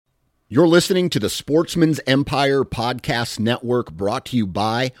You're listening to the Sportsman's Empire Podcast Network, brought to you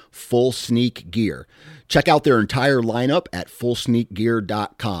by Full Sneak Gear. Check out their entire lineup at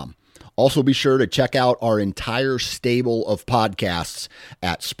fullsneakgear.com. Also be sure to check out our entire stable of podcasts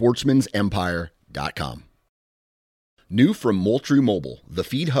at sportsmansempire.com. New from Moultrie Mobile, the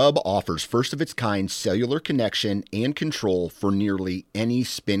Feed Hub offers first-of-its-kind cellular connection and control for nearly any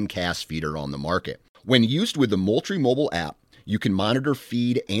spin cast feeder on the market. When used with the Moultrie Mobile app, you can monitor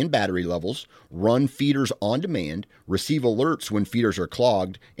feed and battery levels, run feeders on demand, receive alerts when feeders are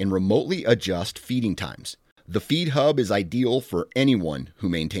clogged, and remotely adjust feeding times. The Feed Hub is ideal for anyone who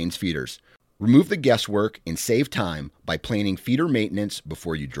maintains feeders. Remove the guesswork and save time by planning feeder maintenance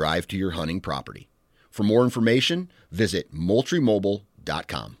before you drive to your hunting property. For more information, visit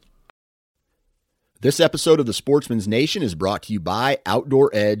MoultrieMobile.com. This episode of the Sportsman's Nation is brought to you by Outdoor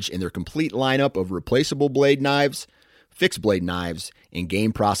Edge and their complete lineup of replaceable blade knives, fixed blade knives, and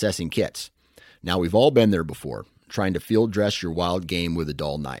game processing kits. Now, we've all been there before, trying to field dress your wild game with a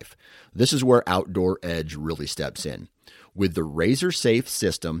dull knife. This is where Outdoor Edge really steps in. With the Razor Safe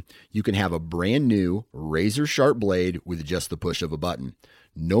system, you can have a brand new razor sharp blade with just the push of a button.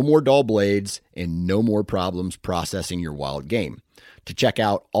 No more dull blades and no more problems processing your wild game. To check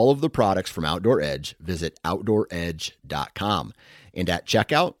out all of the products from Outdoor Edge, visit OutdoorEdge.com. And at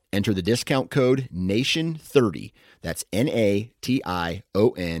checkout, enter the discount code NATION30. That's NATION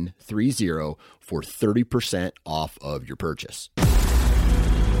 30 for 30% off of your purchase.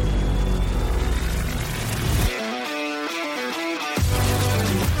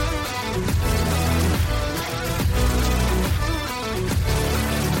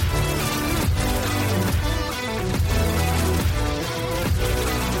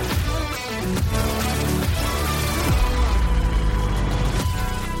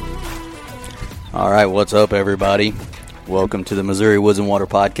 All right, what's up, everybody? Welcome to the Missouri Woods and Water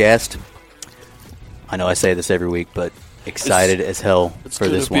Podcast. I know I say this every week, but excited as hell for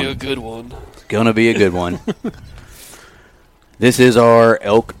this one. It's going to be a good one. It's going to be a good one. This is our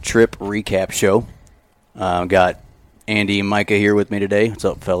elk trip recap show. Got Andy and Micah here with me today. What's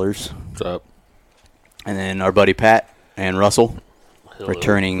up, fellers? What's up? And then our buddy Pat and Russell, Hello.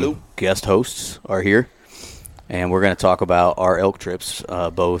 returning guest hosts, are here. And we're going to talk about our elk trips,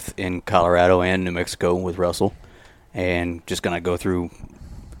 both in Colorado and New Mexico with Russell. And just going to go through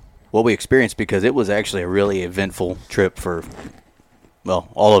what we experienced, because it was actually a really eventful trip for, well,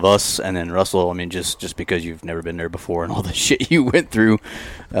 all of us. And then Russell, I mean, just because you've never been there before and all the shit you went through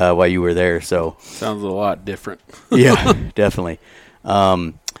while you were there. So sounds a lot different. Yeah, definitely.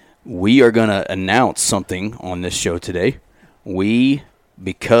 We are going to announce something on this show today.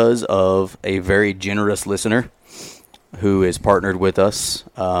 Because of a very generous listener who is partnered with us.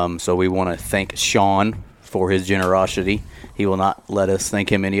 So we want to thank Sean for his generosity. He will not let us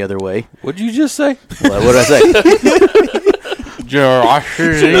thank him any other way. What'd you just say? What did I say?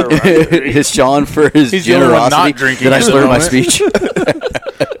 Generosity. It's Sean for his He's generosity. Not drinking. Did I slur my speech?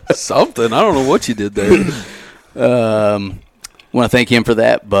 Something. I don't know what you did there. Want to thank him for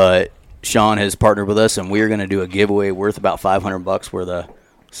that, but Sean has partnered with us, and we are going to do a giveaway worth about $500 worth of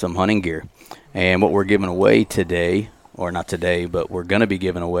some hunting gear. And what we're giving away today, or not today, but we're going to be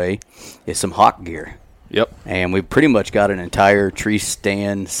giving away, is some hawk gear. Yep. And we pretty much got an entire tree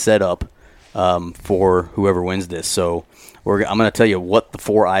stand set up for whoever wins this. So I'm going to tell you what the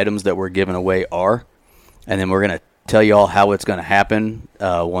 4 items that we're giving away are, and then we're going to tell you all how it's going to happen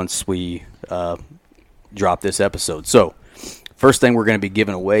once we drop this episode. So first thing we're going to be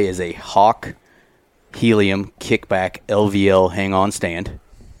giving away is a Hawk Helium Kickback LVL hang-on stand.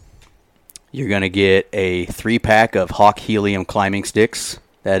 You're going to get a 3-pack of Hawk Helium climbing sticks.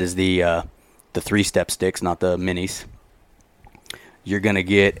 That is the 3-step sticks, not the minis. You're going to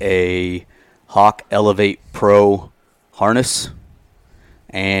get a Hawk Elevate Pro harness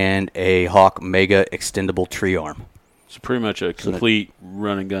and a Hawk Mega extendable tree arm. It's pretty much a complete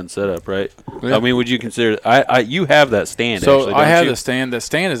run and gun setup, right? Yeah. I mean, would you consider? You have that stand. So actually, I have you? the stand. The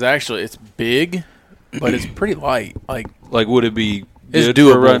stand is actually it's big, but it's pretty light. Like would it be? it's good for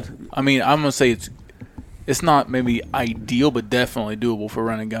a doable. run? I mean, I'm gonna say it's not maybe ideal, but definitely doable for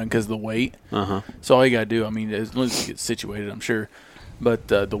run and gun because of the weight. So all you gotta do, I mean, as long as you get situated, I'm sure. But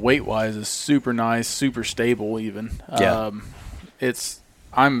the weight wise is super nice, super stable. Even Yeah.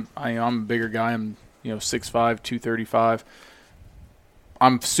 I'm a bigger guy. I'm 6'5", 235.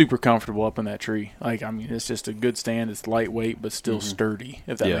 I'm super comfortable up in that tree. Like, I mean, it's just a good stand. It's lightweight but still sturdy,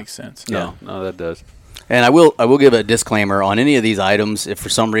 if that makes sense. No, that does. And I will give a disclaimer on any of these items. If for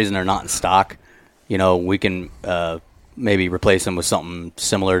some reason they're not in stock, we can maybe replace them with something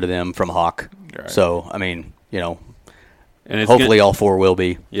similar to them from Hawk. Right. So, I mean, And it's hopefully all 4 will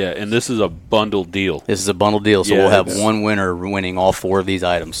be. Yeah, and this is a bundle deal. This is a bundle deal, so Yeah, we'll have it's- one winner winning all 4 of these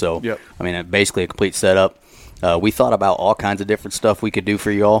items. So, Yep. I mean, basically a complete setup. We thought about all kinds of different stuff we could do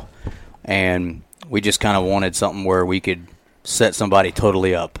for y'all, and we just kind of wanted something where we could set somebody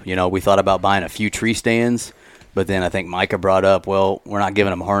totally up. You know, we thought about buying a few tree stands, but then I think Micah brought up, well, we're not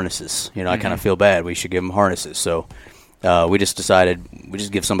giving them harnesses. You know, I kind of feel bad. We should give them harnesses. So we just decided we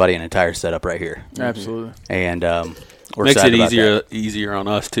just give somebody an entire setup right here. Absolutely. And we're Makes it excited about that. easier on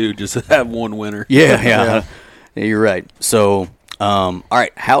us, too, just to have one winner. Yeah, you're right. So, all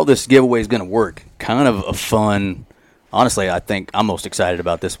right, how this giveaway is going to work, kind of a fun, honestly, I think I'm most excited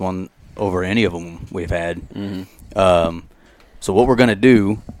about this one over any of them we've had. So what we're going to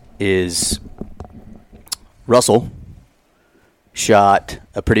do is Russell shot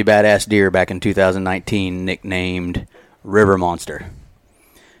a pretty badass deer back in 2019 nicknamed River Monster.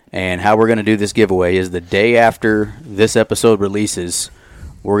 And how we're going to do this giveaway is the day after this episode releases,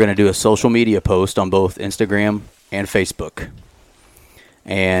 we're going to do a social media post on both Instagram and Facebook.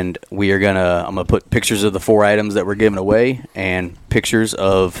 And I'm going to put pictures of the 4 items that we're giving away and pictures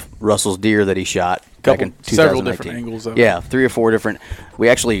of Russell's deer that he shot back in 2019. Several different angles of it. Yeah, 3 or 4 different. We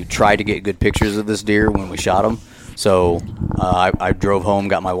actually tried to get good pictures of this deer when we shot him. So I drove home,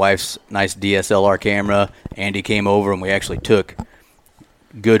 got my wife's nice DSLR camera. Andy came over, and we actually took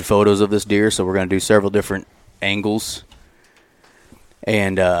good photos of this deer. So we're going to do several different angles.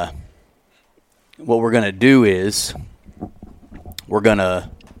 And what we're going to do is we're going to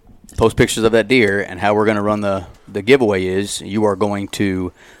post pictures of that deer, and how we're going to run the giveaway is you are going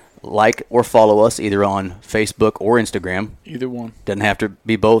to like or follow us either on Facebook or Instagram. Either one. Doesn't have to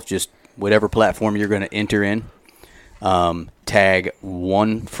be both, just whatever platform you're going to enter in. Tag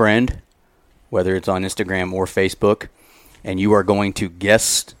one friend, whether it's on Instagram or Facebook, and you are going to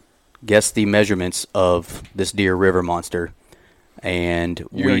guess the measurements of this deer River Monster. And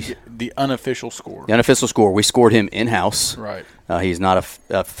You're gonna get the unofficial score. the unofficial score, we scored him in-house. Right. He's not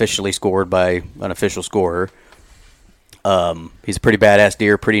officially scored by an official scorer. He's a pretty badass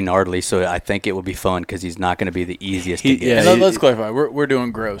deer, pretty gnarly, so I think it will be fun because he's not going to be the easiest to get. yeah, And let's clarify. We're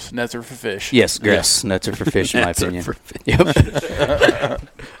doing gross. Nets are for fish. Yes, yes, nets are for fish, in my Nets are opinion. for fish.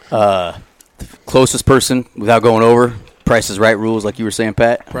 Yep. Closest person, without going over, Price is Right rules, like you were saying,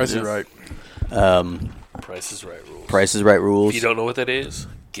 Pat. Price is right. Price is Right rules. Price is Right rules. If you don't know what that is,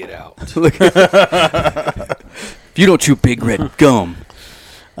 get out. If you don't chew big red gum.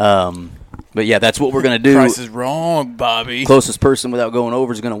 But yeah, that's what we're going to do. Price is wrong, Bobby. Closest person without going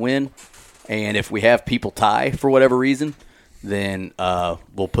over is going to win. And if we have people tie for whatever reason, then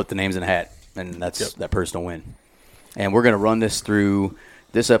we'll put the names in a hat, and that person will win. And we're going to run this through.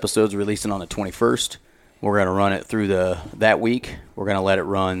 This episode's releasing on the 21st. We're going to run it through that week. We're going to let it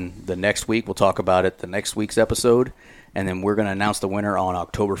run the next week. We'll talk about it the next week's episode, and then we're going to announce the winner on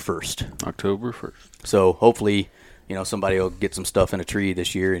October 1st. October 1st. So hopefully, somebody will get some stuff in a tree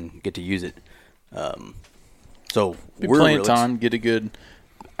this year and get to use it. So we're plenty of really time. Get a good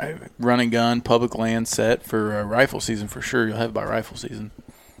run and gun public land set for rifle season for sure. You'll have it by rifle season.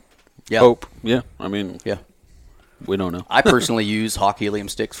 Yeah. Hope. Yeah, I mean, Yeah. we don't know. I personally use Hawk helium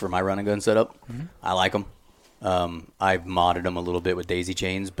sticks for my run and gun setup. Mm-hmm. I like them. I've modded them a little bit with daisy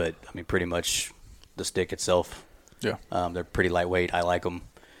chains, but I mean, pretty much the stick itself. Yeah. They're pretty lightweight. I like them.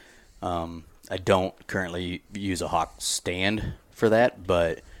 I don't currently use a Hawk stand for that,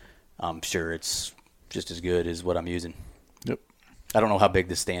 but I'm sure it's just as good as what I'm using. Yep. I don't know how big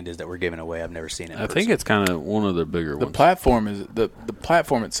this stand is that we're giving away. I've never seen it. I think it's kind of one of the bigger The ones. platform is the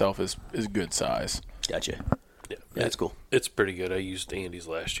platform itself is good size. Gotcha. Yeah, That's cool. It's pretty good. I used Andy's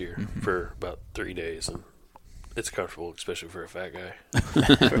last year for about 3 days, and it's comfortable, especially for a fat guy.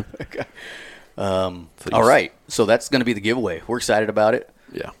 All right. So that's going to be the giveaway. We're excited about it.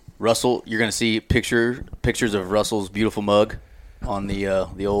 Yeah. Russell, you're going to see pictures of Russell's beautiful mug on the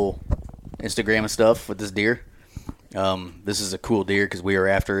old Instagram and stuff with this deer. This is a cool deer because we are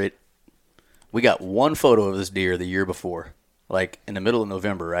after it. We got one photo of this deer the year before, like in the middle of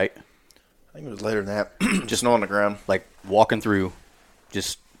November, right? I think it was later than that. Just on the ground. Like walking through,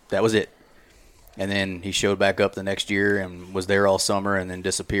 just that was it. And then he showed back up the next year and was there all summer and then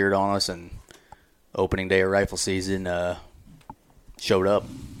disappeared on us. And opening day of rifle season showed up.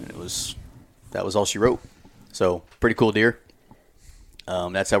 And that was all she wrote. So pretty cool deer.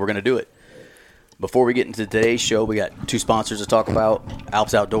 That's how we're going to do it. Before we get into today's show, we got 2 sponsors to talk about.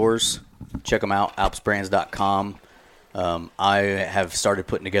 Alps Outdoors. Check them out, alpsbrands.com. I have started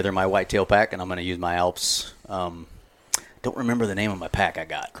putting together my whitetail pack, and I'm going to use my Alps. Don't remember the name of my pack I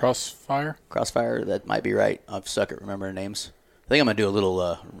got. Crossfire? Crossfire, that might be right. I've suck at remembering names. I think I'm going to do a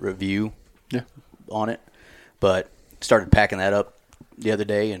little review Yeah. on it. But started packing that up the other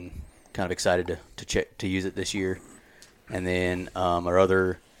day and kind of excited to use it this year. And then our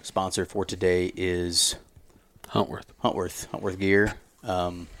other sponsor for today is Huntworth Gear.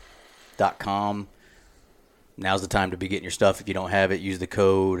 .com. Now's the time to be getting your stuff. If you don't have it, use the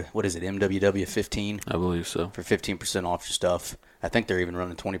code, what is it, MWW15? I believe so. For 15% off your stuff. I think they're even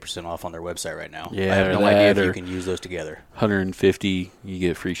running 20% off on their website right now. Yeah, I have no idea if you can use those together. 150, you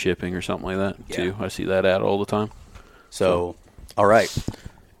get free shipping or something like that, too. I see that ad all the time. So, all right.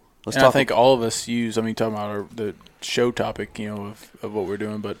 Let's talk. I think all of us use, talking about the show topic, of what we're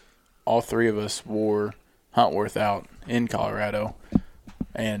doing, but all three of us wore Huntworth out in Colorado.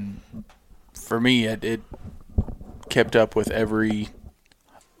 And for me, it kept up with every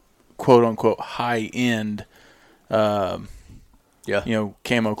quote-unquote high-end, camo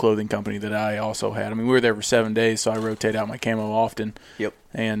clothing company that I also had. We were there for 7 days, so I rotate out my camo often. Yep.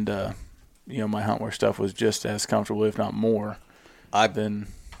 And, my Huntworth stuff was just as comfortable, if not more.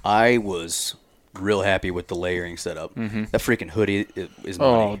 I was real happy with the layering setup. Mm-hmm. That freaking hoodie is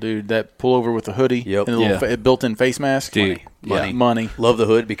money. Oh, dude, that pullover with the hoodie and the little built-in face mask. Dude, money. Love the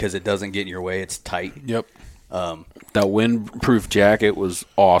hood because it doesn't get in your way. It's tight. Yep. That windproof jacket was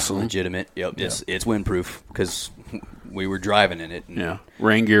awesome. Legitimate. Yep. It's windproof because we were driving in it.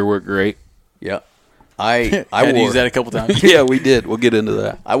 Rain gear worked great. Yep. I had to use that a couple times. Yeah, we did. We'll get into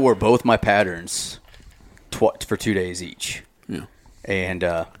that. I wore both my patterns for 2 days each. Yeah. And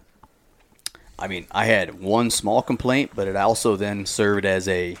I had one small complaint, but it also then served as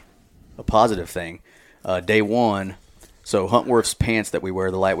a positive thing. Day one, so Huntworth's pants that we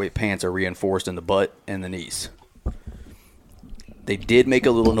wear, the lightweight pants, are reinforced in the butt and the knees. They did make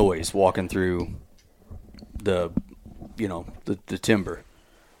a little noise walking through the timber.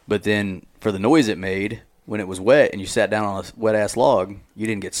 But then for the noise it made, when it was wet and you sat down on a wet-ass log, you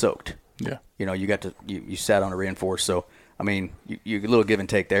didn't get soaked. Yeah. You got to you sat on a reinforced. So, you a little give and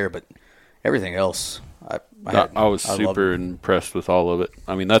take there, but everything else, I was super impressed with all of it.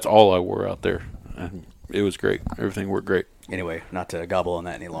 That's all I wore out there. And it was great. Everything worked great. Anyway, not to gobble on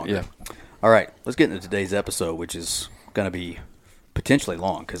that any longer. Yeah. All right, let's get into today's episode, which is going to be potentially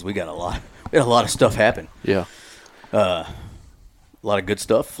long because we had a lot of stuff happen. Yeah. A lot of good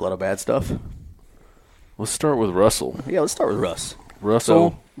stuff, a lot of bad stuff. Let's start with Russell. Yeah, let's start with Russ.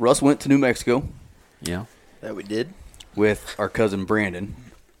 Russell. So, Russ went to New Mexico. Yeah. That we did. With our cousin Brandon,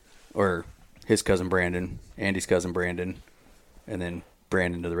 or his cousin Brandon, Andy's cousin Brandon, and then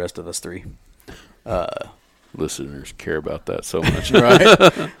Brandon to the rest of us three. Listeners care about that so much. Right?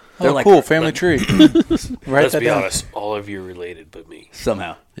 They're like, cool, family tree. Let's be honest, all of you are related but me.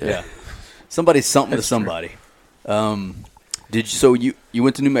 Somehow. Yeah. Somebody's something to somebody. So you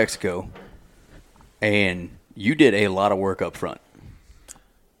went to New Mexico, and you did a lot of work up front.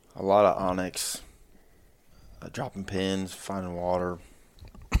 A lot of onyx, dropping pins, finding water,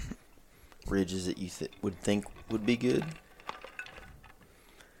 ridges that you would think would be good,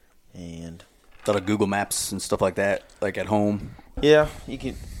 and a lot of Google Maps and stuff like that, like at home. Yeah, you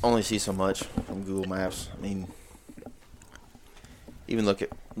can only see so much from Google Maps. Even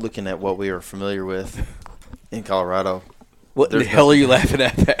looking at what we are familiar with in Colorado. What the hell are you laughing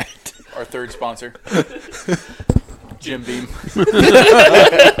at that? Our third sponsor, Jim Beam.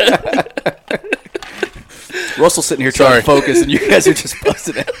 Russell's sitting here trying to focus, and you guys are just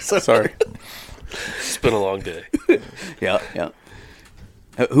busting it. So sorry. It's been a long day. Yeah.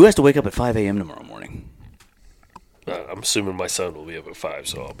 Who has to wake up at 5 a.m. tomorrow morning? I'm assuming my son will be up at 5,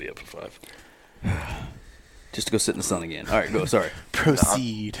 so I'll be up at 5. Just to go sit in the sun again. All right, go. Sorry.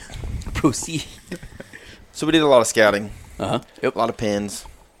 Proceed. So we did a lot of scouting. Yep. A lot of pins.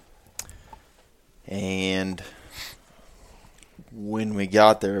 And when we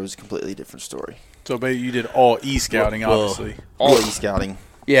got there, it was a completely different story. So, baby, you did all e-scouting, obviously. All e-scouting.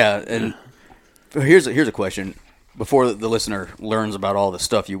 Yeah, and here's a question. Before the listener learns about all the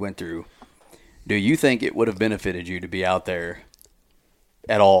stuff you went through, do you think it would have benefited you to be out there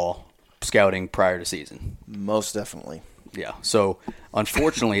at all scouting prior to season? Most definitely. Yeah. So,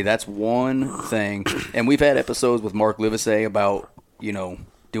 unfortunately, that's one thing. And we've had episodes with Mark Livesey about,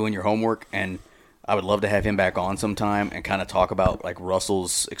 doing your homework. And I would love to have him back on sometime and kind of talk about, like,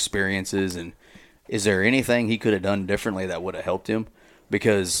 Russell's experiences. And is there anything he could have done differently that would have helped him?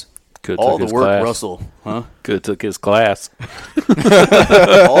 Because all the work Russell, could have took his class.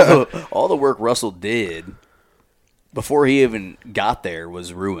 all the work Russell did before he even got there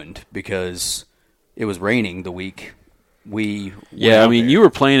was ruined because it was raining the week we Yeah, you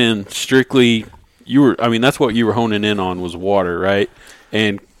were planning strictly. That's what you were honing in on was water, right?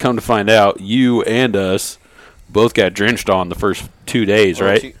 And come to find out, you and us both got drenched on the first 2 days,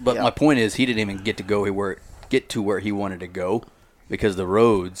 right? But my point is, he didn't even get to go where get to where he wanted to go because the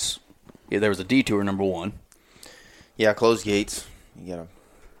roads. Yeah, there was a detour, number one. Yeah, closed gates. You gotta.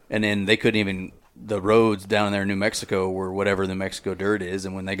 And then they couldn't even. The roads down there in New Mexico were whatever New Mexico dirt is,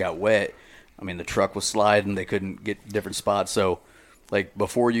 and when they got wet, I mean the truck was sliding. They couldn't get different spots. So, like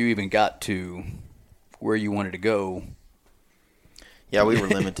before you even got to where you wanted to go. Yeah, we were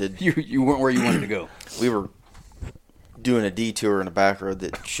limited. you weren't where you wanted to go. We were doing a detour in a back road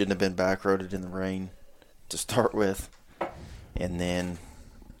that shouldn't have been back roaded in the rain to start with. And then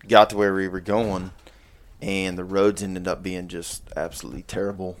got to where we were going, and the roads ended up being just absolutely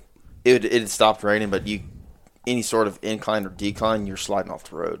terrible. It had stopped raining, but any sort of incline or decline, you're sliding off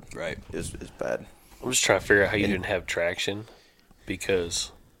the road. Right. It's bad. I'm just trying to figure out how you didn't have traction,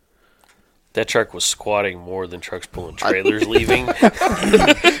 because that truck was squatting more than trucks pulling trailers leaving.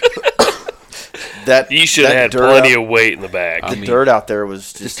 You should have had plenty of weight in the back. The dirt out there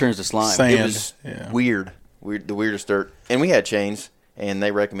was just turns to slime. Sand. It was weird, the weirdest dirt. And we had chains, and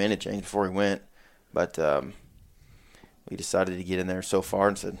they recommended chains before we went. But we decided to get in there so far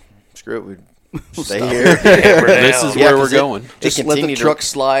and said, screw it, we'd stay here. This is where we're going. Just let the truck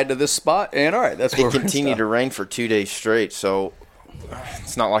slide to this spot, and all right, that's where it continued to rain for 2 days straight, so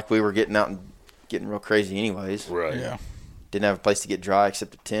it's not like we were getting out and getting real crazy anyways. Right. Yeah. Didn't have a place to get dry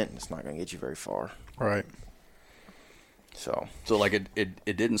except a tent, and it's not going to get you very far. Right. So like it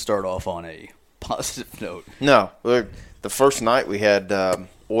didn't start off on a positive note. No. The first night we had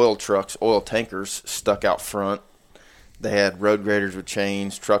oil tankers stuck out front. They had road graders with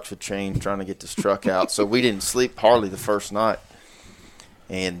chains, trucks with chains trying to get this truck out. So we didn't sleep hardly the first night.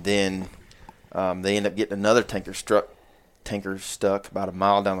 And then they ended up getting another tanker stuck about a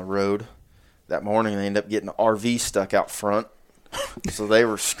mile down the road. That morning they ended up getting an RV stuck out front. So they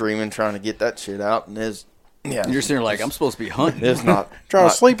were screaming trying to get that shit out. And You're sitting there like, I'm supposed to be hunting. It's not. Trying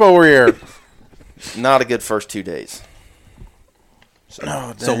to sleep over here. Not a good first 2 days.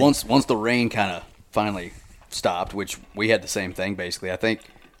 So once the rain kind of finally stopped, which we had the same thing basically. I think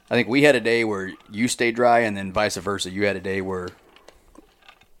we had a day where you stayed dry, and then vice versa. You had a day where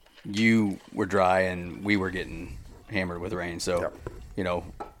you were dry and we were getting hammered with rain. So,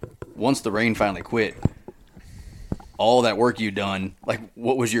 once the rain finally quit, all that work you done, like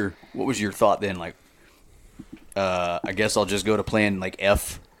what was your thought then? Like, I guess I'll just go to plan like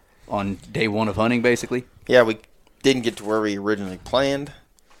F on day one of hunting, basically. Yeah, we didn't get to where we originally planned,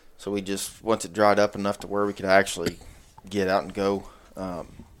 so we just, once it dried up enough to where we could actually get out and go,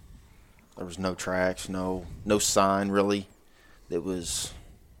 there was no tracks, no sign really that was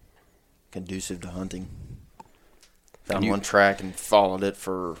conducive to hunting. Found one track and followed it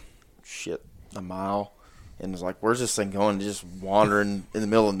for a mile, and was like, where's this thing going? Just wandering in the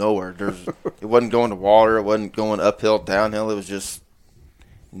middle of nowhere. It wasn't going to water, it wasn't going uphill, downhill, it was just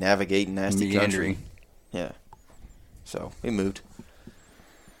navigating nasty country. Yeah. So we moved.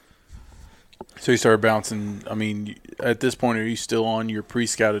 So you started bouncing. I mean, at this point, are you still on your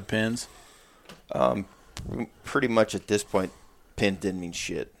pre-scouted pins? Pretty much at this point, pin didn't mean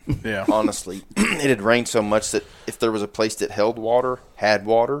shit. Yeah. Honestly, it had rained so much that if there was a place that held water, had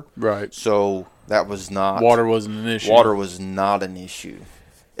water. Right. So that was not. Water wasn't an issue. Water was not an issue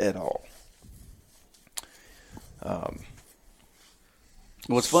at all.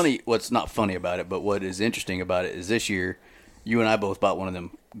 What's not funny about it, but what is interesting about it is this year, you and I both bought one of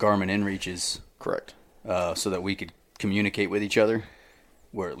them Garmin inReaches. Correct. So that we could communicate with each other,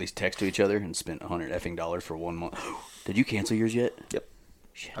 or at least text to each other, and spent $100 for 1 month. Did you cancel yours yet? Yep.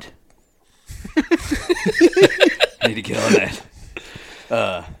 Shit. I need to get on that.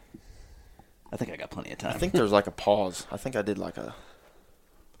 I think I got plenty of time. I think there's like a pause. I think I did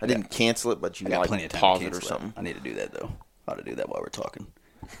I didn't cancel it, but you got plenty of time pause to it or something. I need to do that though. I ought to do that while we're talking.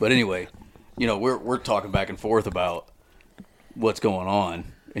 But anyway, we're talking back and forth about what's going on,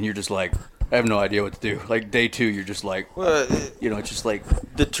 and you're just like, I have no idea what to do. Like day 2, you're just like, well, it's just like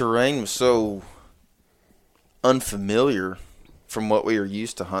the terrain was so unfamiliar from what we were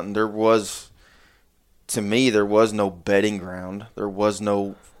used to hunting. There was no bedding ground. There was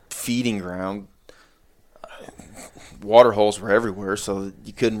no feeding ground. Water holes were everywhere, so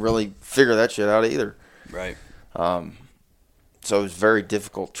you couldn't really figure that shit out either. right. So it was very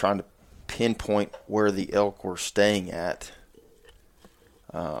difficult trying to pinpoint where the elk were staying at.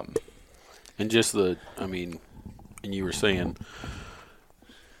 And just and you were saying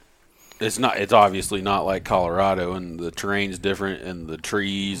it's obviously not like Colorado, and the terrain's different, and the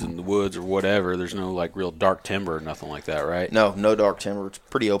trees and the woods or whatever. There's no like real dark timber or nothing like that, right? No dark timber. It's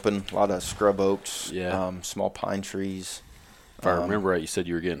pretty open. A lot of scrub oaks. Yeah. Small pine trees. If I remember right, you said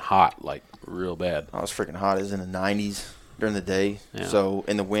you were getting hot, like real bad. I was freaking hot. It was in the 90s during the day. Yeah. So,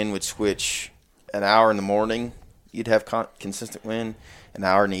 and the wind would switch an hour in the morning, you'd have consistent wind. An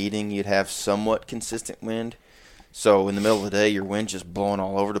hour in the evening, you'd have somewhat consistent wind. So in the middle of the day, your wind's just blowing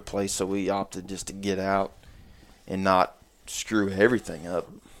all over the place. So we opted just to get out and not screw everything up.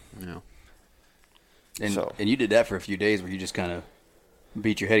 Yeah. And you did that for a few days where you just kind of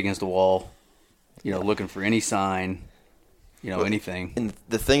beat your head against the wall, looking for any sign, anything. And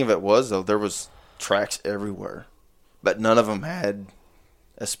the thing of it was, though, there was tracks everywhere, but none of them had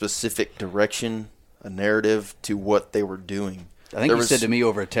a specific direction, a narrative to what they were doing. I think you said to me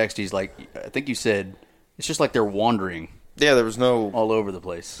over a text, I think you said, it's just like they're wandering. Yeah, there was no... all over the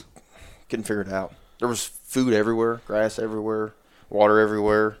place. Couldn't figure it out. There was food everywhere, grass everywhere, water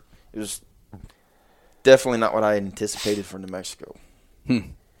everywhere. It was definitely not what I anticipated for New Mexico.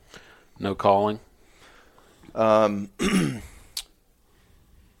 No calling? The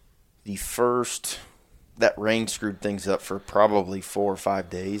first... That rain screwed things up for probably 4 or 5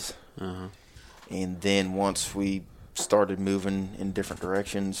 days. Uh-huh. And then once we started moving in different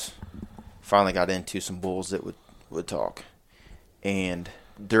directions, finally got into some bulls that would talk. And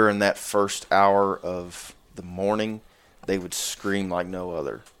during that first hour of the morning, they would scream like no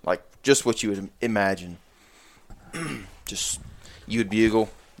other. Like just what you would imagine. Just, you would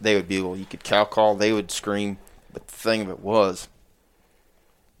bugle, they would bugle. You could cow call, they would scream. But the thing of it was,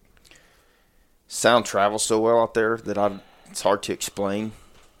 sound travels so well out there that it's hard to explain.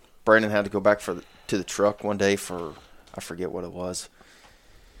 Brandon had to go back to the truck one day for, I forget what it was.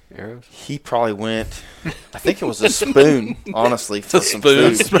 Arrows? He probably went, I think it was a spoon, honestly, for some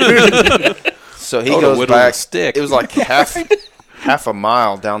spoon. food. So he goes whittle back. a stick. It was like half a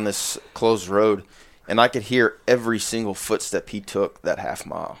mile down this closed road, and I could hear every single footstep he took that half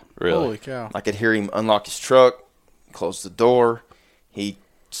mile. Really? Holy cow. I could hear him unlock his truck, close the door. He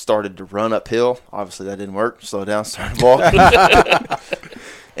started to run uphill. Obviously, that didn't work. Slow down, started walking.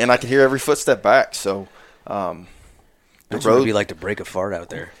 And I could hear every footstep back. So the That's what it'd road, be like to break a fart out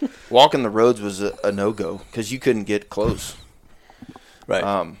there. walking the roads was a no-go because you couldn't get close. Right.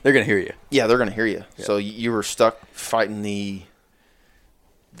 They're going to hear you. Yeah, they're going to hear you. Yeah. So you were stuck fighting the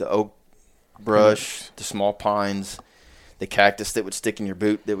oak brush, the small pines, the cactus that would stick in your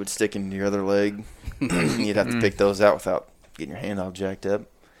boot, that would stick in your other leg. You'd have to pick those out without getting your hand all jacked up.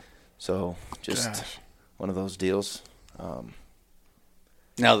 So just Gosh. one of those deals.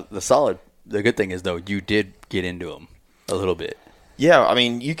 Now, the good thing is, though, you did get into them a little bit. Yeah, I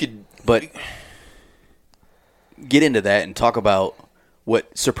mean, you could. But get into that and talk about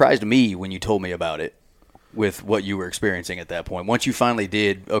what surprised me when you told me about it with what you were experiencing at that point. Once you finally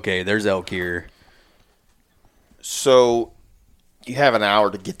did, okay, there's elk here. So you have an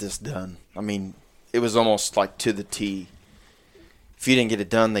hour to get this done. I mean, it was almost like to the T. If you didn't get it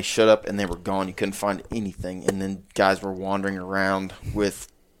done, they shut up and they were gone. You couldn't find anything. And then guys were wandering around with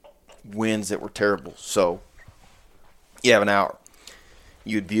winds that were terrible. So you have an hour.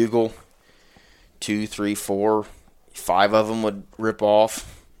 You'd bugle 2, 3, 4, 5 of them would rip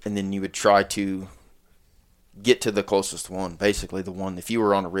off. And then you would try to get to the closest one. Basically the one. If you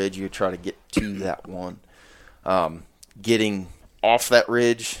were on a ridge, you would try to get to that one. Getting off that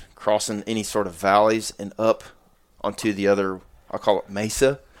ridge, crossing any sort of valleys, and up onto the other, I call it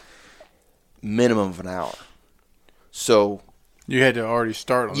mesa, minimum of an hour. So You had to already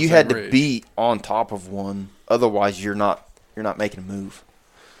start on the you same had to ridge. be on top of one, otherwise you're not making a move.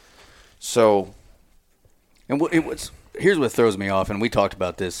 So And here's what throws me off, and we talked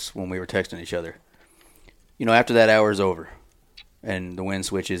about this when we were texting each other. After that hour is over and the wind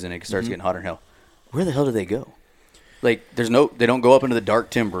switches and it starts getting hotter than hell, where the hell do they go? Like, they don't go up into the dark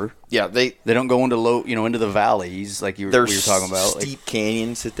timber. yeah, They don't go into into the valleys like we were talking about. steep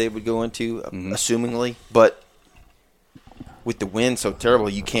canyons that they would go into, assumingly. But with the wind so terrible,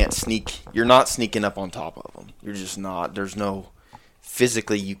 you can't sneak. You're not sneaking up on top of them. You're just not. There's no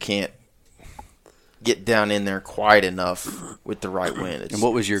physically. You can't get down in there quiet enough with the right wind. And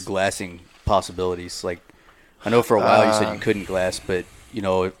what was your glassing possibilities? Like, I know for a while you said you couldn't glass, but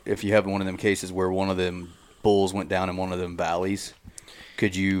if you have one of them cases where one of them bulls went down in one of them valleys,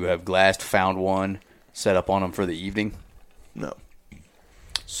 could you have glassed, found one, set up on them for the evening? No.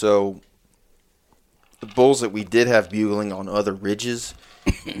 So the bulls that we did have bugling on other ridges,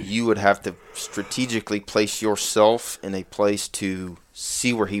 you would have to strategically place yourself in a place to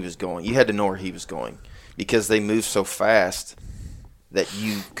see where he was going. You had to know where he was going because they moved so fast that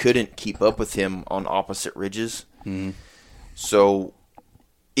you couldn't keep up with him on opposite ridges. Mm-hmm. So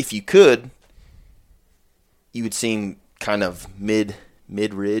if you could, you would see him kind of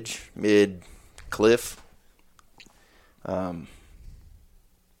mid-ridge, mid-cliff.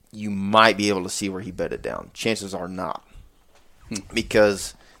 You might be able to see where he bedded down. Chances are not.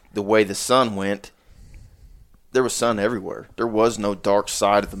 Because the way the sun went, there was sun everywhere. There was no dark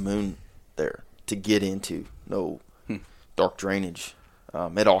side of the moon there to get into. No dark drainage.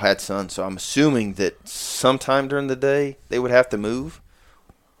 It all had sun. So I'm assuming that sometime during the day they would have to move,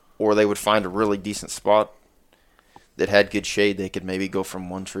 or they would find a really decent spot that had good shade. They could maybe go from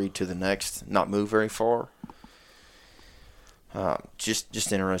one tree to the next, not move very far.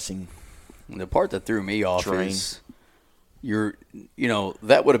 Just interesting. The part that threw me off terrain. is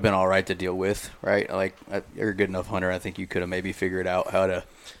that would have been all right to deal with, right? Like, you're a good enough hunter. I think you could have maybe figured out how to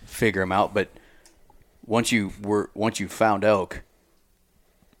figure them out. But once you found elk,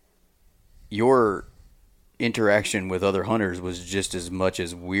 your interaction with other hunters was just as much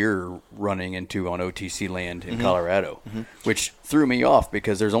as we're running into on OTC land in Colorado, which threw me off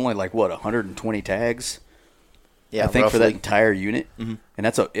because there's only 120 tags. Yeah, I think roughly. for that entire unit, and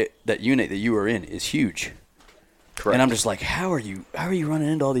that's that unit that you were in is huge. Correct. And I'm just like, how are you running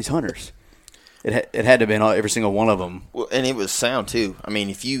into all these hunters? It had to have been every single one of them. Well, and it was sound too. I mean,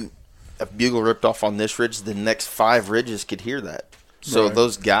 if a bugle ripped off on this ridge, the next 5 ridges could hear that. So Right.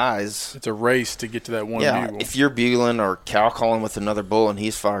 those guys, It's a race to get to that one yeah, bugle. if you're bugling or cow calling with another bull and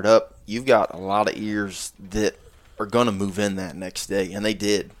he's fired up, you've got a lot of ears that are going to move in that next day, and they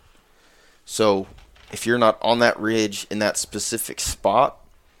did. So if you're not on that ridge in that specific spot,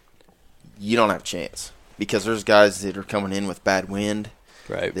 you don't have a chance, because there's guys that are coming in with bad wind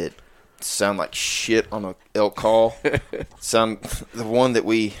Right. that sound like shit on a elk call. The one that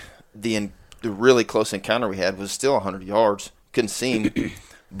the really close encounter we had was still 100 yards. Couldn't see him,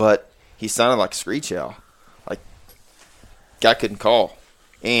 but he sounded like a screech owl. Like, guy couldn't call.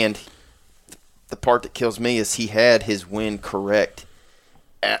 And the part that kills me is he had his wind correct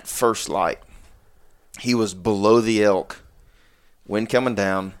at first light. He was below the elk, wind coming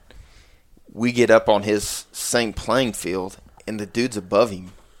down. We get up on his same playing field, and the dude's above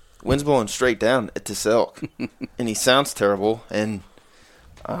him. Wind's blowing straight down at this elk, and he sounds terrible. And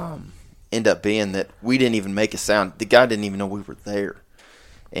end up being that we didn't even make a sound. The guy didn't even know we were there,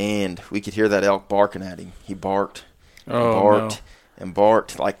 and we could hear that elk barking at him. He barked, and barked, and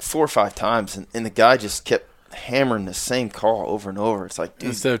barked like 4 or 5 times, and the guy just kept hammering the same call over and over. It's like, dude,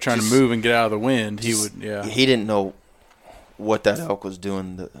 Instead of trying to move and get out of the wind, he would, He didn't know what that elk was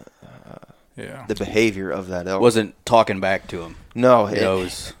doing. The behavior of that elk Wasn't talking back to him. No, It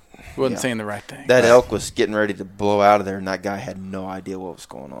was wasn't yeah. saying the right thing. that elk was getting ready to blow out of there, and that guy had no idea what was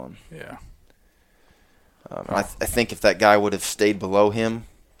going on. Yeah. I think if that guy would have stayed below him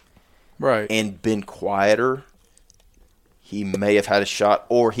Right. and been quieter, he may have had a shot,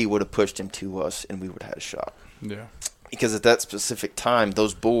 or he would have pushed him to us, and we would have had a shot. Yeah. Because at that specific time,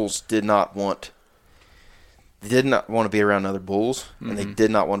 those bulls did not want to be around other bulls, and they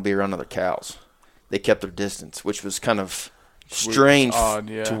did not want to be around other cows. They kept their distance, which was kind of strange odd,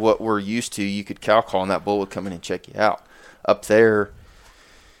 yeah. to what we're used to. You could cow call, and that bull would come in and check you out. Up there,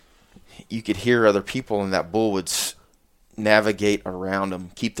 you could hear other people, and that bull would navigate around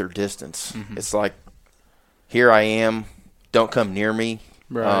them, keep their distance. It's like, here I am, don't come near me.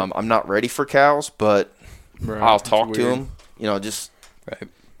 Right. I'm not ready for cows, but Right. I'll It's talk to weird. them.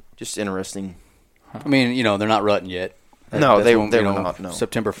 Just interesting. I mean, they're not rutting yet. No, That's they when, were not. No,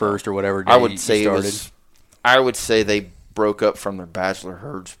 September 1st or whatever day I would you say it started. was. I would say they broke up from their bachelor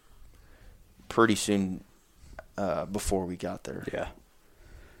herds pretty soon before we got there. Yeah.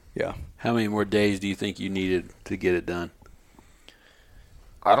 Yeah. How many more days do you think you needed to get it done?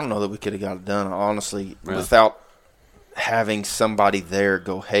 I don't know that we could have got it done, honestly, Yeah. without having somebody there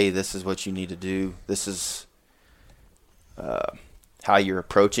go, hey, this is what you need to do. This is how you're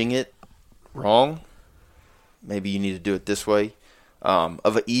approaching it wrong. Maybe you need to do it this way.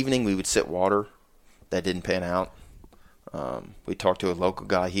 Of an evening, we would sit water. That didn't pan out. We talked to a local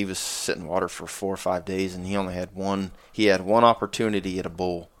guy. He was sitting water for 4 or 5 days, and he only had one. He had one opportunity at a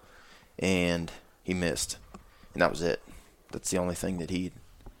bull, and he missed, and that was it. That's the only thing that he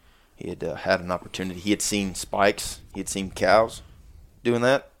had had an opportunity. He had seen spikes. He had seen cows doing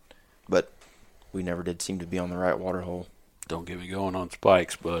that, but we never did seem to be on the right water hole. Don't get me going on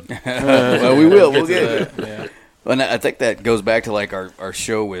spikes, bud. Well, we will. We'll get that. Yeah. And I think that goes back to like our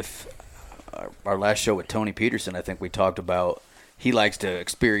show with our last show with Tony Peterson. I think we talked about he likes to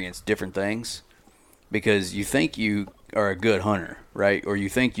experience different things because you think you are a good hunter, right? Or you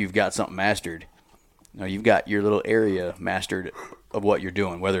think you've got something mastered. No, you've got your little area mastered of what you're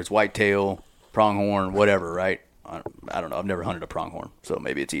doing, whether it's whitetail, pronghorn, whatever, right? I don't know. I've never hunted a pronghorn, so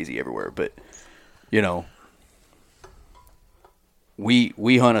maybe it's easy everywhere. But,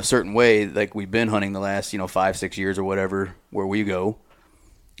 we hunt a certain way, like we've been hunting the last, 5-6 years or whatever, where we go.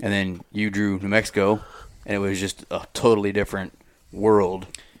 And then you drew New Mexico, and it was just a totally different world.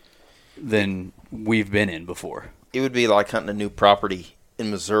 than we've been in before. It would be like hunting a new property in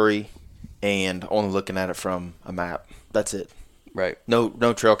Missouri and only looking at it from a map. That's it. Right. No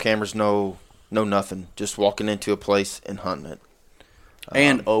trail cameras, no nothing. Just walking into a place and hunting it.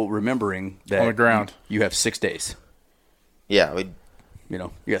 And remembering that On the ground. you have 6 days. Yeah,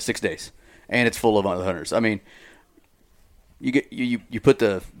 You got 6 days, and it's full of other hunters. I mean, you put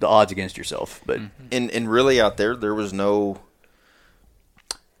the odds against yourself, but and really out there was no,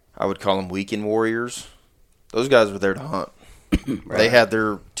 I would call them weekend warriors. Those guys were there to hunt. Right. They had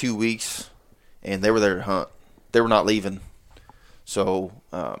their 2 weeks, and they were there to hunt. They were not leaving. So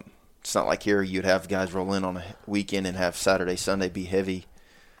it's not like here you'd have guys roll in on a weekend and have Saturday, Sunday be heavy,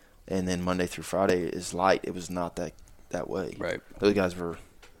 and then Monday through Friday is light. It was not that way. Right. Those guys were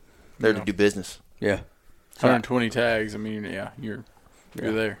there to do business. yeah. 120 tags. I mean, yeah, you're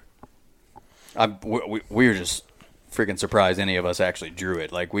there. We were just freaking surprised any of us actually drew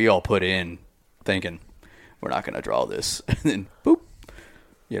it. Like, we all put in thinking we're not going to draw this, and then boop,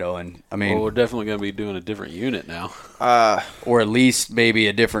 and I mean, Well, we're definitely going to be doing a different unit now. or at least maybe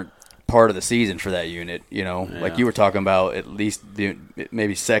a different part of the season for that unit. Like you were talking about, at least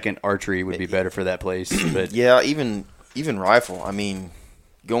maybe second archery would be better for that place. But Yeah, even rifle. I mean,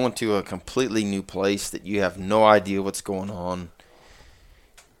 going to a completely new place that you have no idea what's going on.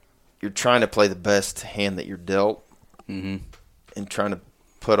 You're trying to play the best hand that you're dealt, and trying to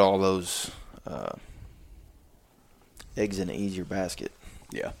put all those eggs in an easier basket.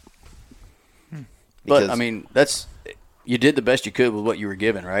 yeah. Because, But I mean, you did the best you could with what you were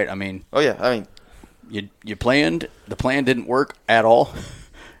given, right? I mean, oh yeah, I mean, you planned. The plan didn't work at all,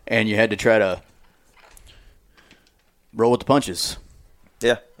 and you had to try to roll with the punches.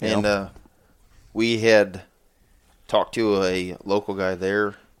 yeah. You And know? we had talked to a local guy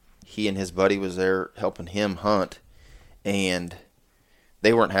there. He and his buddy was there helping him hunt, and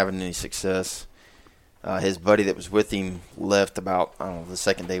they weren't having any success. His buddy that was with him left about, I don't know, the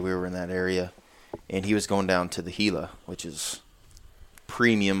second day we were in that area, and he was going down to the Gila, which is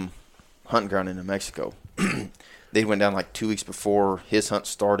premium hunting ground in New Mexico. They went down like 2 weeks before his hunt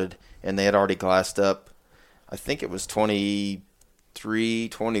started, and they had already glassed up, I think it was 23,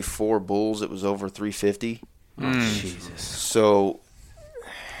 24 bulls. It was over 350. Jesus. So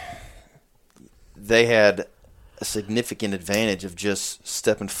they had a significant advantage of just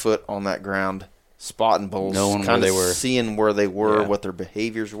stepping foot on that ground, spotting bulls, Knowing where kind they of were. seeing where they were, Yeah. what their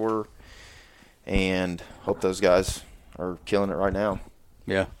behaviors were, and hope those guys are killing it right now.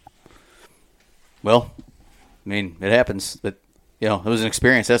 Yeah. Well, I mean, it happens, but it was an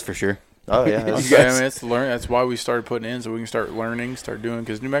experience, that's for sure. Oh yeah, I You guys- mean, that's why we started putting in, so we can start learning, start doing.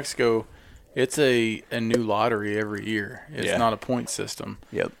 Because New Mexico, it's a new lottery every year. It's Yeah. not a point system.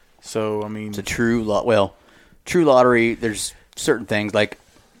 Yep. So I mean, It's a true true lottery. There's certain things like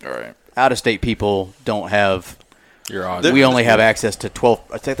all right. out-of-state people don't have. Your odds. We only have access to 12.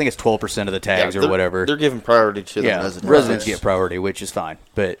 I think it's 12% of the tags or they're- whatever. They're giving priority to the Yeah, residents. residents get priority, which is fine.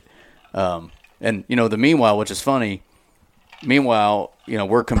 But, and the meanwhile, which is funny,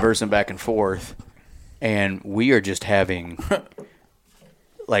 we're conversing back and forth, and we are just having,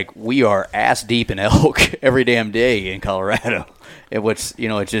 like, we are ass deep in elk every damn day in Colorado. And what's,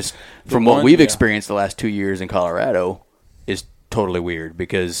 it's just, from what we've experienced the last 2 years in Colorado is totally weird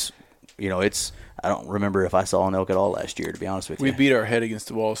because, I don't remember if I saw an elk at all last year, to be honest with you. We beat our head against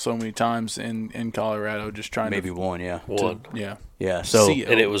the wall so many times in Colorado, just trying Maybe to one, yeah. One. yeah. Yeah, so See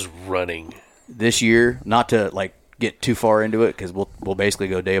And it was running. this year, not to like get too far into it, because we'll basically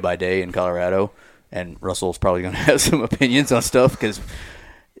go day by day in Colorado, and Russell's probably going to have some opinions on stuff because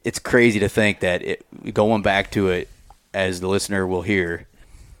it's crazy to think that going back to it, as the listener will hear,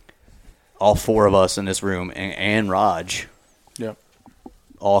 all four of us in this room and Raj Yep.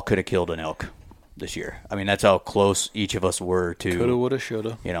 all could have killed an elk this year. I mean, that's how close each of us were to. Coulda, woulda,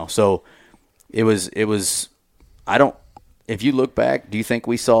 shoulda. So it was. I don't. If you look back, do you think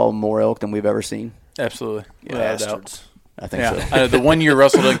we saw more elk than we've ever seen? Absolutely. Yeah, Without a doubt. Bastards. I think Yeah. so. The 1 year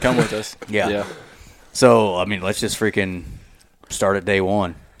Russell didn't come with us. Yeah. So, I mean, let's just freaking start at day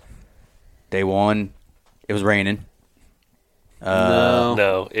one. Day one, it was raining.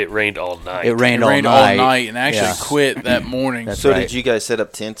 No, it rained all night. It rained, It rained all all night. night and actually Yeah. quit that morning. That's So right. did you guys set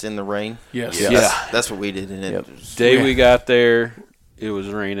up tents in the rain? Yes. Yeah. That's what we did. And it Yep. was, Day we got there, it was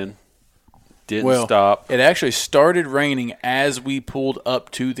raining. Didn't Well, stop. it actually started raining as we pulled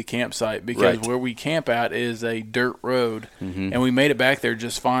up to the campsite because Right. where we camp at is a dirt road, Mm-hmm. and we made it back there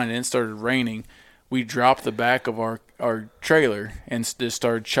just fine. And it started raining. We dropped the back of our trailer and just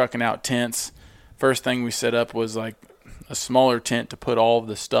started chucking out tents. First thing we set up was like a smaller tent to put all of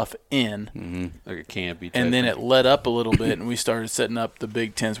the stuff in. Like a campy. And then it let up a little bit, and we started setting up the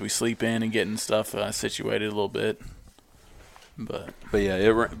big tents we sleep in and getting stuff situated a little bit. But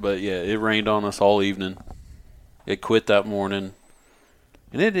it rained on us all evening. It quit that morning,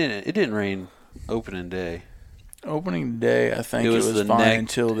 and it didn't rain opening day. Opening day, I think it was fine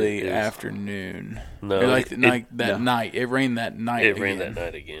until the afternoon. No, night. It rained that night. It rained that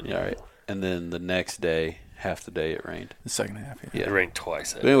night again. Yeah, right. And then the next day, half the day it rained. The second half, It rained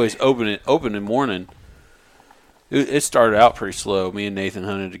twice. But anyways, opening morning, it started out pretty slow. Me and Nathan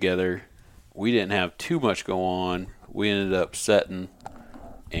hunted together. We didn't have too much go on. We ended up setting,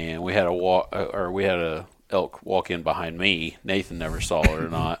 and we had a elk walk in behind me. Nathan never saw it or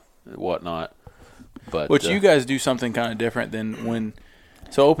not, whatnot. But which you guys do something kind of different than when.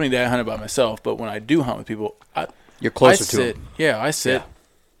 So opening day I hunted by myself, but when I do hunt with people, You're closer to them. Yeah, I sit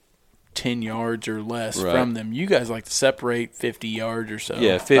 10 yards or less from them. You guys like to separate 50 yards or so.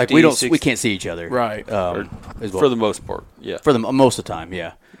 Yeah, 50, like 60, we can't see each other. Right. For the most part, yeah. For most of the time,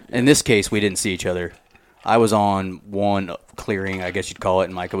 yeah. In this case, we didn't see each other. I was on one clearing, I guess you'd call it,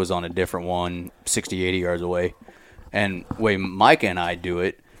 and Micah was on a different one, 60, 80 yards away. And the way Micah and I do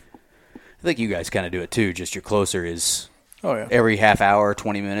it, I think you guys kind of do it too, just you're closer is every half hour,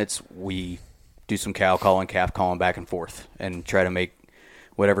 20 minutes, we do some cow calling, calf calling back and forth and try to make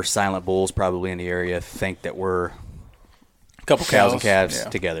whatever silent bulls probably in the area think that we're a couple cows and calves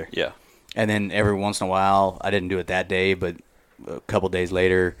together. Yeah. And then every once in a while, I didn't do it that day, but a couple days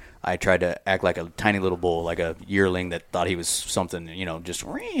later, I tried to act like a tiny little bull, like a yearling that thought he was something, just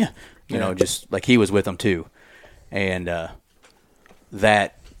like he was with them too. And is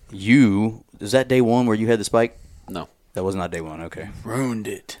that day one where you had the spike? No. That was not day one, okay. Ruined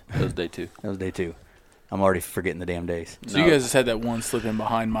it. That was day two. That was day two. I'm already forgetting the damn days. So you guys just had that one slip in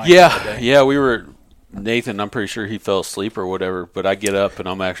behind Mike. Yeah, we were Nathan, I'm pretty sure he fell asleep or whatever, but I get up and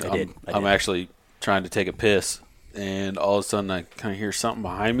I'm actually trying to take a piss, and all of a sudden I kind of hear something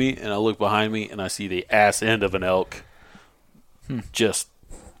behind me, and I look behind me and I see the ass end of an elk.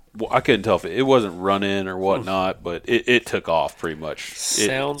 I couldn't tell if it wasn't running or whatnot, but it took off pretty much.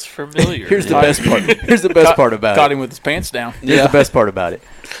 Sounds familiar. Here's the best part. Here's the best part about it. Caught him with his pants down. Here's the best part about it.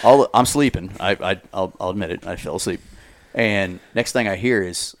 I'm sleeping. I'll admit it. I fell asleep, and next thing I hear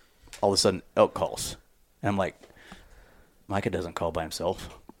is all of a sudden elk calls, and I'm like, Micah doesn't call by himself.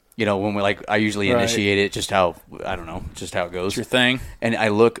 When I usually initiate it, just how it goes. It's your thing. And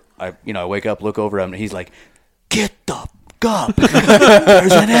I wake up, look over him, and he's like, "Get the up.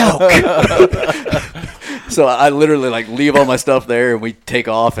 There's an elk." So I literally leave all my stuff there, and we take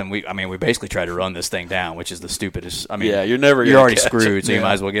off, and we basically try to run this thing down, which is the stupidest. you're already screwed, so you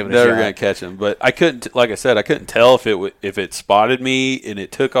might as well give it a shot. Never gonna catch him. But I couldn't, like I said, I couldn't tell if it spotted me and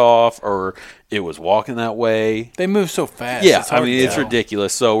it took off, or it was walking that way. They move so fast. Yeah, it's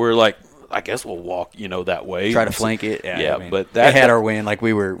ridiculous. So we're like, I guess we'll walk, that way. Try to flank it. Yeah, but that had our win.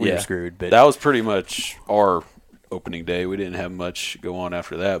 We were screwed. But that was pretty much our opening day. We didn't have much go on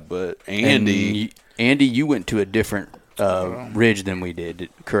after that. But Andy, you went to a different ridge than we did,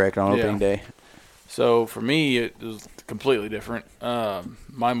 correct, on opening day? So for me, it was completely different.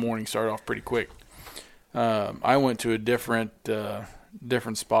 My morning started off pretty quick. I went to a different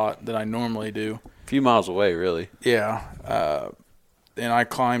spot than I normally do. A few miles away, really. Yeah. And I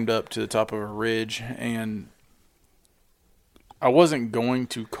climbed up to the top of a ridge, and I wasn't going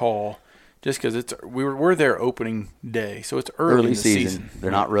to call just because we're there opening day, so it's early in the season.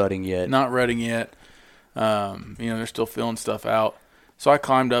 They're not rutting yet. They're still filling stuff out. So I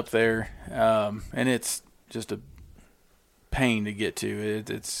climbed up there, and it's just a pain to get to.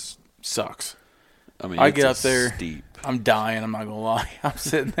 It sucks. I get up there, steep. I'm dying. I'm not gonna lie. I'm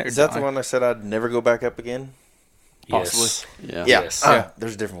sitting there. Is that the one I said I'd never go back up again? Possibly. Yes. Yeah. Yes.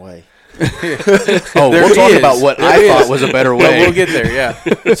 There's a different way. We'll talk about what I thought was a better way. We'll get there.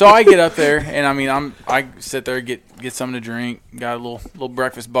 Yeah. So I get up there, and I sit there, get something to drink, got a little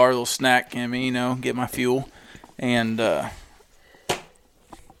breakfast bar, a little snack in me, get my fuel, and like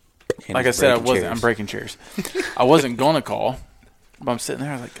I said, I'm breaking chairs. I wasn't gonna call, but I'm sitting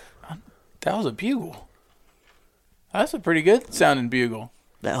there, I was like, that was a bugle. That's a pretty good sounding bugle.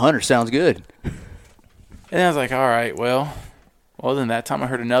 That hunter sounds good. And I was like, all right, well, then that time I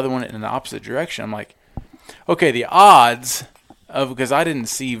heard another one in the opposite direction. I'm like, okay, the odds of, because I didn't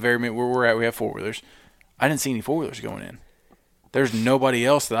see very many, where we're at, we have four-wheelers. I didn't see any four-wheelers going in. There's nobody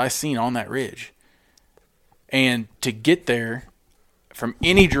else that I seen on that ridge. And to get there from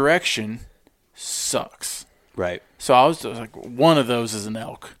any direction sucks. Right. So I was like, one of those is an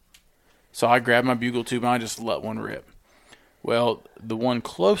elk. So I grabbed my bugle tube and I just let one rip. Well, the one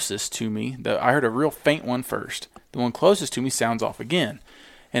closest to me, I heard a real faint one first. The one closest to me sounds off again.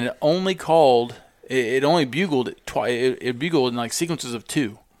 And it only called, it only bugled twice. It bugled in like sequences of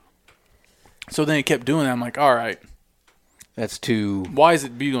 2. So then it kept doing that. I'm like, all right. That's too. Why is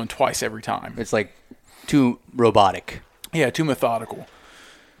it bugling twice every time? It's like too robotic. Yeah, too methodical.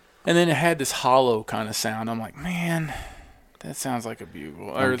 And then it had this hollow kind of sound. I'm like, man, that sounds like a bugle.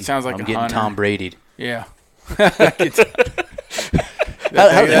 Or it sounds like I'm a getting hunter. Tom Brady'd. Yeah. How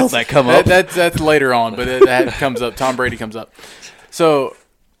the hell did that come up? That's later on, but that comes up. Tom Brady comes up. So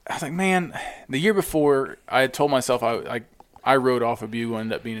I was like, man, the year before, I had told myself I wrote off a bugle and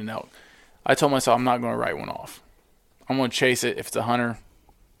ended up being an elk. I told myself I'm not going to write one off. I'm going to chase it. If it's a hunter,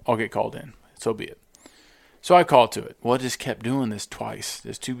 I'll get called in. So be it. So I called to it. Well, it just kept doing this twice.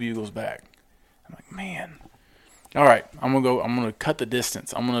 There's 2 bugles back. I'm like, man. All right, I'm going to cut the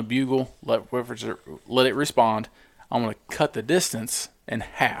distance. I'm going to bugle, let it respond. I'm going to cut the distance in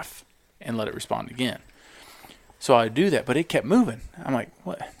half and let it respond again. So I do that, but it kept moving. I'm like,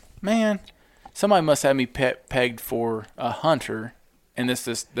 what? Man, somebody must have me pegged for a hunter, and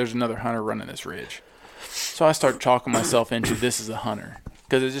there's another hunter running this ridge. So I start talking myself into this is a hunter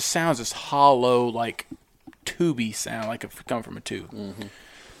because it just sounds this hollow, like tubey sound, like if it come from a tube. Mm-hmm. I'm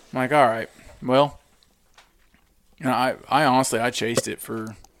like, all right, well, you know, I honestly chased it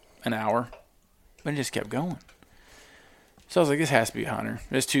for an hour, but it just kept going. So I was like, this has to be a hunter.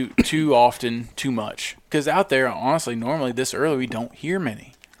 It's too often, too much. Because out there, honestly, normally this early we don't hear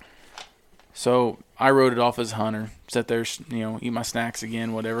many. So I wrote it off as a hunter. Sat there, you know, eat my snacks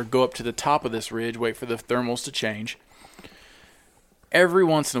again, whatever. Go up to the top of this ridge, wait for the thermals to change. Every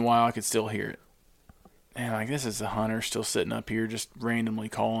once in a while, I could still hear it. And like, this is a hunter still sitting up here, just randomly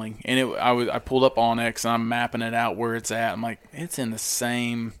calling. And I pulled up onX and I'm mapping it out where it's at. I'm like, it's in the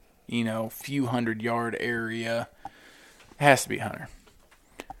same, you know, few 100-yard area. It has to be a hunter.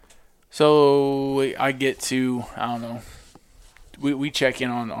 So I get to, I don't know, we check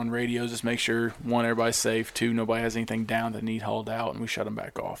in on radios, just make sure, 1, everybody's safe, 2, nobody has anything down that need hauled out, and we shut them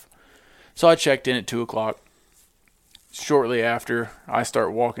back off. So I checked in at 2 o'clock. Shortly after, I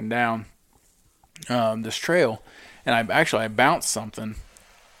start walking down this trail, and I bounced something,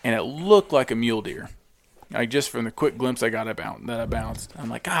 and it looked like a mule deer. Like, just from the quick glimpse I got that I bounced. I'm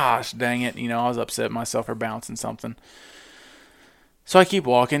like, gosh, dang it. You know, I was upset at myself for bouncing something. So I keep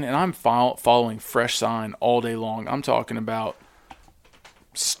walking, and I'm following fresh sign all day long. I'm talking about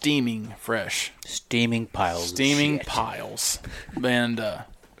steaming fresh. Steaming piles. And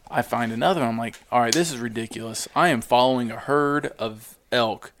I find another one. I'm like, all right, this is ridiculous. I am following a herd of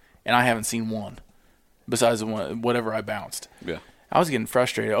elk, and I haven't seen one besides whatever I bounced. Yeah. I was getting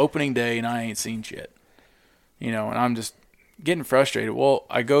frustrated. Opening day, and I ain't seen shit. You know, and I'm just getting frustrated. Well,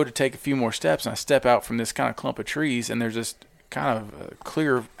 I go to take a few more steps, and I step out from this kind of clump of trees, and there's just kind of a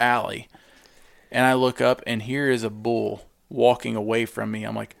clear alley. And I look up, and here is a bull walking away from me.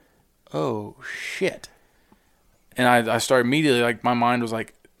 I'm like, oh, shit. And I started immediately, like, my mind was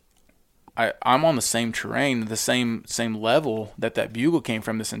like, I'm on the same terrain, the same level that bugle came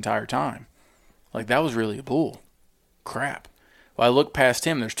from this entire time. Like, that was really a bull. Crap. Well, I look past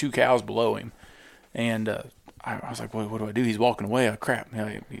him. There's 2 cows below him. And I was like, what do I do? He's walking away. Oh, crap.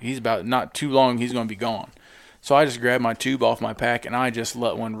 He's about not too long, he's going to be gone. So I just grabbed my tube off my pack, and I just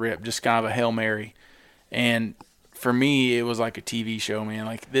let one rip, just kind of a Hail Mary. And for me, it was like a TV show, man.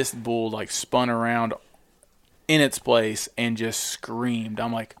 Like, this bull, like, spun around in its place and just screamed.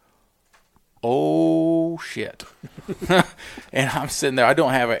 I'm like, oh, shit. And I'm sitting there. I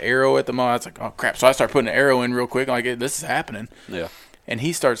don't have an arrow at the moment. I was like, oh, crap. So I start putting an arrow in real quick. I'm like, this is happening. Yeah. And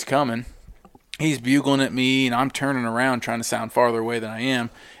he starts coming. He's bugling at me, and I'm turning around trying to sound farther away than I am,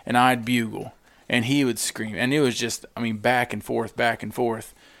 and I'd bugle. And he would scream. And it was just, I mean, back and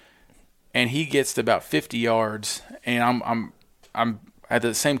forth. And he gets to about 50 yards, and I'm at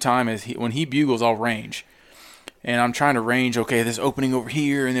the same time as when he bugles, I'll range. And I'm trying to range, okay, there's opening over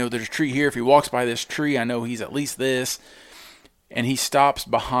here, and there's a tree here. If he walks by this tree, I know he's at least this. And he stops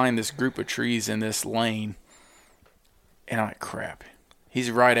behind this group of trees in this lane. And I'm like, crap. He's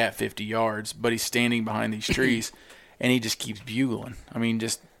right at 50 yards, but he's standing behind these trees, and he just keeps bugling. I mean,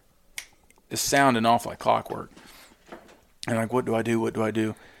 just sounding off like clockwork. And like, what do I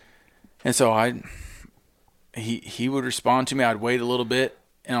do? And so he would respond to me. I'd wait a little bit,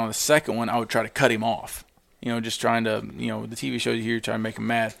 and on the second one, I would try to cut him off. You know, just trying to, you know, the TV shows you hear, trying to make him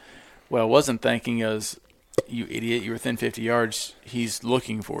mad. What I wasn't thinking is, you idiot, you're within 50 yards. He's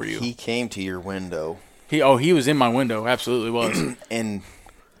looking for you. He came to your window. He was in my window. Absolutely was. And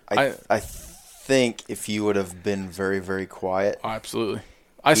I think if you would have been very, very quiet. Absolutely.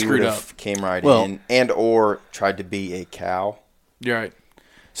 I screwed up. Came right in and or tried to be a cow. You're right.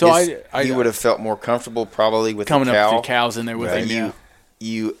 So he would have felt more comfortable probably with coming the cow. up with the cows in there with him. Yeah.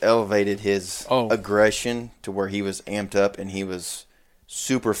 You elevated his Oh. aggression to where he was amped up and he was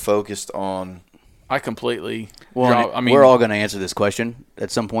super focused on. I completely. Well, I mean, we're all going to answer this question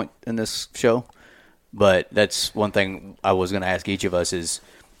at some point in this show, but that's one thing I was going to ask each of us is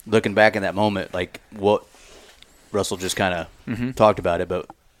looking back in that moment, like what Russell just kind of talked about it, but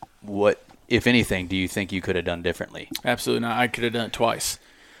what, if anything, do you think you could have done differently? Absolutely not. I could have done it twice.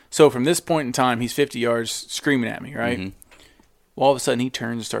 So from this point in time, he's 50 yards screaming at me, right? Mm-hmm. Well, all of a sudden he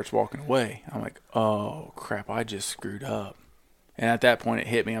turns and starts walking away. I'm like, oh, crap, I just screwed up. And at that point it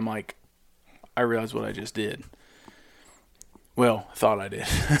hit me. I'm like, I realized what I just did. Well, I thought I did.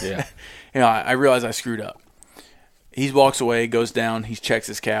 Yeah. I realized I screwed up. He walks away, goes down, he checks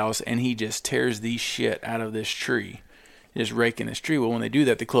his cows, and he just tears the shit out of this tree. Just raking this tree. Well, when they do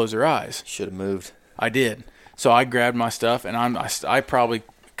that, they close their eyes. Should have moved. I did. So I grabbed my stuff, and I probably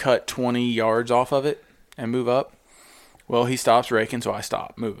cut 20 yards off of it and move up. Well, he stops raking, so I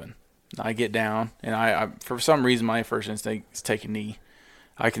stop moving. I get down, and I for some reason, my first instinct is take a knee.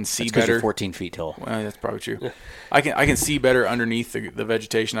 I can see That's 'cause better. you're 14 feet tall. Well, that's probably true. I can see better underneath the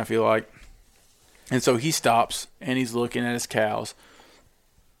vegetation, I feel like. And so he stops, and he's looking at his cows.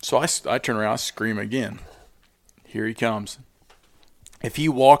 So I turn around, I scream again. Here he comes. If he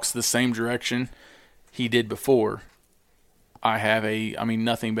walks the same direction he did before, I have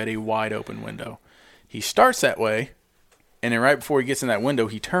nothing but a wide open window. He starts that way, and then right before he gets in that window,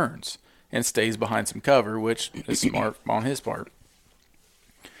 he turns and stays behind some cover, which is smart on his part.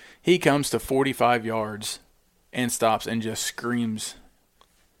 He comes to 45 yards and stops and just screams.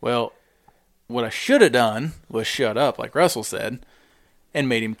 Well, what I should have done was shut up, like Russell said, and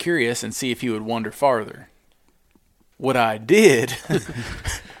made him curious and see if he would wander farther. What I did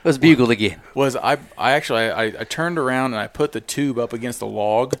Let's bugle again. was I turned around and I put the tube up against the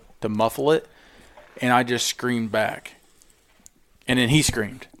log to muffle it, and I just screamed back. And then he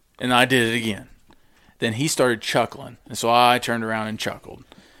screamed, and I did it again. Then he started chuckling, and so I turned around and chuckled.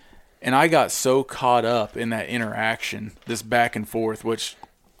 And I got so caught up in that interaction, this back and forth, which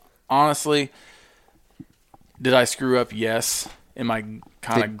honestly, did I screw up? Yes. Am I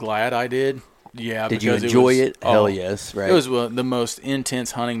kind of glad I did? Yeah. Did you because enjoy it? Hell yes, right? It was the most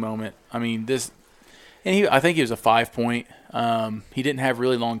intense hunting moment. I mean, I think he was a 5-point. He didn't have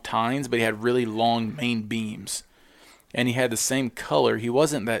really long tines, but he had really long main beams. And he had the same color. He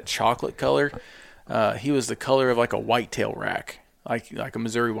wasn't that chocolate color. He was the color of like a whitetail rack, like a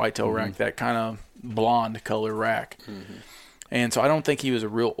Missouri whitetail rack, that kind of blonde color rack. Mm-hmm. And so I don't think he was a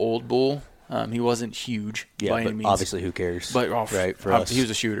real old bull. He wasn't huge by any means. Obviously, who cares? But right for us, he was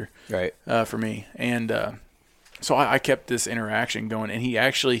a shooter, right? For me, and so I kept this interaction going. And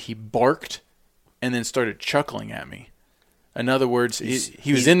he barked, and then started chuckling at me. In other words,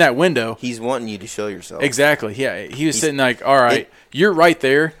 he was in that window. He's wanting you to show yourself. Exactly. Yeah, he was sitting like, "All right, you're right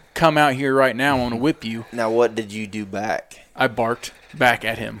there. Come out here right now. I'm going to whip you." Now, what did you do back? I barked back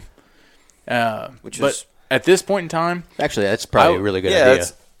at him. But is at this point in time, Actually, that's probably a really good idea.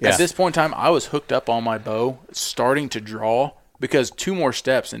 At this point in time, I was hooked up on my bow, starting to draw, because 2 more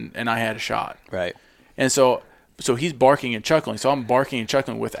steps and I had a shot. Right. And so he's barking and chuckling. So I'm barking and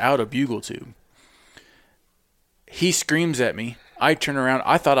chuckling without a bugle tube. He screams at me. I turn around.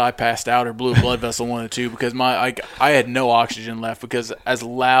 I thought I passed out or blew a blood vessel, one of the two, because I had no oxygen left, because as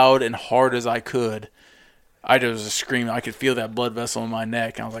loud and hard as I could, I just was screaming. I could feel that blood vessel in my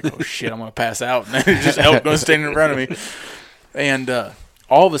neck. And I was like, oh, shit, I'm going to pass out. And then just elk going standing in front of me. And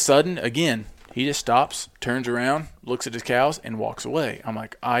all of a sudden, again, he just stops, turns around, looks at his cows, and walks away. I'm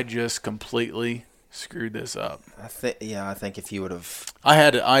like, I just completely screwed this up. I think if you would have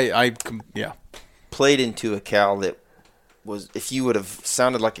played into a cow that was, if you would have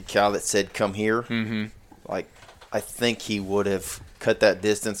sounded like a cow that said, "Come here," like I think he would have cut that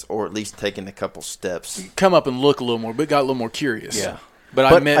distance, or at least taken a couple steps. Come up and look a little more, but got a little more curious. Yeah. But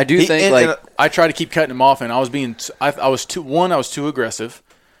I do think I tried to keep cutting him off, and I was too aggressive.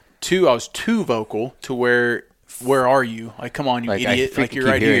 2, I was too vocal to where are you? Like, come on, you idiot! Like, you're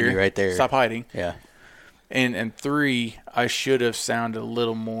right here. You right there. Stop hiding. Yeah. And 3, I should have sounded a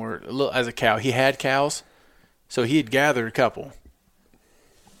little more as a cow. He had cows, so he had gathered a couple.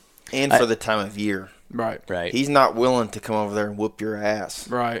 And for the time of year, right. He's not willing to come over there and whoop your ass.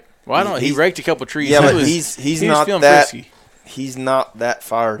 Right. Well, I don't know. He raked a couple trees. Yeah, but he's not feeling that. frisky. He's not that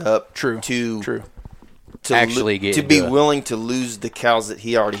fired up. True. To actually be willing to lose the cows that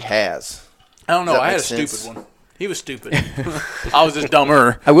he already has. I don't know. I had a stupid one. He was stupid. I was just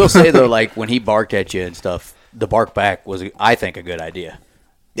dumber. I will say though, like when he barked at you and stuff, the bark back was, I think, a good idea.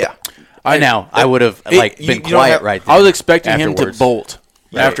 Yeah. I would have been quiet right there. I was expecting him to bolt.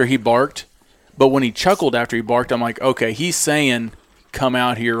 after he barked. But when he chuckled after he barked, I'm like, okay, he's saying, come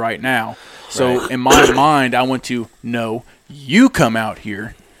out here right now. So in my mind, I went to, no, you come out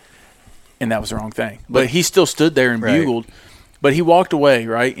here. And that was the wrong thing. But he still stood there and bugled. But he walked away,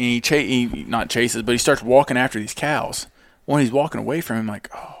 right? And he not chases, but he starts walking after these cows. When he's walking away from him, like,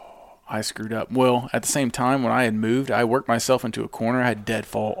 oh, I screwed up. Well, at the same time, when I had moved, I worked myself into a corner. I had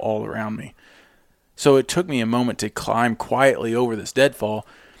deadfall all around me. So it took me a moment to climb quietly over this deadfall.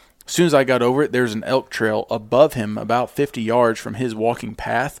 As soon as I got over it, there's an elk trail above him about 50 yards from his walking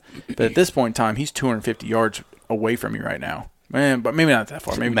path. But at this point in time, he's 250 yards away from me right now. Man, but maybe not that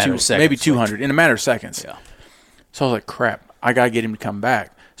far. Maybe 200 in a matter of seconds. Yeah. So I was like, crap, I got to get him to come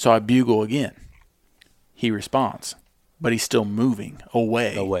back. So I bugle again. He responds, but he's still moving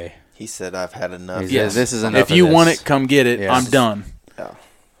away. He said, I've had enough. Yes, this is enough. If you want it, come get it. I'm done. Yeah.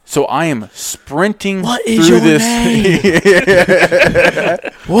 So I am sprinting What is through your this. name?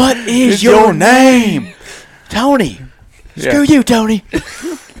 What is your name? Tony. Screw you, Tony.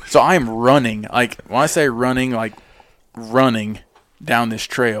 So I am running. Like, when I say running, like running down this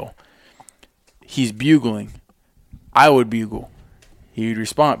trail. He's bugling. I would bugle. He would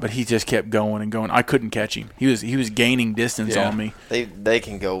respond, but he just kept going and going. I couldn't catch him. He was gaining distance on me. They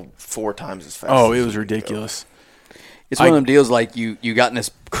can go 4 times as fast. Oh, as it was you can go. ridiculous. It's one of them deals like you got in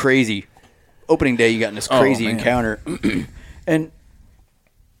this crazy opening day. You got in this crazy encounter, and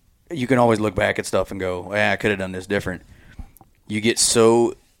you can always look back at stuff and go, I could have done this different. You get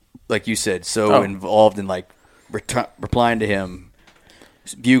so, like you said, involved in like replying to him,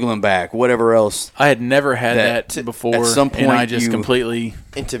 bugling back, whatever else. I had never had that before. At some point, and I just completely.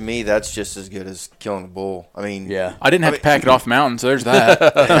 And to me, that's just as good as killing a bull. I mean, I didn't have to pack it off the mountain, so there's that.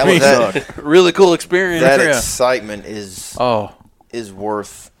 that Really cool experience. That excitement is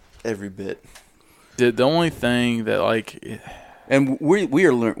worth every bit. The only thing that like, and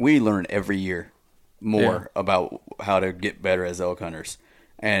we learn every year more about how to get better as elk hunters,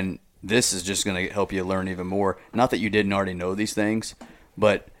 and this is just going to help you learn even more. Not that you didn't already know these things,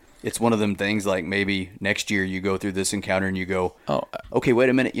 but it's one of them things like maybe next year you go through this encounter and you go, oh, okay, wait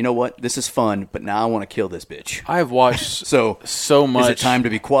a minute. You know what? This is fun, but now I want to kill this bitch. I've watched so much. Is it time to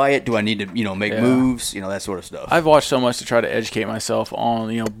be quiet? Do I need to, make moves? That sort of stuff. I've watched so much to try to educate myself on,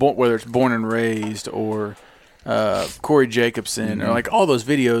 whether it's Born and Raised or Corey Jacobson or like all those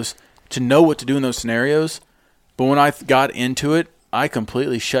videos to know what to do in those scenarios. But when I got into it, I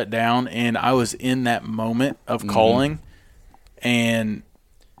completely shut down, and I was in that moment of calling, and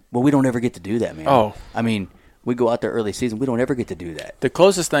well, we don't ever get to do that, man. Oh, I mean, we go out there early season, we don't ever get to do that. The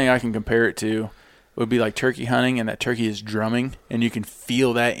closest thing I can compare it to would be like turkey hunting, and that turkey is drumming, and you can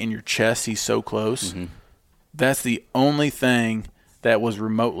feel that in your chest. He's so close. Mm-hmm. That's the only thing that was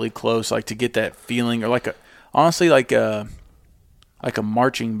remotely close, like to get that feeling, or like honestly, like a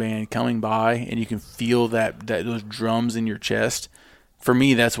marching band coming by, and you can feel that those drums in your chest. For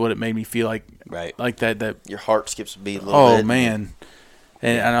me, that's what it made me feel like. Right. Like that. Your heart skips a beat a little bit. Oh, man.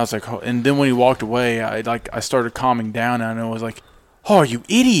 And I was like, and then when he walked away, I started calming down, and I was like, oh, you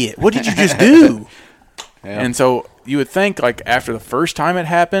idiot. What did you just do? And so you would think, like, after the first time it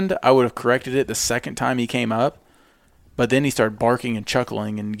happened, I would have corrected it the second time he came up. But then he started barking and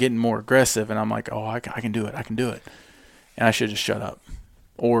chuckling and getting more aggressive, and I'm like, oh, I can do it. I can do it. And I should just shut up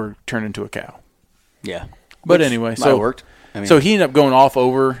or turn into a cow. Yeah. But anyway, so it worked. So he ended up going off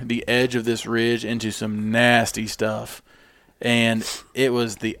over the edge of this ridge into some nasty stuff. And it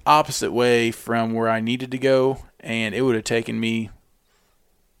was the opposite way from where I needed to go, and it would have taken me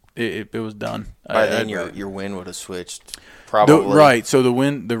it was done. By then your wind would have switched probably. Right. So the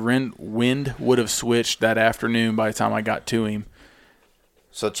wind would have switched that afternoon by the time I got to him.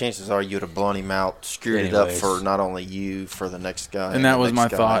 So chances are you would have blown him out, screwed it up for not only you, for the next guy. And that was my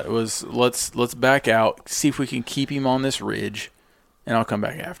thought, was let's back out, see if we can keep him on this ridge, and I'll come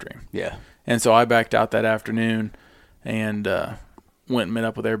back after him. Yeah. And so I backed out that afternoon and went and met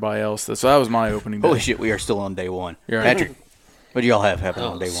up with everybody else. So that was my opening day. Holy shit, we are still on day one. Right. Patrick, what do y'all have happen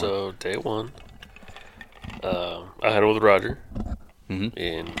on day one? So day one, I had with Roger. Mm-hmm.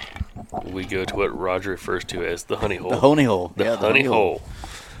 And we go to what Roger refers to as the honey hole. The honey hole. The honey hole.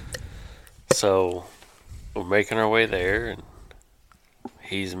 So we're making our way there, and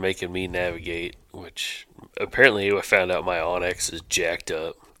he's making me navigate, which apparently I found out my Onyx is jacked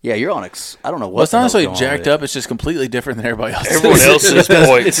up. Yeah, your Onyx, I don't know what. Well, it's not necessarily jacked up. It's just completely different than everybody else's. Everyone else's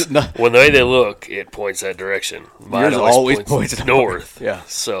points, when they look, it points that direction. Mine always points north. Yeah.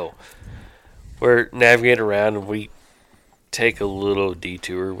 So we're navigating around, and we take a little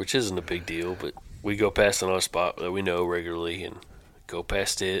detour, which isn't a big deal, but we go past another spot that we know regularly and go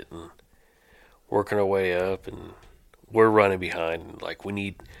past it and working our way up, and we're running behind. Like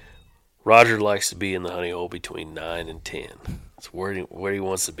Roger likes to be in the honey hole between 9 and 10. That's where he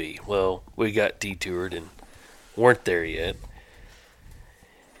wants to be. Well, we got detoured and weren't there yet.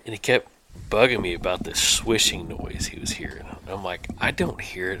 And he kept bugging me about this swishing noise he was hearing. I'm like, I don't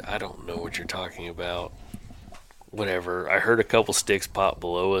hear it. I don't know what you're talking about. Whatever. I heard a couple sticks pop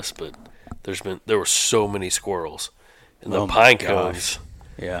below us, but there were so many squirrels. And the pine cones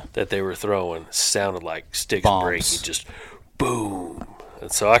that they were throwing sounded like sticks breaking, just boom.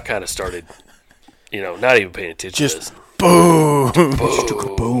 And so I kind of started, not even paying attention to this. Boom.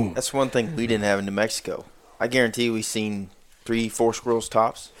 Boom. That's one thing we didn't have in New Mexico. I guarantee we seen 3-4 squirrels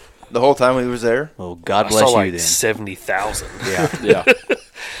tops the whole time we was there. Oh, God I bless saw you like then. 70,000. Yeah. Yeah.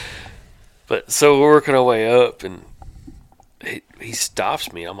 But so we're working our way up, and he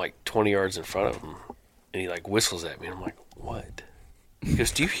stops me. I'm like 20 yards in front of him, and he like whistles at me. And I'm like, what? He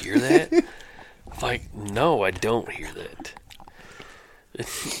goes, do you hear that? I'm like, no, I don't hear that.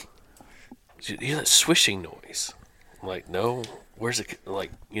 You hear that swishing noise? I'm like, no. Where's it?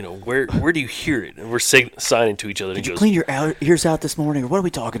 Like, where do you hear it? And we're signing to each other. Did he you goes, clean your ears out this morning, or what are we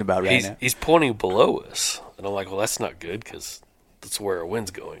talking about right now? He's pointing below us, and I'm like, well, that's not good because that's where our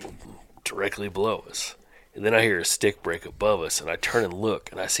wind's going, directly below us. And then I hear a stick break above us, and I turn and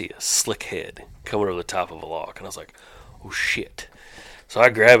look, and I see a slick head coming over the top of a log, and I was like, oh shit! So I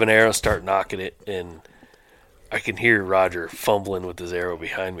grab an arrow, start knocking it, and I can hear Roger fumbling with his arrow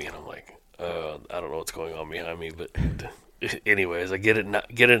behind me, and I'm like, I don't know what's going on behind me, but anyways, I get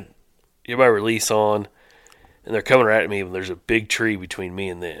my release on, and they're coming right at me, and there's a big tree between me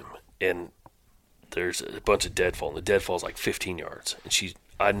and them, and there's a bunch of deadfall, and the deadfall's like 15 yards, and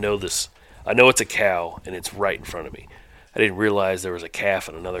I know it's a cow, and it's right in front of me. I didn't realize there was a calf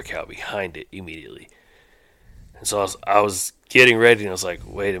and another cow behind it immediately. And so I was getting ready, and I was like,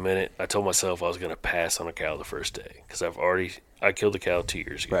 wait a minute. I told myself I was going to pass on a cow the first day because I killed a cow 2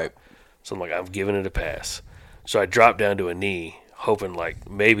 years ago. Right. So I'm like, I'm giving it a pass. So I dropped down to a knee, hoping like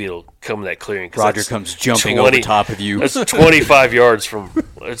maybe it'll come in that clearing. Roger comes jumping over top of you. That's 25 yards from,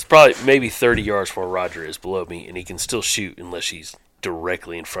 it's probably maybe 30 yards from where Roger is below me, and he can still shoot unless she's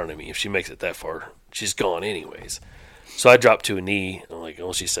directly in front of me. If she makes it that far, she's gone anyways. So I dropped to a knee. I'm like,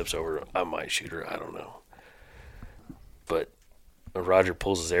 unless she steps over, I might shoot her. I don't know. But Roger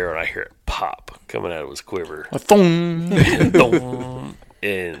pulls his arrow, and I hear it pop coming out of his quiver. Thong.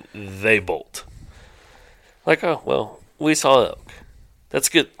 And they bolt. Like, oh, well, we saw elk. That's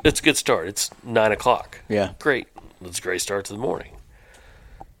good. It's a good start. It's 9 o'clock. Yeah. Great. It's a great start to the morning.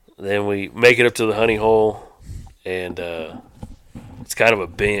 Then we make it up to the honey hole, and it's kind of a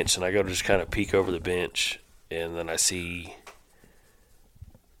bench, and I go to just kind of peek over the bench, and then I see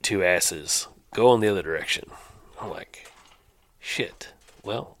 2 asses go in the other direction. I'm like, shit.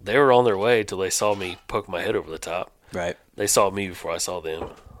 Well, they were on their way till they saw me poke my head over the top. Right. They saw me before I saw them.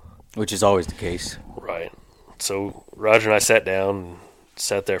 Which is always the case. Right. So Roger and I sat down and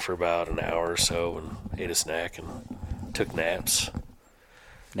sat there for about an hour or so and ate a snack and took naps.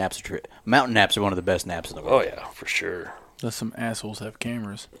 Mountain naps are one of the best naps in the world. Oh, yeah, for sure. Let some assholes have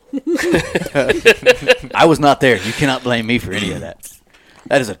cameras. I was not there. You cannot blame me for any of that.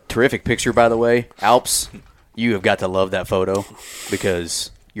 That is a terrific picture, by the way. Alps, you have got to love that photo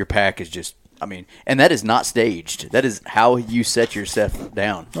because your pack is just, and that is not staged. That is how you set yourself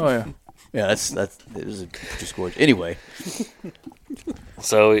down. Oh, yeah. Yeah, it is just gorgeous. Anyway.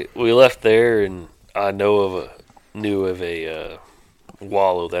 So we left there, and I knew of a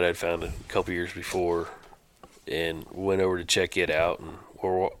wallow that I'd found a couple years before, and went over to check it out. And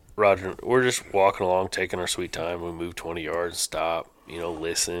we're just walking along, taking our sweet time. We moved 20 yards, stop,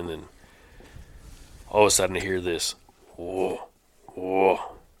 listen, and all of a sudden I hear this, whoa, whoa.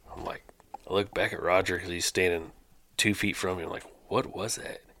 I'm like, I look back at Roger because he's standing 2 feet from me. I'm like, what was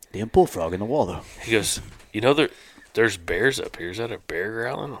that? Damn bullfrog in the wall, though. He goes, there's bears up here. Is that a bear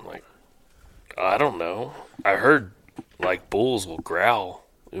growling? I'm like, I don't know. I heard like bulls will growl.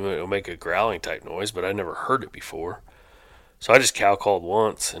 It'll make a growling type noise, but I never heard it before. So I just cow called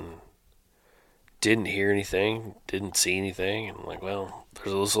once and didn't hear anything, didn't see anything. And I'm like, well,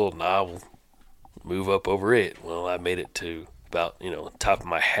 there's this little knob. We'll move up over it. Well, I made it to about, top of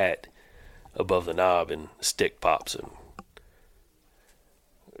my hat above the knob, and the stick pops and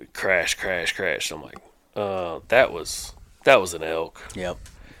crash. I'm like, that was an elk. Yep.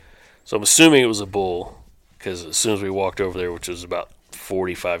 So I'm assuming it was a bull, because as soon as we walked over there, which was about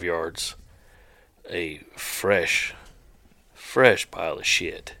 45 yards, a fresh pile of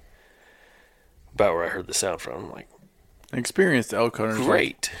shit about where I heard the sound from. I'm like, Experienced elk hunters.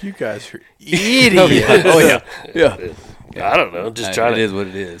 great. Like, you guys are Idiot. Oh, yeah. Oh, yeah. Yeah. I don't know. Just trying It to. is what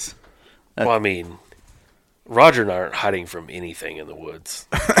it is. Well, I mean, Roger and I aren't hiding from anything in the woods.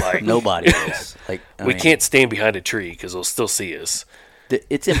 Like Nobody is. Like we can't stand behind a tree because they'll still see us.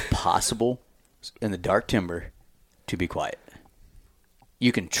 It's impossible in the dark timber to be quiet.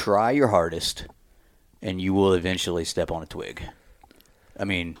 You can try your hardest, and you will eventually step on a twig. I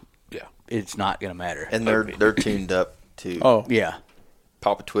mean, Yeah. it's not going to matter. And they're tuned up to Oh, Yeah.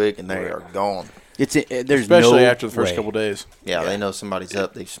 pop a twig and they are gone. There's especially no after the first way. couple days. Yeah, they know somebody's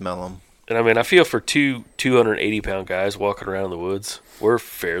up. They smell them. And I mean, I feel for 280-pound guys walking around in the woods, we're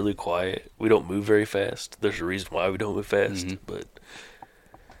fairly quiet. We don't move very fast. There's a reason why we don't move fast, but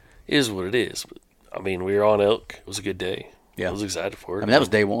it is what it is. But, I mean, we were on elk. It was a good day. Yeah. I was excited for it. I mean, that was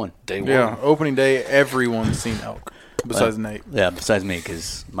day one. day one. Yeah, opening day, everyone's seen elk besides Nate. Yeah, besides me,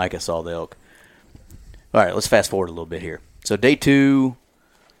 because Micah saw the elk. All right, let's fast forward a little bit here. So day 2,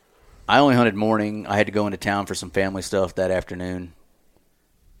 I only hunted morning. I had to go into town for some family stuff that afternoon.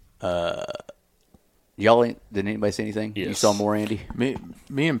 Did anybody say anything? Yes. You saw more, Andy?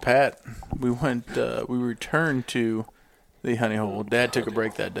 Me and Pat, we returned to the honey hole. Dad took a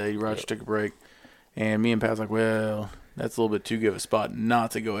break that day. Roger took a break. And me and Pat was like, well, that's a little bit too good of a spot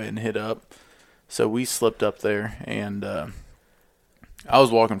not to go ahead and hit up. So we slipped up there, and I was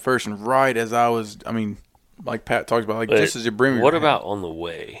walking first, and right as I was, like Pat talked about, like But just as you're bringing what about on the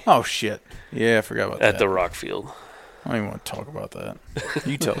way Oh, shit. Yeah, I forgot about that. at the rock field? I don't even want to talk about that.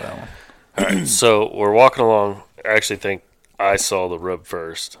 You tell that one. So we're walking along. I actually think I saw the rub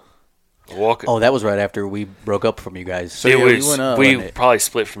first. Walking. Oh, that was right after we broke up from you guys. So it yeah, we was, went up, we wasn't it? probably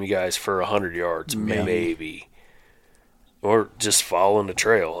split from you guys for 100 yards, Maybe. maybe. Or just following the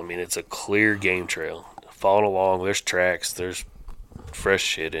trail. I mean, it's a clear game trail. Following along, there's tracks, there's fresh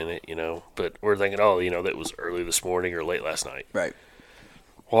shit in it, But we're thinking, that was early this morning or late last night. Right.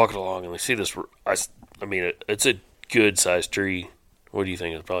 Walking along, and we see this. I mean, it's a good-sized tree. What do you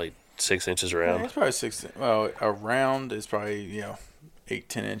think? It's probably 6 inches around. It's probably 6. Well, around is probably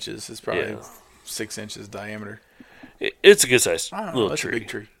 8-10 inches. It's probably 6 inches diameter. It's a good-sized I don't know. little That's tree. a big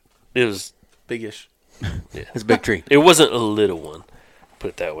tree. It was. Biggish. It's a big tree. It wasn't a little one, put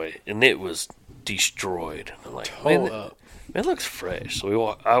it that way, and it was destroyed. I'm like, man, it looks fresh.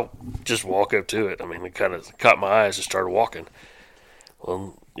 So I just walk up to it. I mean, it kind of caught my eyes and started walking.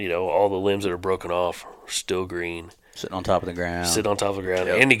 Well, all the limbs that are broken off are still green. Sitting on top of the ground. Sit on top of the ground.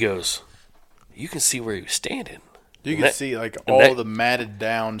 Yep. Andy goes, you can see where he was standing. You And can that- see like and all that- the matted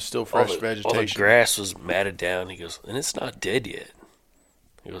down, still All fresh the vegetation. grass was matted down. He goes, and it's not dead yet.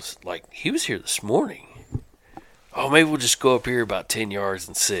 He goes, like, he was here this morning. Oh, maybe we'll just go up here about 10 yards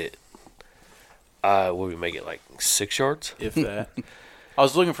and sit. What do we make it, like 6 yards? If that. I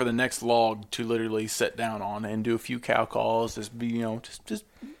was looking for the next log to literally sit down on and do a few cow calls. Just be, just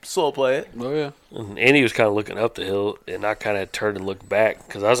slow play it. Oh, yeah. And Andy was kind of looking up the hill, and I kind of turned and looked back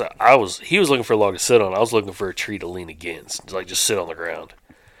because he was looking for a log to sit on. I was looking for a tree to lean against, like just sit on the ground.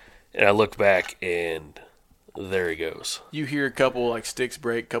 And I looked back, and there he goes. You hear a couple like sticks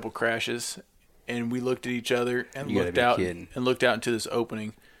break, couple crashes, and we looked at each other and You gotta looked be out kidding. and looked out into this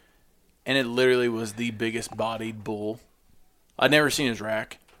opening, and it literally was the biggest bodied bull. I'd never seen his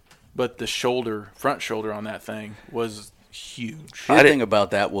rack, but the front shoulder on that thing was huge. The thing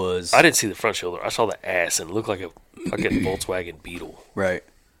about that was I didn't see the front shoulder. I saw the ass, and it looked like a fucking Volkswagen Beetle right.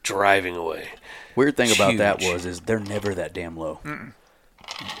 driving away. Weird thing about that Huge. is they're never that damn low.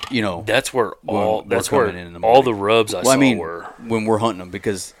 That's where When we're coming in the all morning. the rubs I saw were. when we're hunting them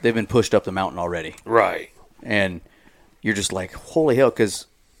because they've been pushed up the mountain already, Right. and you're just like, holy hell, because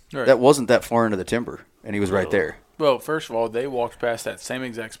Right. that wasn't that far into the timber, and he was right there. Well, first of all, they walked past that same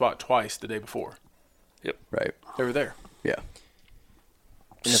exact spot twice the day before. Right. They were there. Yeah.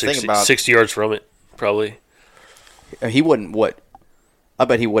 And the thing about 60 yards from it, probably. He wasn't what? I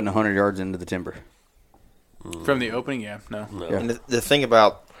bet he wasn't 100 yards into the timber. From the opening, no. No. Yeah. and the thing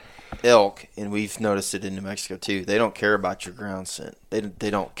about elk, and we've noticed it in New Mexico too, they don't care about your ground scent. They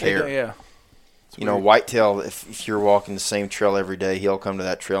don't care. Yeah. Whitetail, if you're walking the same trail every day, he'll come to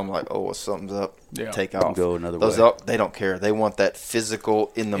that trail and be like, oh, well, something's up. Yeah. Take off. Go another Those way. elk, they don't care. They want that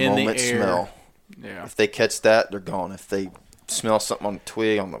physical in the In the moment air. smell. Yeah. If they catch that, they're gone. If they smell something on the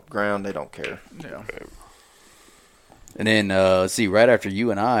twig, on the ground, they don't care. Yeah. And then, let's see, right after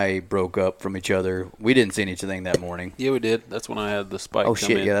you and I broke up from each other, we didn't see anything that morning. Yeah, we did. That's when I had the spike Oh, come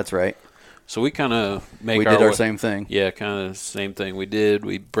shit, in. yeah, that's right. So we kind of make We our did our way- same thing. Yeah, kind of same thing we did.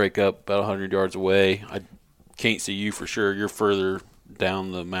 We break up about 100 yards away. I can't see you for sure. You're further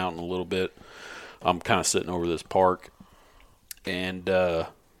down the mountain a little bit. I'm kind of sitting over this park. And I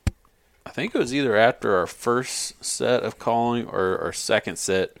think it was either after our first set of calling or our second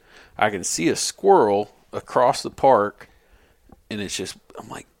set, I can see a squirrel across the park. And it's just, I'm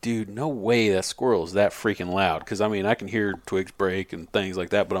like, dude, no way that squirrel is that freaking loud. Because, I mean, I can hear twigs break and things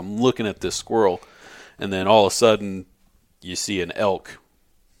like that, but I'm looking at this squirrel, and then all of a sudden you see an elk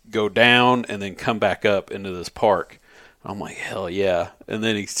go down and then come back up into this park. I'm like, hell yeah. And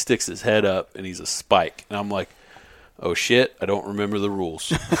then he sticks his head up, and he's a spike. And I'm like, oh, shit, I don't remember the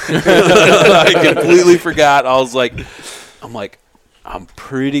rules. I completely forgot. I'm like, I'm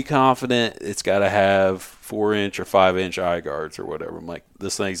pretty confident it's got to have 4-inch or 5-inch eye guards or whatever. I'm like,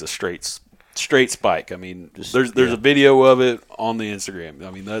 this thing's a straight spike. I mean, there's a video of it on the Instagram.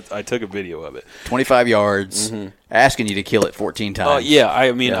 I mean, I took a video of it. 25 yards, asking you to kill it 14 times. Yeah,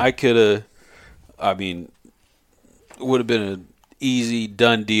 I mean, I could have. I mean, it would have been an easy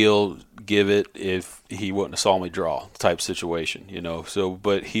done deal. Give it if he wouldn't have saw me draw type situation, you know. So,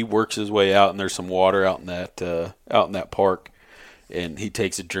 but he works his way out, and there's some water out in that park, and he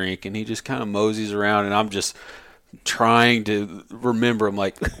takes a drink, and he just kind of moseys around, and I'm just trying to remember. I'm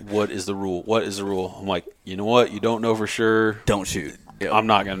like, what is the rule? What is the rule? I'm like, you know what? You don't know for sure. Don't shoot. Yep. I'm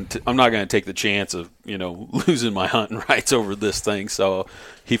not gonna take the chance of losing my hunting rights over this thing. So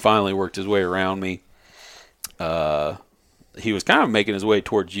he finally worked his way around me. He was kind of making his way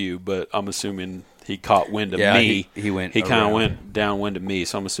towards you, but I'm assuming he caught wind of me. He went. He kind of went downwind of me,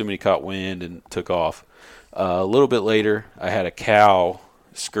 so I'm assuming he caught wind and took off. A little bit later, I had a cow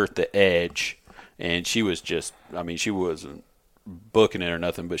skirt the edge, and she was just. I mean, she wasn't booking it or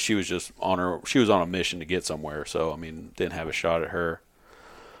nothing, but she was just She was on a mission to get somewhere, so I mean, didn't have a shot at her.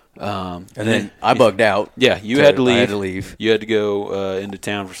 And then I bugged out. Yeah, you had to leave. I had to leave. You had to go into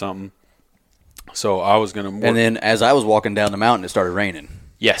town for something. So I was going to... And then as I was walking down the mountain, it started raining.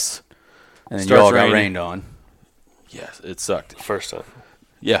 Yes. And then you all got rained on. Yes, it sucked. First time.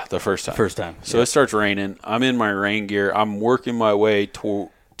 Yeah, the first time. First time. So it starts raining. I'm in my rain gear. I'm working my way to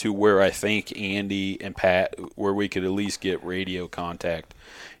where I think Andy and Pat, where we could at least get radio contact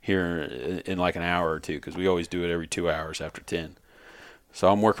here in like an hour or two, because we always do it every 2 hours after 10. So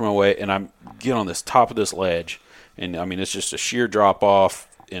I'm working my way, and I'm getting on this top of this ledge, and I mean, it's just a sheer drop off,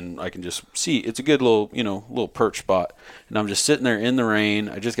 and I can just see it's a good little perch spot. And I'm just sitting there in the rain.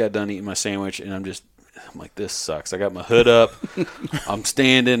 I just got done eating my sandwich, and I'm like, this sucks. I got my hood up. I'm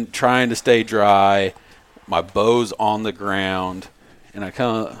standing, trying to stay dry. My bow's on the ground, and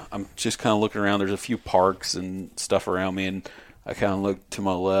I'm just kind of looking around. There's a few parks and stuff around me, and I kind of look to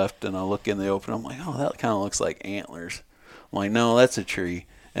my left, and I look in the open. I'm like, oh, that kind of looks like antlers. I'm like, no, that's a tree.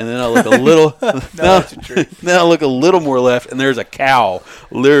 And then I look a little. Then I look a little more left, and there's a cow,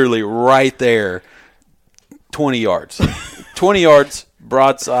 literally right there, 20 yards, 20 yards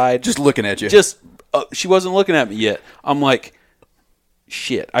broadside, just looking at you. She wasn't looking at me yet. I'm like,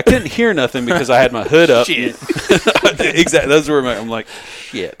 shit. I couldn't hear nothing because I had my hood up. Shit. Exactly. That's where I'm like,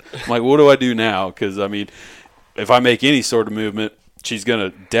 shit. I'm like, what do I do now? Because I mean, if I make any sort of movement, she's gonna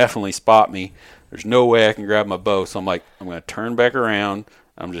definitely spot me. There's no way I can grab my bow. So I'm like, I'm gonna turn back around.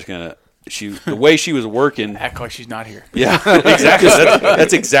 I'm just going to – the way she was working – act like she's not here. Yeah, exactly.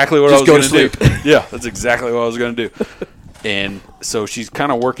 That's exactly what I was going to do. Yeah, that's exactly what I was going to do. And so she's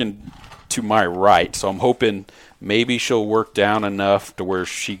kind of working to my right. So I'm hoping maybe she'll work down enough to where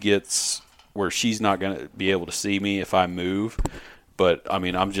she's not going to be able to see me if I move. But, I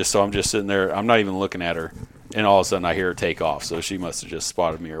mean, I'm just sitting there. I'm not even looking at her. And all of a sudden I hear her take off. So she must have just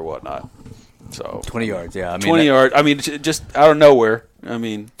spotted me or whatnot. So 20 yards, yeah. I mean, 20 yards. I mean, just out of nowhere. I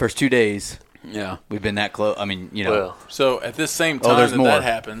mean, first 2 days, yeah, we've been that close. I mean, Well, so at this same time that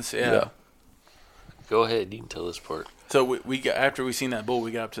happens, yeah. Go ahead, you can tell this part. So we got, after we seen that bull,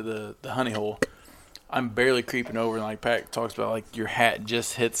 we got up to the honey hole. I'm barely creeping over, and like Pat talks about, like your hat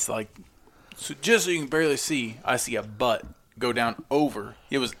just hits just so you can barely see. I see a butt go down over.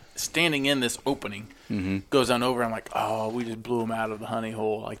 It was standing in this opening. Mm-hmm. Goes down over. I'm like, oh, we just blew them out of the honey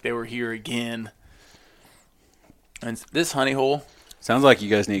hole. Like they were here again. And this honey hole. Sounds like you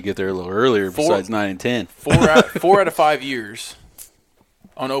guys need to get there a little earlier besides 9 and 10. 4 out of 5 years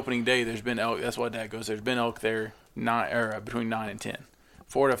on opening day, there's been elk. That's why Dad goes. There's been elk there between 9 and 10.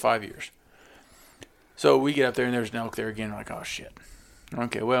 4 out of 5 years. So we get up there, and there's an elk there again. We're like, oh, shit.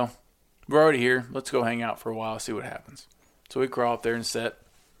 Okay, well, we're already here. Let's go hang out for a while, see what happens. So we crawl up there and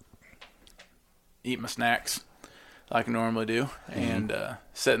eat my snacks like I normally do, and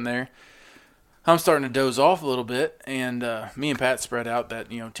sitting there. I'm starting to doze off a little bit, and me and Pat spread out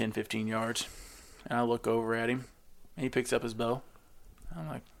that 10, 15 yards, and I look over at him, and he picks up his bow. I'm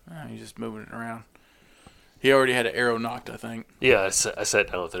like, he's just moving it around. He already had an arrow knocked, I think. Yeah, I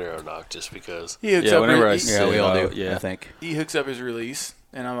sat down with an arrow knocked just because. He hooks up whenever we all do. Yeah, I think he hooks up his release,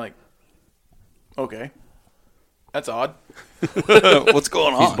 and I'm like, okay. that's odd. What's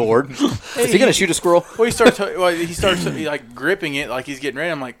going on? He's bored. Is he going to shoot a squirrel? Well, he starts like gripping it like he's getting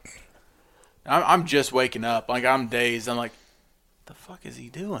ready. I'm like, I'm just waking up. Like, I'm dazed. I'm like, the fuck is he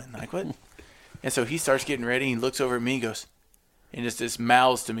doing? Like, what? And so he starts getting ready. He looks over at me and goes, and just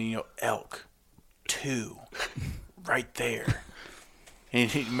mouths to me, elk 2 right there. And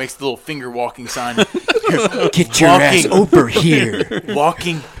he makes the little finger walking sign. Get your ass over here.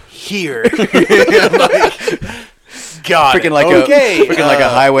 Walking here. I'm like, God, Freaking like like a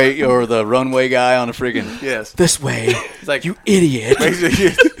highway or the runway guy on a freaking yes. this way. It's like, you idiot.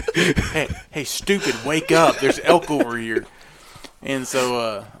 hey, stupid, wake up! There's elk over here. And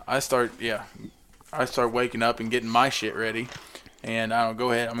so I start waking up and getting my shit ready. And I don't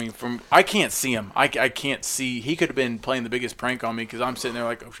go ahead. I mean, I can't see him. I can't see. He could have been playing the biggest prank on me because I'm sitting there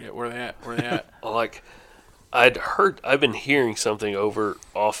like, oh shit, where they at? Where they at? Like, I've been hearing something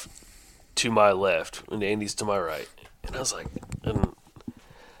off to my left, and Andy's to my right. And I was like, and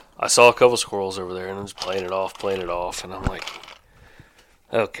I saw a couple squirrels over there, and I was playing it off, and I'm like,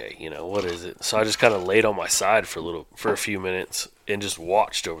 okay, what is it? So I just kind of laid on my side for a few minutes and just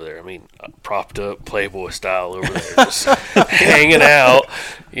watched over there. I mean, propped up Playboy style over there, just hanging out,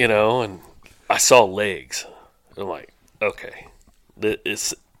 and I saw legs. I'm like, okay,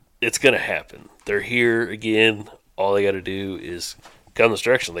 it's going to happen. They're here again. All they got to do is come this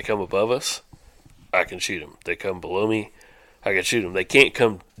direction. They come above us, I can shoot them. They come below me, I can shoot them. They can't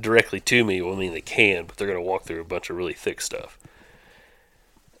come directly to me. Well, I mean, they can, but they're going to walk through a bunch of really thick stuff.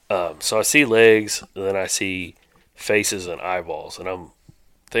 So I see legs, and then I see faces and eyeballs, and I'm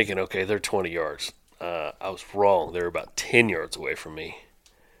thinking, okay, they're 20 yards. I was wrong. They're about 10 yards away from me,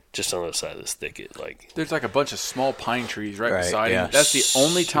 just on the other side of this thicket. Like, there's like a bunch of small pine trees right Right, beside yeah. him. That's the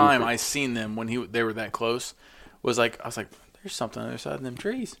only time I seen them when they were that close. I was like, there's something on the other side of them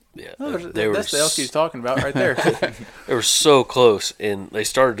trees. yeah, Oh, that's the elk he's talking about right there. They were so close, and they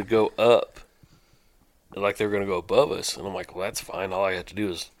started to go up, like they were going to go above us. And I'm like, well, that's fine. All I have to do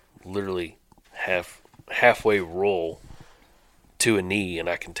is literally halfway roll to a knee, and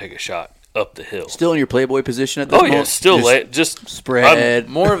I can take a shot up the hill. Still in your Playboy position at this Oh moment? yeah, still just spread.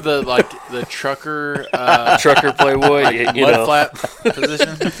 More of the the trucker trucker Playboy, mud flap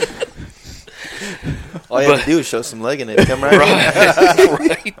position. All you have to do is show some leg in it. Come right in.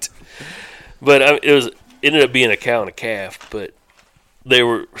 right. But it ended up being a cow and a calf, but they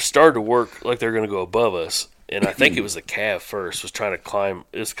were started to work like they were going to go above us, and I think it was the calf first was trying to climb.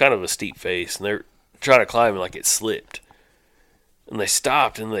 It was kind of a steep face, and they're trying to climb, and like it slipped, and they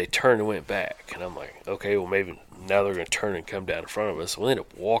stopped, and they turned and went back, and I'm like, okay, well maybe now they're going to turn and come down in front of us. We'll end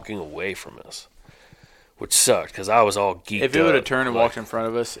up walking away from us, which sucked because I was all geeked up. If it would have turned and walked in front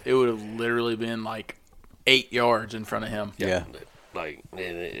of us, it would have literally been like 8 yards in front of him. Yeah. Like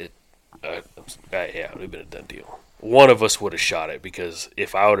it would have been a done deal. One of us would have shot it because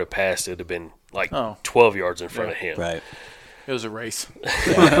if I would have passed, it would have been like 12 yards in front of him. Right. It was a race.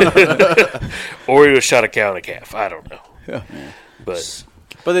 Or he would have shot a cow and a calf. I don't know. Yeah. But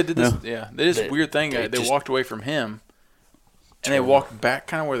But they did this. Yeah, they did this weird thing. they They just walked away from him, and they walked back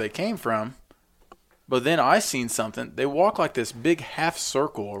kind of where they came from. But then I seen something. They walked like this big half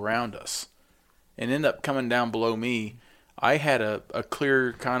circle around us, and end up coming down below me. I had a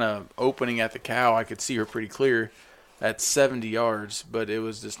clear kind of opening at the cow. I could see her pretty clear at 70 yards, but it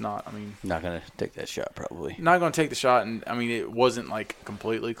was just not. I mean, Not going to take that shot, probably. not going to take the shot. And I mean, it wasn't like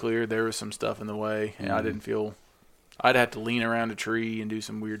completely clear. There was some stuff in the way, and I didn't feel. I'd have to lean around a tree and do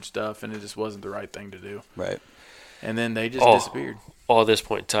some weird stuff, and it just wasn't the right thing to do. Right. And then they just disappeared. all this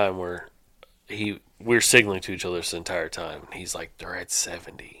point in time where we're signaling to each other this entire time. And he's like, they're at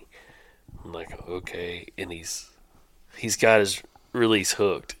 70. I'm like, okay. And he's got his release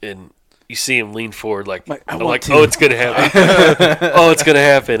hooked, and you see him lean forward like oh, it's gonna happen. Oh, it's gonna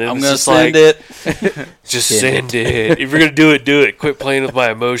happen. And I'm it's gonna just send like, it. just send it. If you're gonna do it, do it. Quit playing with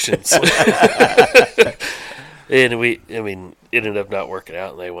my emotions. And it ended up not working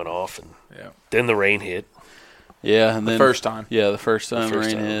out, and they went off, and then the rain hit. Yeah, and then First time. Yeah, the first time The first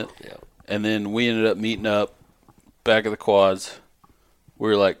rain time, hit. yeah. And then we ended up meeting up back of the quads. We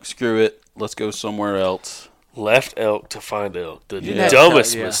were like, screw it, let's go somewhere else. Left elk to find elk. The Yeah.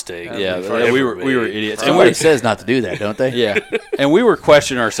 dumbest Yeah. mistake. Yeah, we've we ever were made. idiots. And Somebody we says not to do that, don't they? yeah, and we were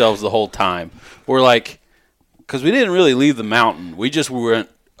questioning ourselves the whole time. We're like, because we didn't really leave the mountain. We just went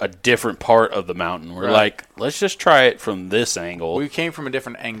a different part of the mountain. We're like, let's just try it from this angle. We came from a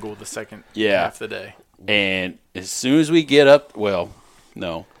different angle the second Yeah. half of the day. And as soon as we get up,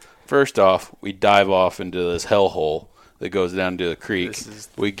 first off, we dive off into this hellhole that goes down to the creek. This is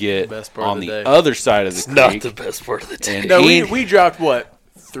We get best part on of the the day. other side of the It's not creek. the best part of the day. And No, Andy- we dropped, what,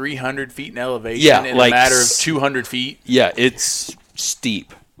 300 feet in elevation Yeah, in like a matter of 200 feet. Yeah, it's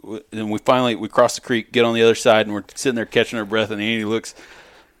steep. And we cross the creek, get on the other side, and we're sitting there catching our breath, and Andy looks,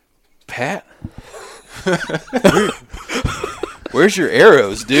 Pat, where's your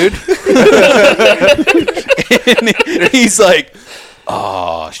arrows, dude? And he's like,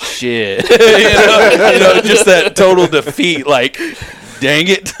 oh, shit. you know, just that total defeat, like, dang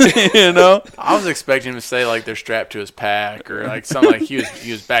it, you know. I was expecting him to say like they're strapped to his pack or like something like he was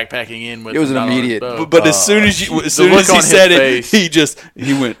backpacking in with. It was an them, not on his immediate- boat. But as soon as he look on his said it, face.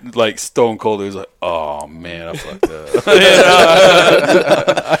 he went like stone cold. He was like, "Oh man, I fucked up.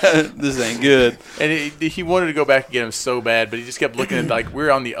 This ain't good." And he wanted to go back and get him so bad, but he just kept looking at like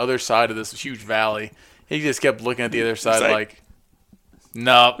we're on the other side of this huge valley. He just kept looking at the other side like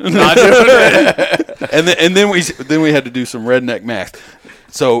nope, not doing it. And then we had to do some redneck math.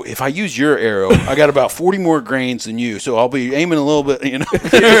 So if I use your arrow, I got about 40 more grains than you, so I'll be aiming a little bit. You know,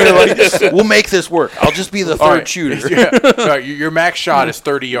 like, we'll make this work. I'll just be the third All right. shooter. Yeah. All right, your max shot is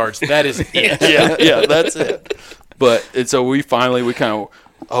 30 yards. That is it. yeah, that's it. But and so we kind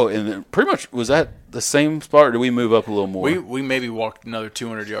of and then pretty much was that the same spot, or did we move up a little more? We maybe walked another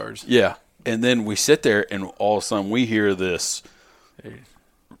 200 yards. Yeah, and then we sit there, and all of a sudden we hear this.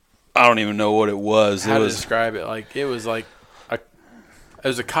 I don't even know what it was. How it to was describe it? Like it was like it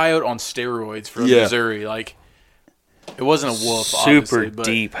was a coyote on steroids from Yeah. Missouri. Like it wasn't a wolf, Super obviously, but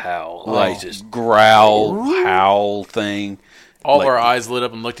deep howl. like just growl, howl thing. all like- of our eyes lit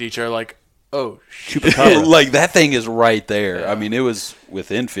up and looked at each other like, "Oh shit!" Like that thing is right there. I mean, it was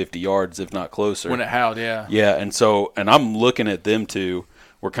within 50 yards, if not closer. When it howled, yeah. Yeah, and I'm looking at them two.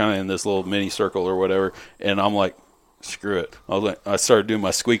 We're kind of in this little mini circle or whatever, and I'm like, screw it. I started doing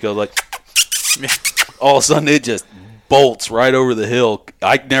my squeak. I was like, all of a sudden it just bolts right over the hill.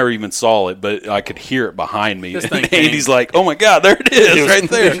 I never even saw it, but I could hear it behind me. This And thing came- Andy's like, oh my God, there it is, right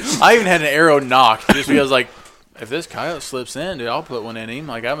there. I even had an arrow knocked just because, like, if this coyote slips in, dude, I'll put one in him.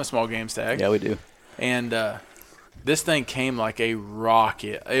 Like, I'm a small game stag. Yeah, we do. And this thing came like a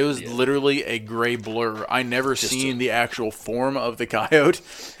rocket. It was literally a gray blur. I never seen the actual form of the coyote.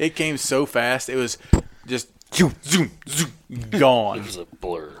 It came so fast. It was just zoom, zoom, zoom, gone. it was a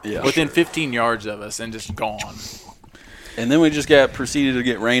blur. Yeah. Within 15 yards of us and just gone. And then we just proceeded to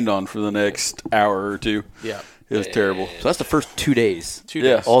get rained on for the next hour or two. Yeah. It was terrible. So that's the first 2 days. 2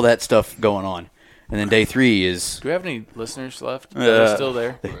 Yeah. days. All that stuff going on. And then day 3 is, Do we have any listeners left? Are they still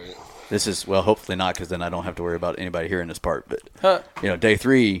there? this is, well, hopefully not, because then I don't have to worry about anybody hearing this part. But, day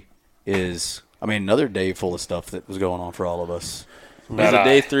 3 is, another day full of stuff that was going on for all of us. Was it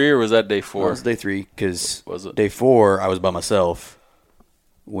day 3 or was that day Well, 4? it was day 3, because Was it? day 4 I was by myself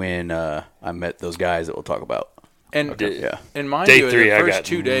when I met those guys that we'll talk about. And Yeah. and mind Day you, 3, the I first got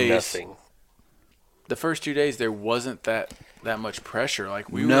 2 days, nothing. the first 2 days there wasn't that much pressure. Like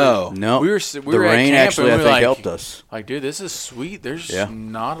we No. were, No, we were the at rain camp actually, and I we think, were like, helped us. Like, dude, this is sweet. There's Yeah.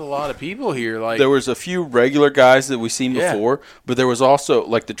 not a lot of people here. Like, There was a few regular guys that we've seen Yeah. before, but there was also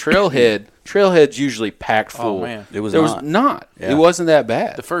like the trailhead. Trailhead's usually packed full. Oh, man. It was there not. was not. Yeah. It wasn't that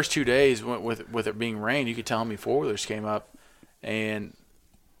bad. the first 2 days with it being rain, you could tell me 4-wheelers came up, and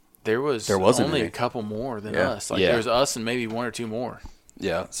there wasn't only any. a couple more than Yeah. us. Like Yeah. there was us and maybe 1 or 2 more.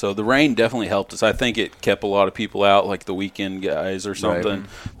 Yeah, so the rain definitely helped us. I think it kept a lot of people out, like the weekend guys or something.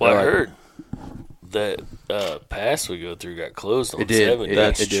 Well, I They're like, heard that pass we go through got closed on It did. 70.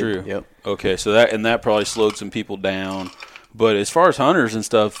 That's It did. true. Yep. Okay, so that probably slowed some people down. But as far as hunters and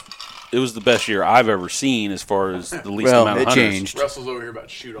stuff, it was the best year I've ever seen as far as the least Well, amount of it hunters. changed. Russell's over here about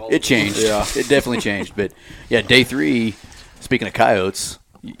to shoot all. It changed. Yeah. It definitely changed. But, yeah, day 3, speaking of coyotes,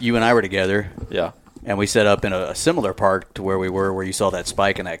 you and I were together, Yeah, and we set up in a similar park to where we were, where you saw that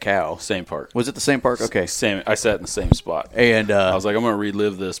spike and that cow. same park. Was it the same park? Okay. Same. I sat in the same spot. And I was like, I'm going to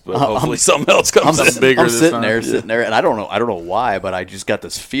relive this, but I'm- hopefully something else comes I'm, up. bigger I'm this sitting time. there, and I don't know why, but I just got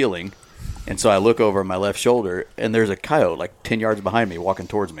this feeling, and so I look over my left shoulder, and there's a coyote like 10 yards behind me, walking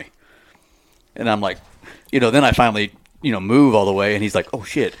towards me, and I'm like, then I finally, move all the way, and he's like, oh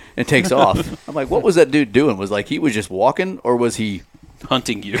shit, and takes off. I'm like, what was that dude doing? Was like he was just walking, or was he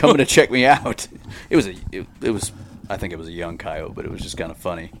Hunting you. coming to check me out? It was I think it was a young coyote, but it was just kind of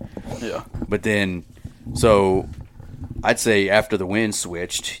funny. Yeah. But then, so I'd say after the wind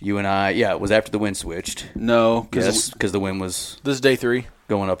switched, you and I, it was after the wind switched. No, because Because the wind was This is day 3.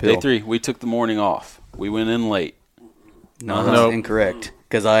 going uphill. day 3, we took the morning off. We went in late. No, that's Nope. incorrect.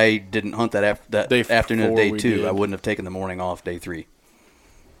 Because I didn't hunt that Day afternoon of 4 day we 2. did. I wouldn't have taken the morning off day 3.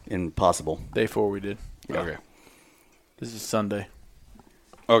 Impossible. Day 4 we did. Okay. This is Sunday.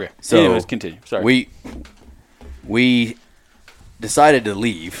 Okay. So anyways, continue. Sorry. We decided to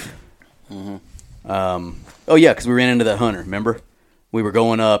leave. Mm-hmm. Oh yeah, because we ran into that hunter. Remember, we were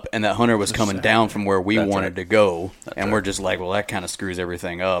going up, and that hunter was coming down from where we That's wanted right. to go, and right. we're just like, well, that kind of screws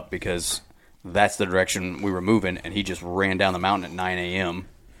everything up because that's the direction we were moving, and he just ran down the mountain at 9 a.m.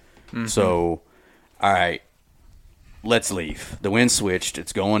 So, all right, let's leave. The wind switched.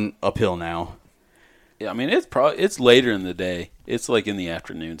 It's going uphill now. Yeah, I mean, it's later in the day. It's like in the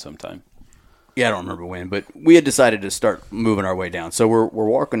afternoon sometime. Yeah, I don't remember when, but we had decided to start moving our way down. So we're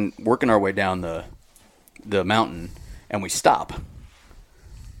working our way down the mountain, and we stop.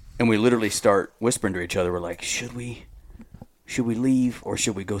 And we literally start whispering to each other. We're like, should we leave or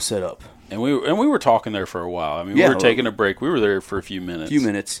should we go set up? And we were talking there for a while. I mean, Yeah. we were taking a break. We were there for a few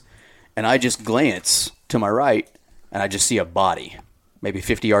minutes. And I just glance to my right, and I just see a body, maybe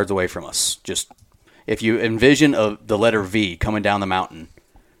 50 yards away from us. Just if you envision the letter V coming down the mountain,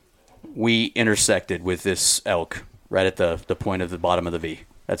 we intersected with this elk right at the point of the bottom of the V.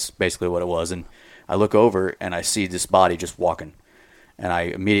 That's basically what it was. And I look over, and I see this body just walking. And I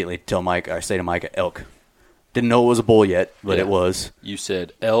immediately say to Micah, elk. Didn't know it was a bull yet, but Yeah. it was. You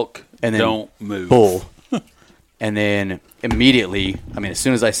said, elk, And then don't move. bull. And then immediately, I mean, as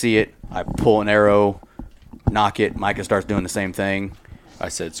soon as I see it, I pull an arrow, knock it. Micah starts doing the same thing. I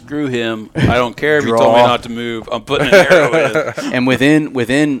said, screw him. I don't care if he Draw. told me not to move. I'm putting an arrow in. And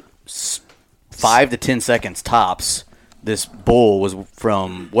within 5 to 10 seconds tops, this bull was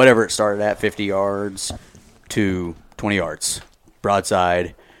from whatever it started at, 50 yards to 20 yards,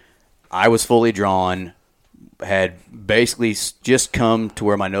 broadside. I was fully drawn, had basically just come to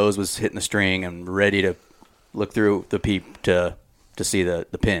where my nose was hitting the string and ready to look through the peep to see the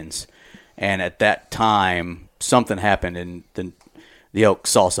pins. And at that time, something happened, and the elk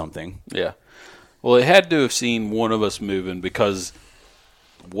saw something. Yeah. Well, it had to have seen one of us moving because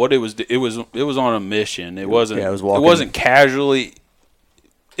what it was on a mission. It wasn't. Yeah, it was walking. It wasn't casually.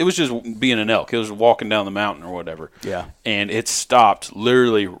 It was just being an elk. It was walking down the mountain or whatever. Yeah. And it stopped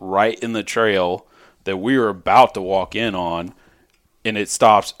literally right in the trail that we were about to walk in on, and it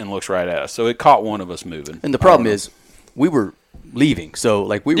stops and looks right at us. So it caught one of us moving. And the problem is, we were leaving, so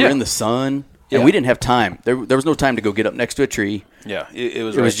like we were Yeah. in the sun, Yeah. and we didn't have time. There was no time to go get up next to a tree. Yeah, it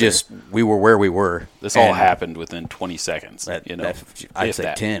was. It right was just we were where we were. there. This all And happened within 20 seconds. I'd if say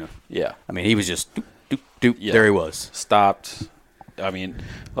that. 10. Yeah. I mean, he was just doop, doop, doop, Yeah. there he was. Stopped. I mean,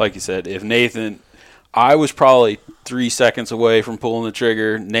 like you said, if Nathan, I was probably 3 seconds away from pulling the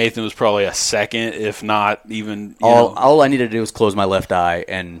trigger. Nathan was probably a second, if not even. All I needed to do was close my left eye,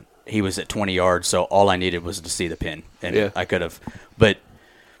 and he was at 20 yards, so all I needed was to see the pin, and Yeah. I could have. But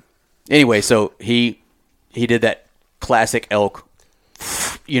anyway, so he did that classic elk,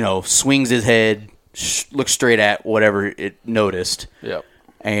 swings his head, looks straight at whatever it noticed, Yep.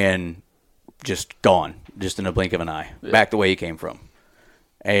 and just gone, just in a blink of an eye, back the way he came from.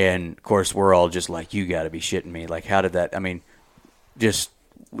 And of course, we're all just like, "You got to be shitting me!" Like, how did that? I mean, just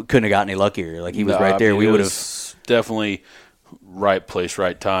we couldn't have gotten any luckier. Like he was right there. We would have definitely right place,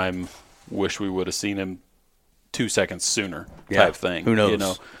 right time. Wish we would have seen him 2 seconds sooner, type thing. Who knows? You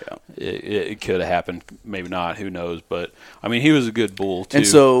know, Yeah. it could have happened. Maybe not. Who knows? But I mean, he was a good bull too. And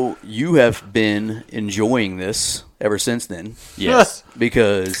so you have been enjoying this ever since then, yes.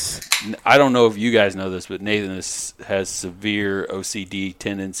 because I don't know if you guys know this, but Nathan has severe OCD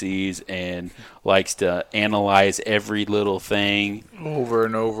tendencies and likes to analyze every little thing Over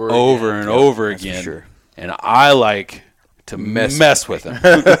and over. and over that's for again. sure. And I like to mess with him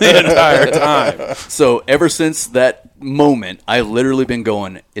the entire time. So ever since that moment, I've literally been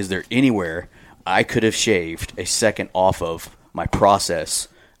going, is there anywhere I could have shaved a second off of my process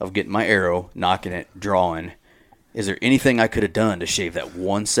of getting my arrow, knocking it, drawing? Is there anything I could have done to shave that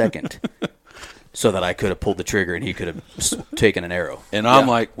 1 second so that I could have pulled the trigger and he could have taken an arrow? And I'm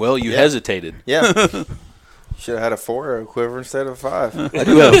like, well, you hesitated. Yeah. Should have had a 4-arrow quiver instead of a 5. I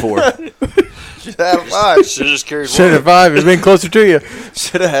do have a 4. Should have had a 5. Should have just carried Should one. have 5. It's been closer to you.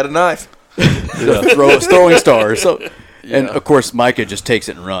 Should have had a knife. Throwing stars. So, and of course, Micah just takes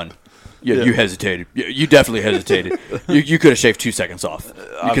it and run. You hesitated. You definitely hesitated. You could have shaved 2 seconds off.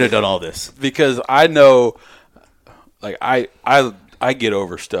 You could have done all this. Because I know, like, I get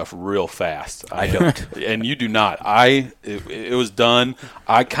over stuff real fast. I don't. And you do not. It was done.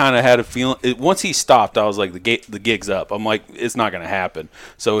 I kind of had a feeling. Once he stopped, I was like, the gig's up. I'm like, it's not going to happen.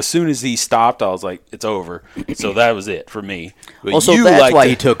 So as soon as he stopped, I was like, it's over. So that was it for me. But Also, you that's like why to-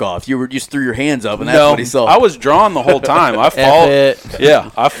 he took off. You just threw your hands up, and that's No, what he saw. I was drawn the whole time. I followed. it. Yeah,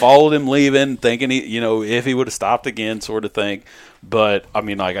 I followed him leaving, thinking if he would have stopped again, sort of thing. But I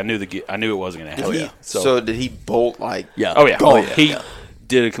mean, like I knew it wasn't going to happen. So did he bolt like? Yeah. Oh yeah. Oh, yeah. He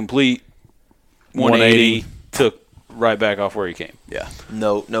did a complete 180, took right back off where he came. Yeah.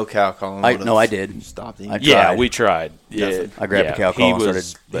 No cow calling. I did. Stopped him. I Yeah, tried. we tried. Yeah, I grabbed a cow call he and was,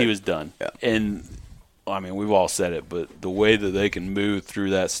 started. but- He was done. Yeah. And I mean, we've all said it, but the way that they can move through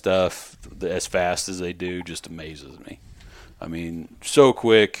that stuff as fast as they do just amazes me. I mean, so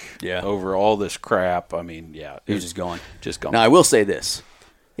quick. Yeah. Over all this crap. I mean, yeah, He was just gone. Just gone. Now, I will say this.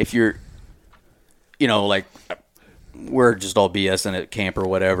 If you're, like, we're just all BSing at camp or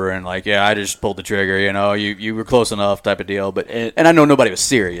whatever, and like, yeah, I just pulled the trigger, you were close enough type of deal. But and I know nobody was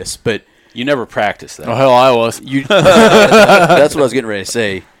serious, but you never practiced that. Oh, hell, I was. that's what I was getting ready to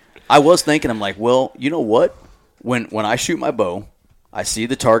say. I was thinking, I'm like, well, you know what? When I shoot my bow, I see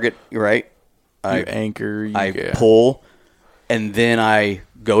the target, right? You anchor. I pull, and then I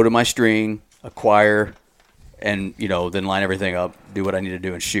go to my string, acquire, and then line everything up, do what I need to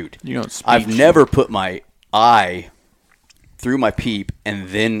do, and shoot. You don't speak. I've never put my eye through my peep, and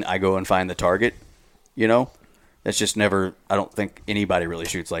then I go and find the target. That's just never. I don't think anybody really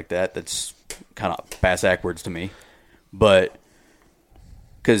shoots like that. That's kind of pass backwards to me, but.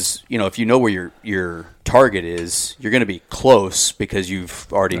 Because, if you know where your target is, you're going to be close because you've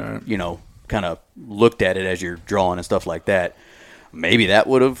already, kind of looked at it as you're drawing and stuff like that. Maybe that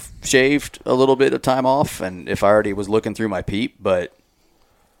would have shaved a little bit of time off, and if I already was looking through my peep, but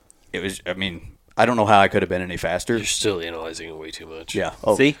it was, I don't know how I could have been any faster. You're still analyzing it way too much. Yeah. See?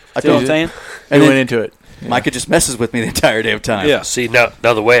 I See what told I'm saying? And You then went into it. Micah just messes with me the entire day of time. Yeah. See, now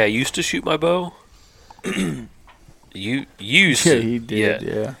the way I used to shoot my bow, you used Yeah, to. he did.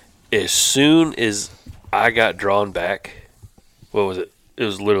 Yeah. As soon as I got drawn back, what was it? It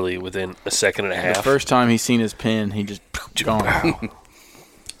was literally within a second and a The half. first time he seen his pin, he just gone.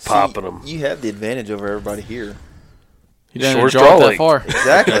 Popping them. You have the advantage over everybody here. He didn't Shortest draw it draw that length. far.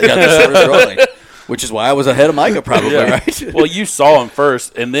 Exactly. Got the shortest draw length, which is why I was ahead of Micah probably, right? Well, you saw him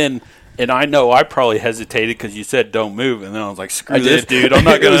first, and I know I probably hesitated because you said don't move, and then I was like, screw this, dude. I'm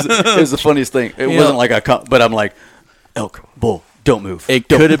not going to. It was the funniest thing. It wasn't like but I'm like, elk, bull, don't move. It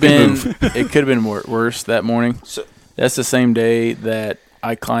Don't could have been. move. It could have been worse that morning. So- That's the same day that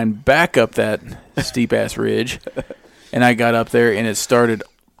I climbed back up that steep ass ridge, and I got up there, and it started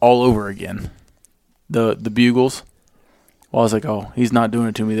all over again. The bugles. Well, I was like, oh, he's not doing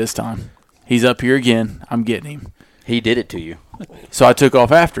it to me this time. He's up here again. I'm getting him. He did it to you. So I took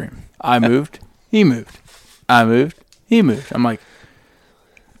off after him. I moved. He moved. I moved. He moved. I'm like,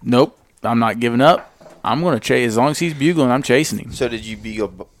 nope. I'm not giving up. I'm going to chase. As long as he's bugling, I'm chasing him. So did you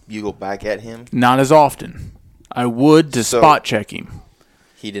bugle back at him? Not as often. I would to spot check him.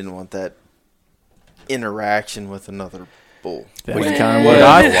 He didn't want that interaction with another bull. That's kind of what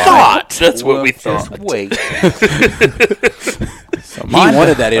I thought. That's what we thought. Wait. So He mine-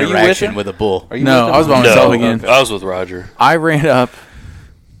 wanted that you with interaction him? with a bull. No, I was by myself again. I was with Roger. I ran up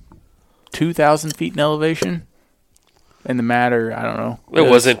 2,000 feet in elevation. In the matter, I don't know. It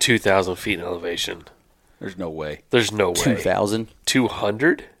wasn't 2,000 feet in elevation. There's no way. There's no way. 2,000.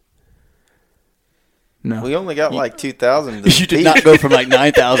 200? No. We only got like 2,000. You did not go from like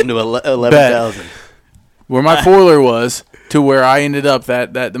 9,000 to 11,000. Where my foiler was to where I ended up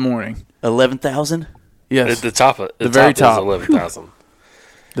that the morning. 11,000? Yes. At the top of The very top. is 11,000.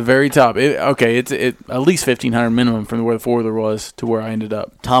 The very top. It's at least 1,500 minimum from where the foiler was to where I ended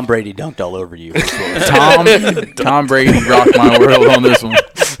up. Tom Brady dunked all over you. Tom Brady rocked my world on this one.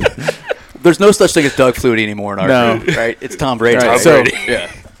 There's no such thing as Doug Flutie anymore in our No. group, right? It's Tom Brady. Right, Tom so- Brady.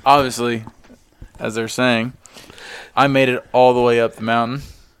 Yeah. Obviously, as they're saying, I made it all the way up the mountain,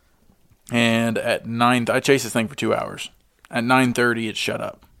 and at 9, I chased this thing for 2 hours. At 9:30, it shut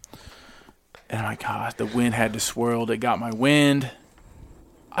up, and my God, the wind had to swirl. It got my wind.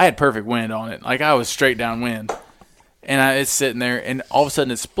 I had perfect wind on it, like I was straight downwind, and it's sitting there, and all of a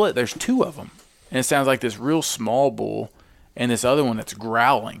sudden it split. There's two of them, and it sounds like this real small bull and this other one that's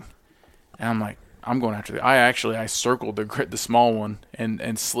growling, and I'm like, I'm going after the. I circled the small one and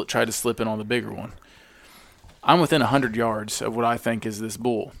tried to slip in on the bigger one. I'm within 100 yards of what I think is this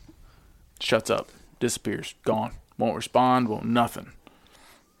bull. Shuts up, disappears, gone, won't respond, won't nothing.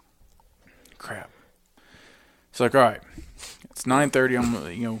 Crap. It's like, all right, it's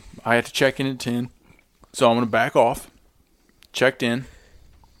 9:30. I had to check in at 10, so I'm gonna back off. Checked in,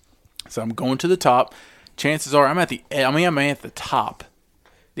 so I'm going to the top. Chances are I'm at the. I'm at the top.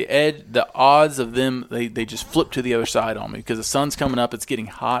 The edge, the odds of them, they just flip to the other side on me because the sun's coming up. It's getting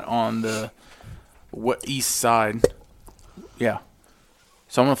hot on the east side. Yeah.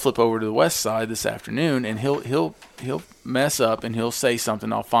 So I'm gonna flip over to the west side this afternoon, and he'll mess up and he'll say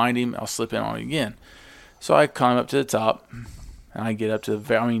something. I'll find him. I'll slip in on him again. So I climb up to the top, and I get up to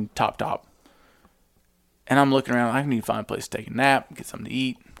the top. And I'm looking around. I need to find a place to take a nap, get something to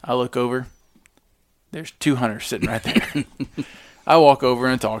eat. I look over. There's 2 hunters sitting right there. I walk over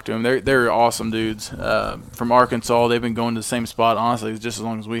and talk to them. They're awesome dudes from Arkansas. They've been going to the same spot, honestly, just as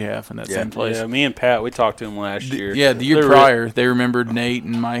long as we have in that same place. Yeah, me and Pat, we talked to him last year. Yeah, the year prior, they remembered Nate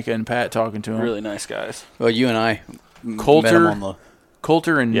and Micah and Pat talking to him. Really nice guys. Well, you and I met Coulter, him on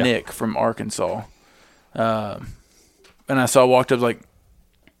Coulter and Nick from Arkansas. And I walked up like,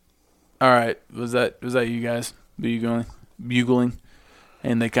 all right, was that you guys bugling?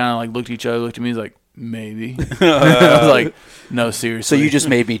 And they kind of like looked at each other, looked at me, like, maybe. I was like, no, seriously. So you just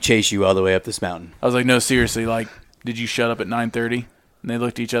made me chase you all the way up this mountain. I was like, no, seriously, like, did you shut up at 9:30? And they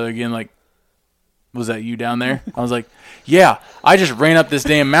looked at each other again like, was that you down there? I was like, yeah, I just ran up this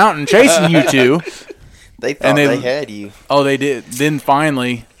damn mountain chasing you two. They thought they had you. Oh, they did. Then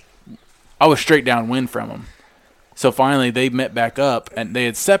finally, I was straight downwind from them. So finally, they met back up, and they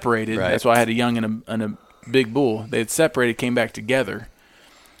had separated. Right. That's why I had a young and a big bull. They had separated, came back together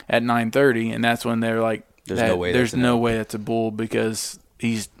at 9:30, and that's when they're like, "There's no way that's a bull because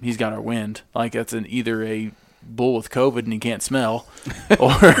he's got our wind. Like that's either a bull with COVID and he can't smell,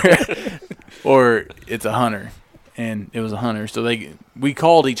 or it's a hunter." And it was a hunter. So we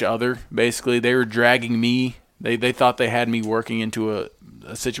called each other. Basically, they were dragging me. They thought they had me working into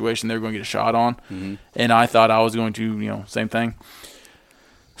a situation they were going to get a shot on, and I thought I was going to, same thing.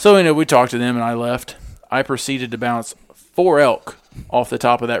 So we talked to them, and I left. I proceeded to bounce 4 elk off the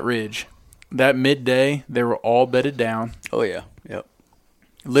top of that ridge. That midday, they were all bedded down. Oh, yeah. Yep.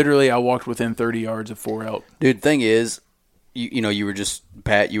 Literally, I walked within 30 yards of 4 elk. Dude, thing is, you were just,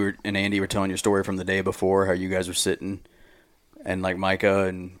 Pat, and Andy were telling your story from the day before, how you guys were sitting, and like Micah,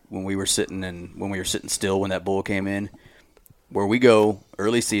 and when we were sitting still when that bull came in, where we go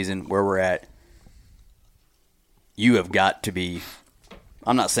early season, where we're at, you have got to be,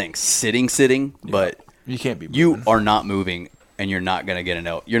 I'm not saying sitting, but you can't be moving. You are not moving, and you're not going to get an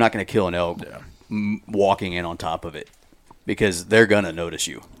elk. You're not going to kill an elk walking in on top of it because they're going to notice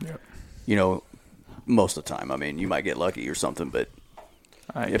you. Yeah. Most of the time. I mean, you might get lucky or something, but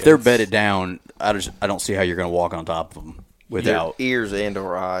if they're bedded down, I don't see how you're going to walk on top of them without your ears and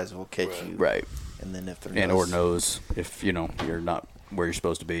or eyes will catch you. Right. And then if they're and or nose if you're not where you're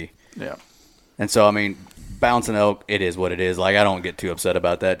supposed to be. Yeah. And so I mean, bouncing elk, it is what it is. Like I don't get too upset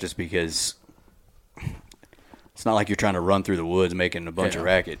about that just because it's not like you're trying to run through the woods making a bunch of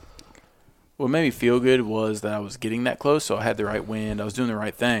racket. What made me feel good was that I was getting that close, so I had the right wind. I was doing the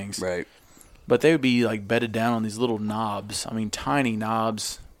right things. Right. But they would be like bedded down on these little knobs. I mean, tiny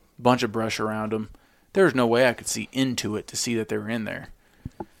knobs, bunch of brush around them. There was no way I could see into it to see that they were in there.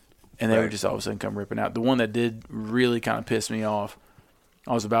 And they would just all of a sudden come ripping out. The one that did really kind of piss me off,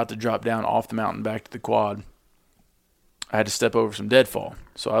 I was about to drop down off the mountain back to the quad. I had to step over some deadfall.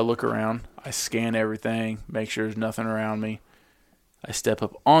 So I look around, I scan everything, make sure there's nothing around me. I step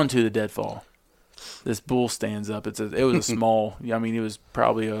up onto the deadfall. This bull stands up. It was a small, it was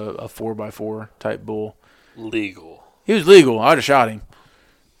probably a 4x4 type bull. Legal. He was legal. I'd have shot him.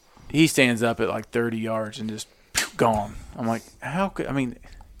 He stands up at like 30 yards and just gone. I'm like,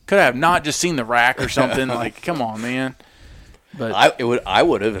 could I have not just seen the rack or something? Like, come on, man. But I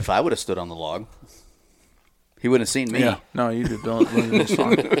would have if I would have stood on the log. He wouldn't have seen me. Yeah. No, you'd have done it just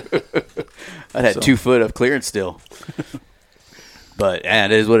fine. I'd had 2 foot of clearance still. But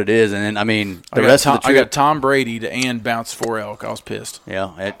it is what it is. And then the rest of the trip, I got Tom Brady to bounce 4 elk. I was pissed.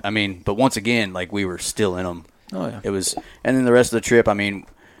 Yeah, but once again, like we were still in them. Oh yeah. It was, and then the rest of the trip.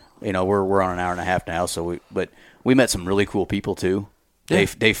 We're on an hour and a half now. So we met some really cool people too. Yeah.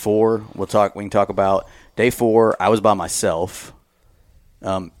 Day 4, we can talk about day 4. I was by myself,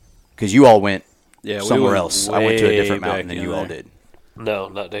 because you all went somewhere else. I went to a different mountain than you all did. No,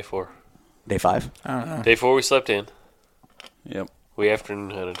 not day 4. Day 5. I don't know. Day 4 we slept in. Yep. We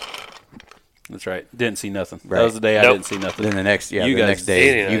afternoon hunted. That's right. Didn't see nothing. Right. That was the day I didn't see nothing. Then the next You guys next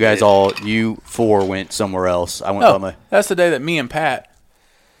day, did. you guys you 4 went somewhere else. I went by my. That's the day that me and Pat,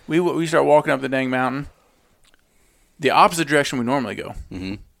 we start walking up the dang mountain, the opposite direction we normally go.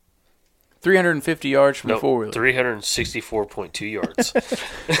 Mm-hmm. 350 yards from the 4-wheeler. 364.2 yards.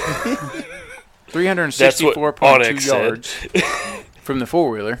 364.2 yards from the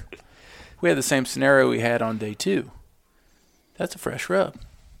 4-wheeler. We had the same scenario we had on day 2. That's a fresh rub.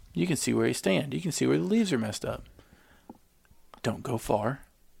 You can see where you stand. You can see where the leaves are messed up. Don't go far.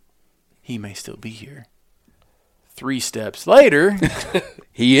 He may still be here. 3 steps later,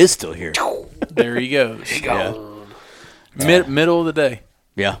 he is still here. There he goes. Middle of the day.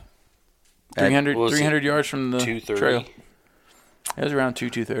 Yeah. 300 yards from the 230. trail. It was around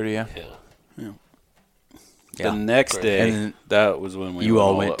 2:30, yeah. The next day, that was when we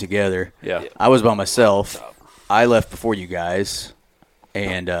all went together. Yeah. I was by myself. I left before you guys,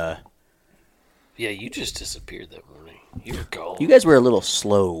 and Yeah, you just disappeared that morning. You were gone. You guys were a little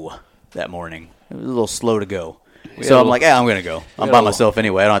slow that morning. It was a little slow to go. So I'm like, I'm going to go. I'm by myself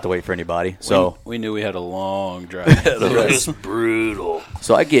anyway. I don't have to wait for anybody. So we knew we had a long drive ahead of It us. was brutal.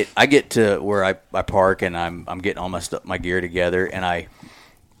 So I get to where I park, and I'm getting all my gear together, and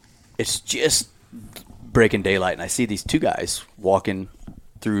it's just breaking daylight, and I see these two guys walking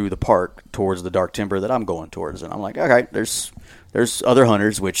through the park towards the dark timber that I'm going towards, and I'm like, okay, there's other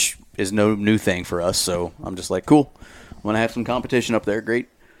hunters, which is no new thing for us. So I'm just like, cool. I'm gonna have some competition up there. Great.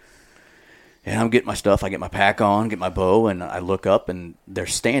 And I'm getting my stuff. I get my pack on, get my bow, and I look up, and they're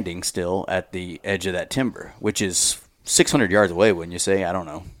standing still at the edge of that timber, which is 600 yards away, wouldn't you say? I don't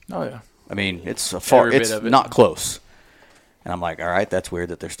know. Oh, yeah. I mean, it's far. It's of it. not close. And I'm like, all right, that's weird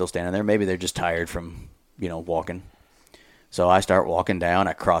that they're still standing there. Maybe they're just tired from, walking. So I start walking down.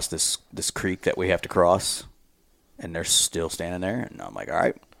 I cross this creek that we have to cross, and they're still standing there. And I'm like, all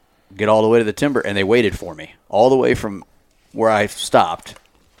right, get all the way to the timber. And they waited for me all the way from where I stopped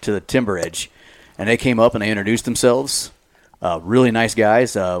to the timber edge. And they came up and they introduced themselves. Really nice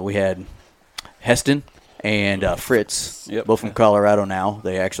guys. We had Heston and Fritz, both from Colorado now.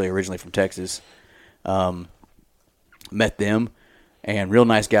 They actually originally from Texas. Met them, and real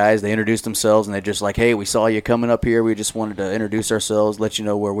nice guys. They introduced themselves, and they're just like, hey, we saw you coming up here. We just wanted to introduce ourselves, let you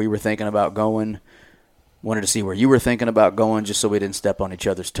know where we were thinking about going. Wanted to see where you were thinking about going just so we didn't step on each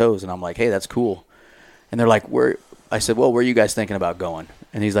other's toes. And I'm like, hey, that's cool. And they're like, where? I said, well, where are you guys thinking about going?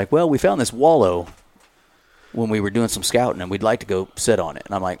 And he's like, well, we found this wallow when we were doing some scouting, and we'd like to go sit on it.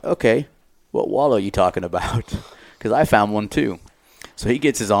 And I'm like, okay, what wallow are you talking about? Because I found one too. So he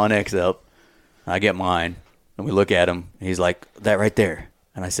gets his Onyx up, and I get mine, and we look at him, and he's like, that right there.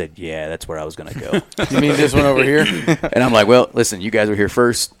 And I said, yeah, that's where I was going to go. You mean this one over here? And I'm like, well, listen, you guys were here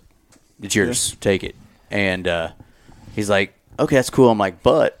first. It's yours. Take it. And he's like, okay, that's cool. I'm like,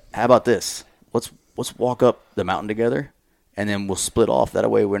 but how about this? Let's walk up the mountain together, and then we'll split off. That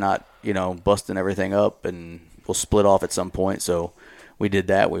way we're not, busting everything up, and we'll split off at some point. So we did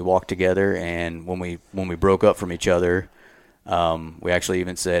that. We walked together, and when we broke up from each other, we actually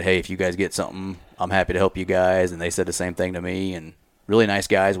even said, hey, if you guys get something, I'm happy to help you guys. And they said the same thing to me, and really nice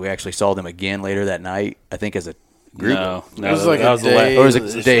guys. We actually saw them again later that night, I think as a group. No, It was like that a was the day. Or was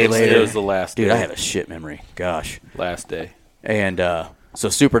it a day later? It was the last Dude, day. I have a shit memory. Gosh. Last day. And so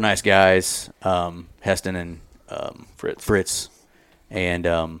super nice guys, Heston and Fritz. And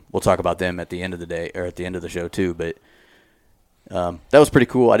we'll talk about them at the end of the day, or at the end of the show too. But that was pretty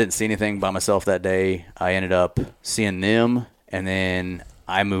cool. I didn't see anything by myself that day. I ended up seeing them, and then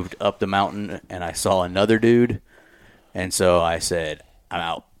I moved up the mountain, and I saw another dude. And so I said, I'm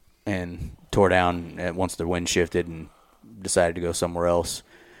out, and tore down once the wind shifted and decided to go somewhere else.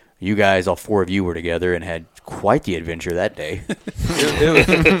 You guys, all four of you, were together and had quite the adventure that day.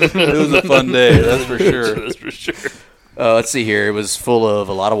 It was a fun day, that's for sure. That's for sure. Let's see here. It was full of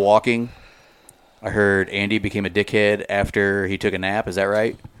a lot of walking. I heard Andy became a dickhead after he took a nap. Is that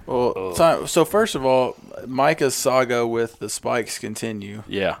right? Well, so first of all, Micah's saga with the spikes continue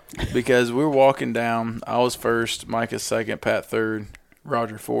Yeah. because we were walking down. I was first, Micah second, Pat third,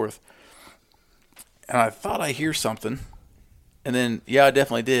 Roger fourth. And I thought I hear something. And then, yeah, I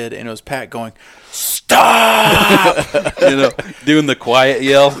definitely did. And it was Pat going, stop! Doing the quiet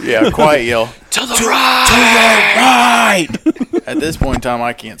yell. Yeah, quiet yell. To the right! At this point in time,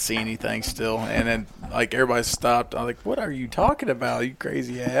 I can't see anything still. And then, everybody stopped. I'm like, what are you talking about, you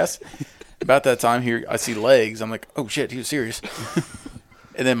crazy ass? About that time here, I see legs. I'm like, oh, shit, he was serious.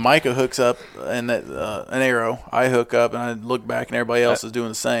 And then Micah hooks up and an arrow. I hook up, and I look back, and everybody else is doing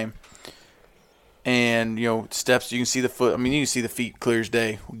the same. And, steps, you can see the foot. I mean, you can see the feet clear as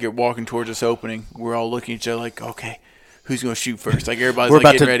day. We get walking towards this opening. We're all looking at each other like, okay, who's going to shoot first? Everybody's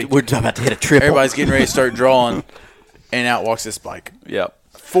getting ready. We're about to hit a triple. Everybody's getting ready to start drawing. And out walks this spike. Yep.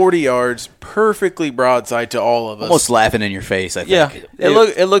 40 yards, perfectly broadside to all of us. Almost laughing in your face, I think. Yeah.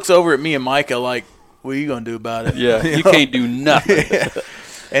 It looks over at me and Micah like, what are you going to do about it? Yeah. You can't do nothing.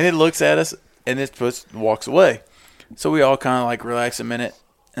 And it looks at us, and it walks away. So we all kind of relax a minute.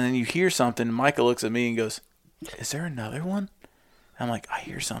 And then you hear something, and Micah looks at me and goes, is there another one? I'm like, I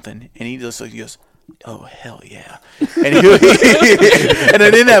hear something. And he just he goes, oh, hell yeah. And, and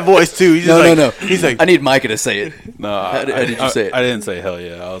then in that voice, too, he's just No. He's like, I need Micah to say it. No, How did you say it? I didn't say hell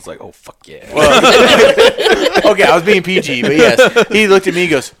yeah. I was like, oh, fuck yeah. okay, I was being PG, but yes. He looked at me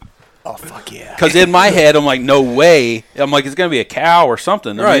and goes, oh, fuck yeah. Because in my head, I'm like, no way. I'm like, it's going to be a cow or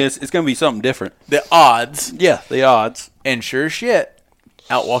something. I Right. mean, it's going to be something different. The odds. Yeah, the odds. And sure as shit,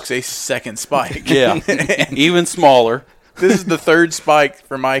 out walks a second spike. Yeah. Even smaller. This is the third spike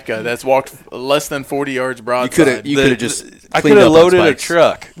for Micah that's walked less than 40 yards broadside. You could have just I cleaned could have up on loaded a spikes.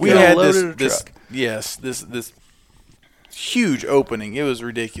 truck. We Yeah. had Loaded a this truck. Yes, this huge opening. It was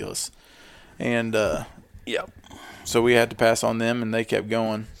ridiculous. And so we had to pass on them, and they kept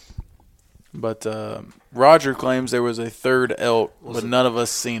going. But Roger claims there was a third elk, but none of us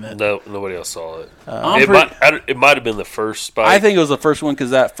seen it. No, nobody else saw it. it Might have been the first spike. I think it was the first one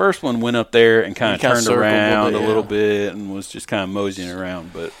because that first one went up there and kind of turned circled around a yeah. little bit and was just kind of moseying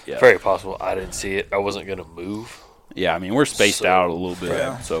around. But yeah, very possible. I didn't see it. I wasn't going to move. yeah. I mean, we're spaced out a little bit,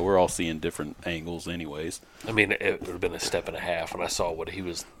 Yeah. so we're all seeing different angles, anyways. I mean, it would have been a step and a half when I saw what he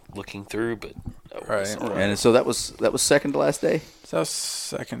was looking through, but that was Right. And so that was second to last day. So that was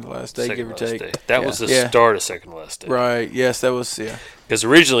second to last day, second give or to last take. day. That was the Yeah. start of second to last day. Right. Yes, that was, yeah. Because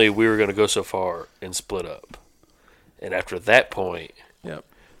originally we were going to go so far and split up. And after that point, Yep.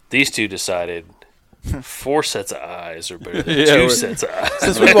 these two decided 4 sets of eyes are better than Yeah, 2 we're- sets of eyes.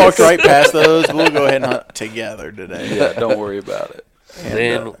 Since we walked right past those, we'll go ahead and hunt together today. Yeah, don't worry about it. And,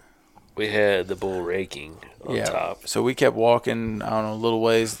 Then we had the bull raking on yeah. top. So we kept walking, I don't know, a little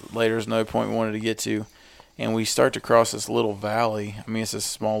ways. Later, there's another point we wanted to get to. And we start to cross this little valley. I mean, it's a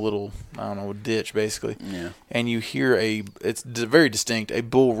small little, I don't know, ditch, basically. Yeah. And you hear it's very distinct, a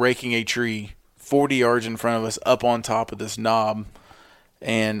bull raking a tree 40 yards in front of us up on top of this knob.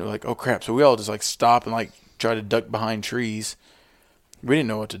 And we're like, oh, crap. So we all just, like, stop and, like, try to duck behind trees. We didn't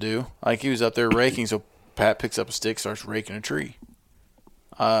know what to do. Like, he was up there raking, so Pat picks up a stick, starts raking a tree.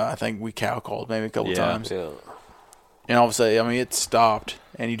 I think we cow called maybe a couple times. Yeah. And all of a sudden, I mean, it stopped,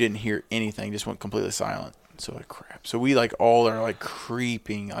 and you didn't hear anything. Just went completely silent. So, like, crap. So we, like, all are, like,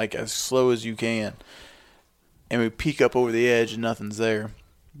 creeping, like, as slow as you can. And we peek up over the edge, and nothing's there.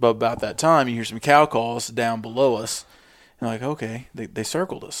 But about that time, you hear some cow calls down below us. And like, okay, they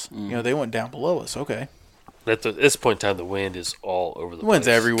circled us. You know, they went down below us. Okay. At this point in time, the wind is all over the The wind's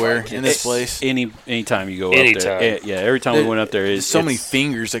place. everywhere in this place. Anytime you go Anytime. up there. Yeah, every time we went up there, There's so many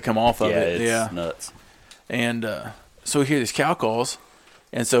fingers that come off of yeah, it. it's nuts. And so we hear these cow calls.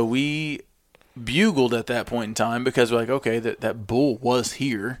 And so we bugled at that point in time because we're like, okay, that bull was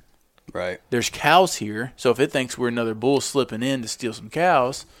here. Right. There's cows here. So if it thinks we're another bull slipping in to steal some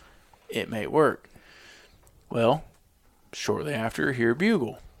cows, it may work. Well, shortly after, hear a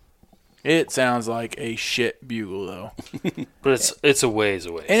bugle. It sounds like a shit bugle, though. But it's a ways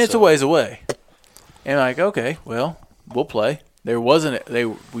away. And it's so- a ways away. And like, okay, well, we'll play. There wasn't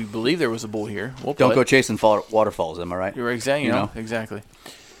we believe there was a bull here. We'll play. Don't go chasing waterfalls. Am I right? You're exactly, You know. exactly.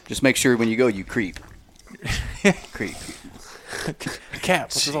 Just make sure when you go, you creep. Creep. Cap.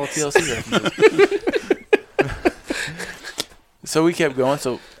 What's this all TLC references? So we kept going.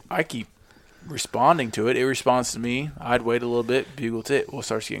 So I keep responding to it. It responds to me. I'd wait a little bit. Bugle to it. Well, it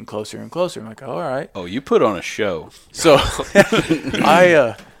starts getting closer and closer. I'm like, oh, all right. Oh, you put on a show. So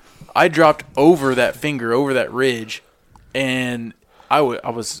I dropped over that finger, over that ridge, and I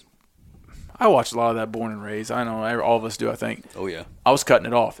watched a lot of that Born and Raised. I know all of us do, I think. Oh yeah. I was cutting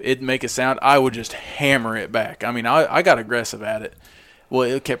it off. It'd make a sound. I would just hammer it back. I mean, I got aggressive at it. Well,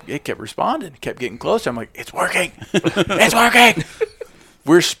 it kept responding. It kept getting closer. I'm like, it's working. It's working.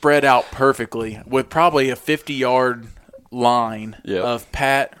 We're spread out perfectly with probably a 50-yard line Yep. of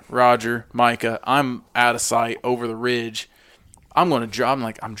Pat, Roger, Micah. I'm out of sight over the ridge. I'm going to drop.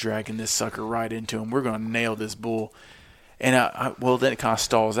 I'm dragging this sucker right into him. We're going to nail this bull. And well, then it kind of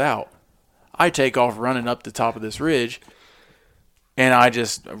stalls out. I take off running up the top of this ridge, and I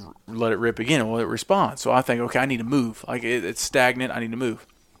just let it rip again. Well, it responds. So I think, okay, I need to move. Like, it's stagnant. I need to move.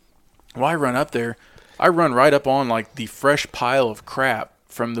 Well, I run up there. I run right up on, like, the fresh pile of crap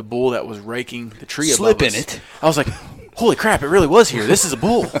from the bull that was raking the tree Slip above in us. it. I was like, holy crap, it really was here. This is a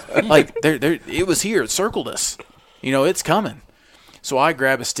bull. Like, it was here. It circled us. You know, it's coming. So I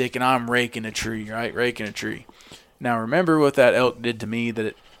grab a stick, and I'm raking a tree, right? Raking a tree. Now, remember what that elk did to me,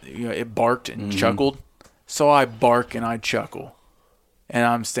 that it barked and chuckled? So I bark and I chuckle. And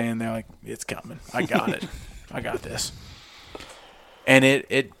I'm standing there like, it's coming. I got it. I got this. And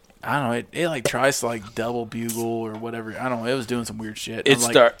it I don't know, it like tries to like double bugle or whatever. I don't know. It was doing some weird shit.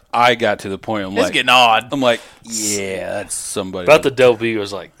 I got to the point. I'm It's like, getting odd. I'm like, yeah, that's somebody. About the double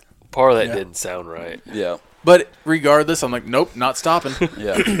was like, part of that didn't sound right. yeah, But regardless, I'm like, nope, not stopping.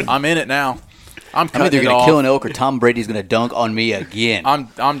 yeah. I'm in it now. I'm I'm cutting either it going to off. kill an elk or Tom Brady's going to dunk on me again. I'm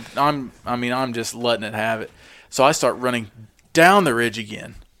just letting it have it. So I start running down the ridge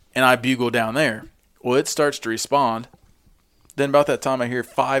again, and I bugle down there. Well, it starts to respond. Then about that time, I hear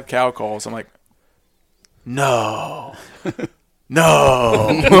 5 cow calls. I'm like, no, no.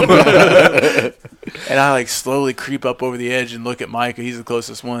 And I like slowly creep up over the edge and look at Micah. He's the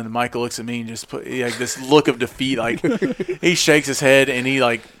closest one. And Micah looks at me and just put like this look of defeat. Like he shakes his head and he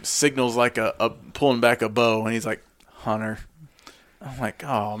like signals like a pulling back a bow. And he's like, Hunter. I'm like,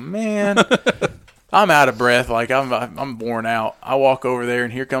 oh man. I'm out of breath. Like, I'm worn out. I walk over there,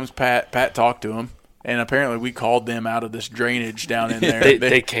 and here comes Pat. Pat talked to him. And apparently we called them out of this drainage down in there.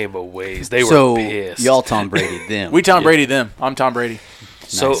 They came a ways. They So were pissed. y'all Tom Brady them. We Tom Brady them. I'm Tom Brady.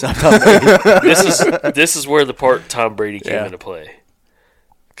 So Nice. I'm Tom Brady. this is where the part Tom Brady came Yeah. into play.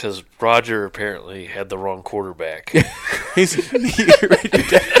 Because Roger apparently had the wrong quarterback.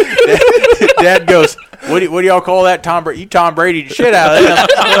 Dad goes, what do y'all call that, Tom Brady? You Tom Brady the shit out of them.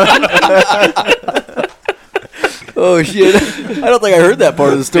 Oh shit! I don't think I heard that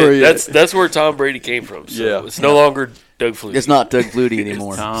part of the story yet. That's where Tom Brady came from. So Yeah. it's no longer Doug Flutie. It's not Doug Flutie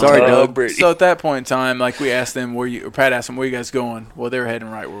anymore. Tom Sorry, Tom Doug. Brady. So at that point in time, like we asked them Pat asked them, where you guys going? Well, they were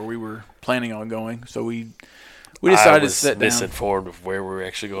heading right where we were planning on going. So we decided I to was sit down. misinformed of where we were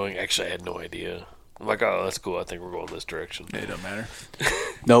actually going. Actually, I had no idea. I'm like, oh, that's cool. I think we're going this direction. It don't matter.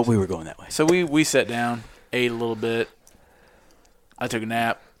 No, we were going that way. So we sat down, ate a little bit. I took a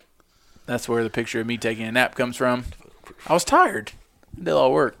nap. That's where the picture of me taking a nap comes from. I was tired. Did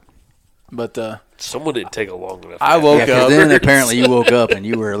all work. But Someone didn't take a long enough. I nap. woke Yeah, 'cause up. then apparently you woke up and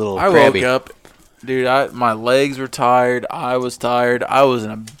you were a little I crabby. woke up. Dude, my legs were tired. I was tired. I was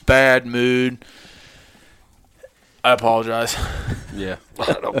in a bad mood. I apologize. Yeah.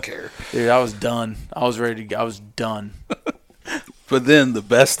 I don't care. Dude, I was done. I was ready to go. I was done. But then the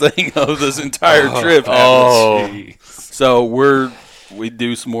best thing of this entire trip happens. Oh, So we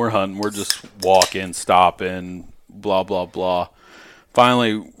do some more hunting. We're just walking, stopping, blah blah blah.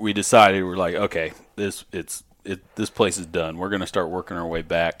 Finally, we decided we're like, okay, this place is done. We're gonna start working our way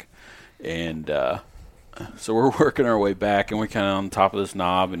back, and so we're working our way back, and we're kind of on top of this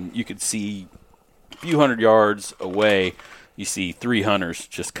knob, and you could see a few hundred yards away. You see 3 hunters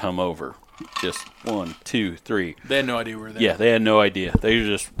just come over, just 1, 2, 3. They had no idea we were there. Yeah, they had no idea.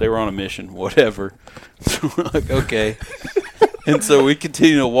 They were on a mission, whatever. So we're like, okay. And so we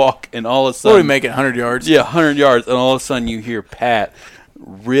continue to walk, and all of a What sudden, did we make it, 100 yards? yeah, 100 yards, and all of a sudden you hear Pat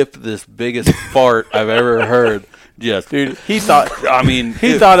rip this biggest fart I've ever heard. Just, Dude, he thought I mean,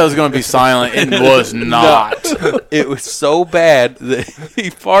 he thought it was going to be silent and was not. it was so bad that he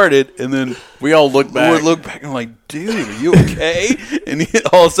farted, and then We all looked back. we look back and I'm like, dude, are you okay? And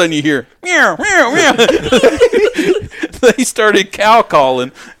all of a sudden you hear meow, meow, meow. They started cow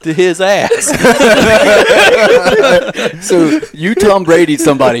calling to his ass. So you Tom Brady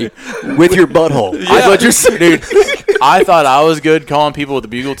somebody with your butthole. That's what you're saying. Dude, I thought I was good calling people with the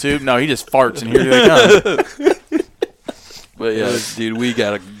bugle tube. No, he just farts, and here they come. But yeah, dude, we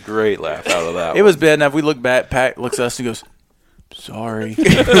got a great laugh out of that. It was bad enough. We look back. Pat looks at us and goes, "Sorry."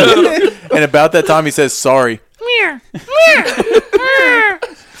 And about that time, he says, "Sorry."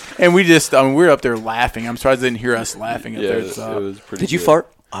 And we just, we were up there laughing. I'm surprised they didn't hear us laughing up Yeah, there. it was pretty. Did you good.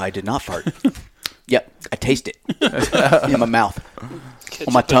 fart? I did not fart. Yep, I taste it in my mouth.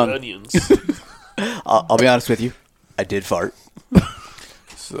 ketchup my and tongue. onions. I'll be honest with you. I did fart.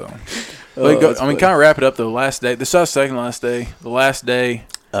 So, that's kind of wrap it up. The last day, this is our second last day. The last day,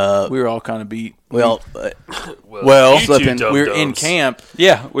 we were all kind of beat. Well, Well, you slipping. two we were in dum-dums. camp.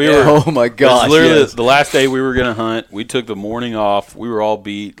 Yeah, we were. oh my It was gosh! literally yes. the last day we were going to hunt. We took the morning off. We were all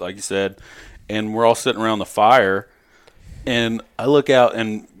beat, like you said, and we're all sitting around the fire. And I look out,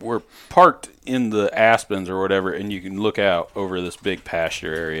 and we're parked in the aspens or whatever, and you can look out over this big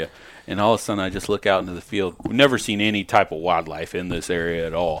pasture area. And all of a sudden, I just look out into the field. We've never seen any type of wildlife in this area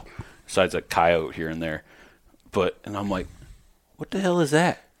at all, besides a coyote here and there. And I'm like, what the hell is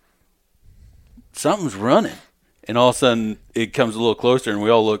that? Something's running. And all of a sudden, it comes a little closer, and we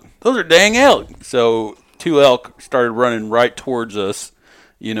all look. Those are dang elk. So 2 elk started running right towards us,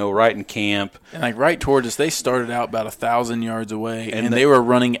 right in camp. And like right towards us, they started out about 1,000 yards away, and they- they were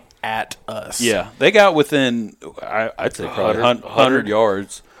running at us. Yeah, they got within, I'd say probably 100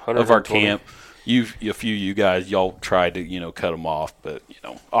 yards of our 120. camp. A few of you guys, y'all tried to, cut them off, but,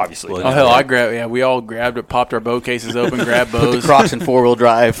 obviously. Well, Oh hell, I grabbed. Yeah, we all grabbed it, popped our bow cases open, grabbed bows. Crocs and 4-wheel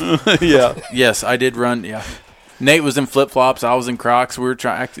drive. yeah. Yes, I did run. Yeah, Nate was in flip flops. I was in Crocs. We were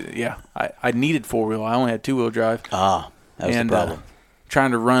trying. Yeah, I needed 4-wheel. I only had 2-wheel drive. That was and the problem.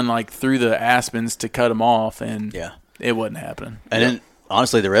 trying to run like through the aspens to cut them off, and Yeah. it wasn't happening. And then,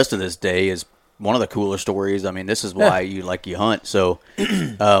 honestly, the rest of this day is one of the cooler stories. I mean, this is why you hunt. So,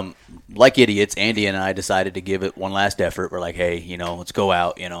 like idiots, Andy and I decided to give it one last effort. We're like, hey, let's go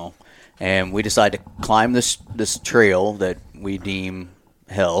out, and we decided to climb this trail that we deem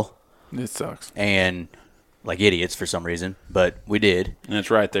hell, It sucks. and like idiots for some reason, but we did. And it's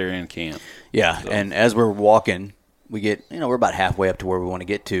right there in camp. Yeah, and as we're walking, we get, we're about halfway up to where we want to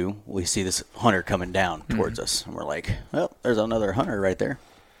get to. We see this hunter coming down towards us, and we're like, well, there's another hunter right there.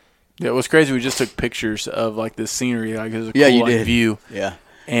 Yeah, it was crazy. We just took pictures of like this scenery. Like it was a cool Yeah, you like, did. view. Yeah.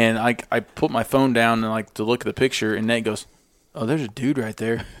 And I put my phone down and like to look at the picture, and Nate goes, "Oh, there's a dude right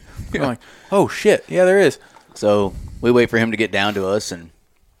there." I'm like, "Oh shit, yeah, there is." So we wait for him to get down to us, and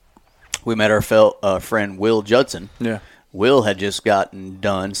we met our friend Will Judson. Yeah. Will had just gotten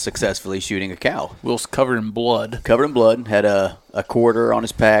done successfully shooting a cow. Will's covered in blood. Covered in blood, had a quarter on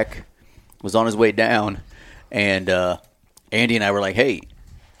his pack, was on his way down, and Andy and I were like, "Hey,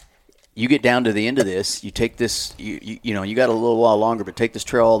 you get down to the end of this, you take this, you know, you got a little while longer, but take this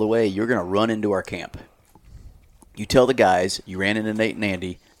trail all the way, you're going to run into our camp. You tell the guys you ran into Nate and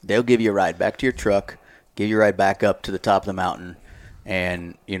Andy, they'll give you a ride back to your truck, give you a ride back up to the top of the mountain,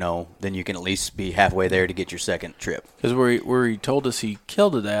 and, you know, then you can at least be halfway there to get your second trip." Because where he told us he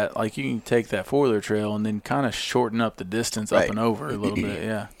killed it at, like you can take that 4-wheeler trail and then kind of shorten up the distance up Right. and over a little bit,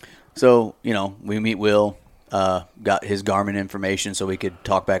 yeah. So, you know, we meet Will, got his Garmin information so we could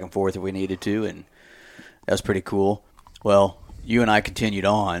talk back and forth if we needed to, and that was pretty cool. Well, you and I continued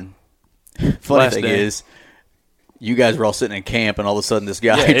on. Funny Last thing day. is, you guys were all sitting in camp, and all of a sudden this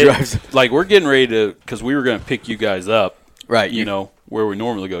guy Yeah, drives. like we're getting ready to, because we were going to pick you guys up, Right. you know, where we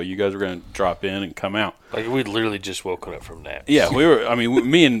normally go. You guys were going to drop in and come out. Like we'd literally just woken up from naps. Yeah, we were. I mean,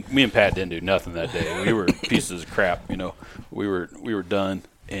 me and Pat didn't do nothing that day. We were pieces of crap. You know, we were done.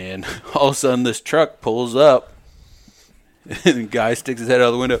 And all of a sudden, this truck pulls up, and the guy sticks his head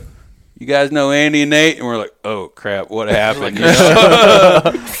out the window. "You guys know Andy and Nate?" And we're like, "Oh crap, what happened?" You know?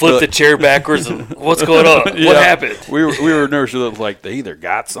 Flip the chair backwards and what's going on? Yeah. What happened? We were nervous. Like they either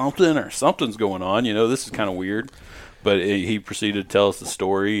got something or something's going on. You know, this is kind of weird. But he proceeded to tell us the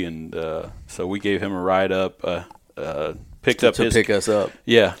story, and so we gave him a ride up. Picked up to his pick us up.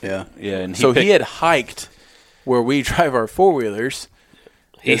 Yeah, Yeah. yeah. And So he had hiked where we drive our 4-wheelers.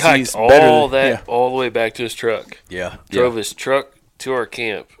 He Yes, hiked he's better all than- that all the way back to his truck. Yeah. Drove his truck to our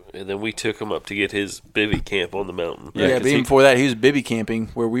camp, and then we took him up to get his bivvy camp on the mountain. Yeah, Yeah, 'cause but even he- before that, he was bivvy camping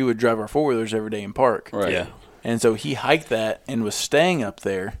where we would drive our 4-wheelers every day and park. right. Yeah. And so he hiked that and was staying up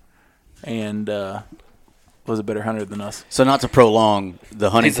there and was a better hunter than us. So not to prolong the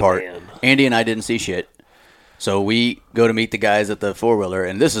hunting He's a part, man. Andy and I didn't see shit. So we go to meet the guys at the 4-wheeler,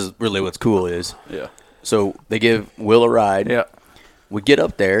 and this is really what's cool is, Yeah. so they give Will a ride. Yeah. We get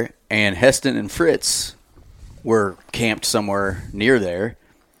up there, and Heston and Fritz were camped somewhere near there.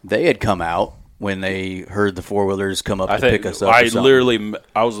 They had come out when they heard the 4-wheelers come up I to think pick us up. or I something. literally,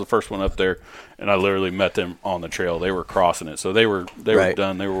 I was the first one up there, and I literally met them on the trail. They were crossing it, so they were Right.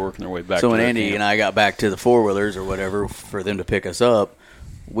 done. They were working their way back. So to when their Andy camp. and I got back to the 4-wheelers or whatever for them to pick us up,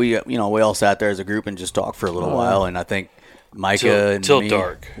 we all sat there as a group and just talked for a little while. And I think Micah and Till me,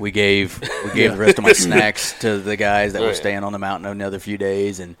 dark. we gave the rest of my snacks to the guys that Oh, were yeah. staying on the mountain another few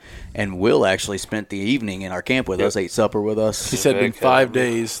days, and Will actually spent the evening in our camp with us, ate supper with us. He said in Back 5 up.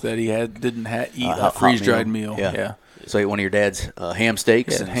 days that he didn't eat hot a freeze-dried meal. Yeah. So ate one of your dad's ham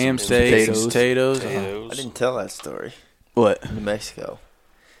steaks Yeah, and ham some steaks, potatoes. potatoes. I didn't tell that story. What? New Mexico.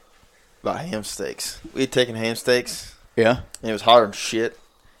 About ham steaks. We had taken ham steaks, Yeah. and it was hot as shit,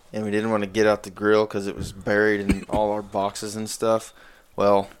 and we didn't want to get out the grill because it was buried in all our boxes and stuff.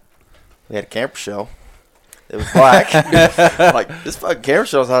 Well, we had a camper shell. It was black. Like, this fucking camper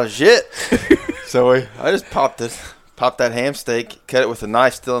shell's hot as shit. So I just popped that ham steak, cut it with a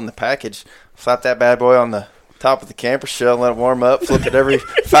knife still in the package, slapped that bad boy on the top of the camper shell, let it warm up, flipped it every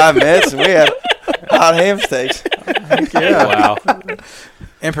 5 minutes, and we had hot ham steaks. wow,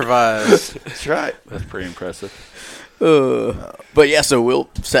 Improvise. That's right. that's pretty impressive. But yeah, so Will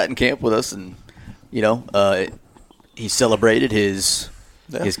sat in camp with us, and he celebrated his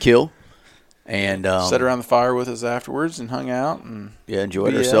kill, and Sat around the fire with us afterwards and hung out. And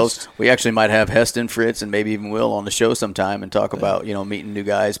enjoyed BS. ourselves. We actually might have Heston, Fritz, and maybe even Will on the show sometime and talk about meeting new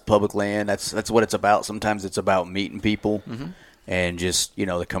guys, public land. That's what it's about. Sometimes it's about meeting people and just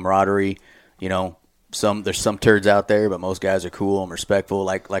the camaraderie. There's some turds out there, but most guys are cool and respectful.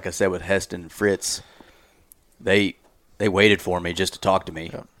 Like I said with Heston and Fritz, they waited for me just to talk to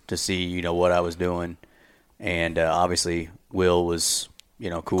me to see what I was doing, and obviously Will was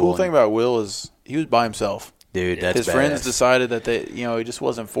cool. cool thing about Will is he was by himself. Dude, that's His friends badass. decided that it just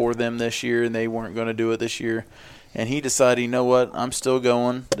wasn't for them this year, and they weren't going to do it this year. And he decided, you know what, I'm still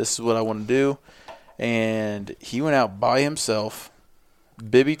going. This is what I want to do. And he went out by himself.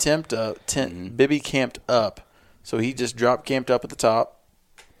 Bibby camped up. So he just drop camped up at the top.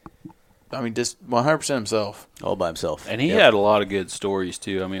 I mean, just 100% himself. all by himself. And he had a lot of good stories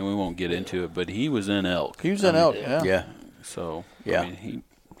too. I mean, we won't get into it, but he was in elk. He was in elk, yeah. Yeah. So Yeah. I mean,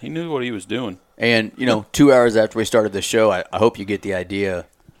 he knew what he was doing. And, 2 hours after we started the show, I hope you get the idea.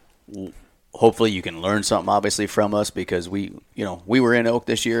 Hopefully you can learn something, obviously, from us because we were in elk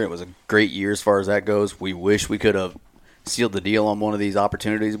this year. It was a great year as far as that goes. We wish we could have sealed the deal on one of these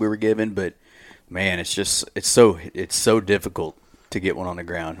opportunities we were given. But man, it's so difficult to get one on the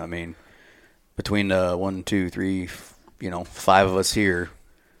ground. I mean, between 1, 2, 3, 5 of us here,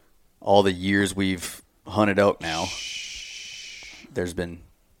 all the years we've hunted elk now, there's been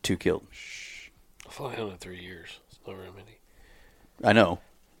 2 killed. I've only hunted 3 years. It's not very many. I know.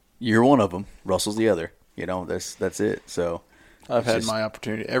 You're one of them. Russell's the other. That's it. So I've had my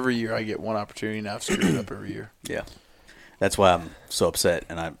opportunity. Every year I get one opportunity, and I've screwed it up every year. yeah, that's why I'm so upset,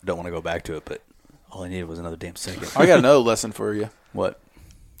 and I don't want to go back to it. But all I needed was another damn second. I got another lesson for you. What?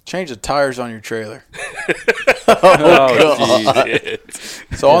 Change the tires on your trailer. Oh,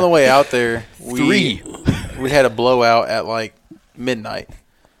 So on the way out there, we 3. had a blowout at like midnight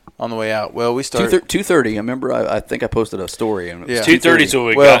on the way out. Well, we started 2:30. I remember. I think I posted a story. And it was Yeah. 2:30 is when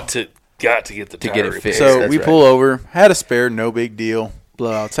we Well, got to get the to tire get it repaired. fixed. So That's we right. pull over, had a spare, no big deal.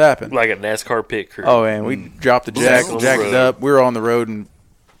 Blowouts happen. Like a NASCAR pit crew. Oh, and we dropped the jack, on the jacked it road. up. We were on the road and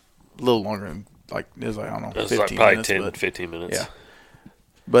a little longer than it was like, I don't know, It was 15 like probably minutes. 10, but, 15 minutes. yeah.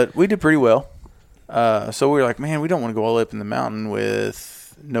 But we did pretty well. So we were like, man, we don't want to go all the way up in the mountain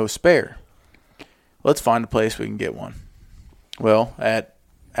with no spare. Let's find a place we can get one. Well,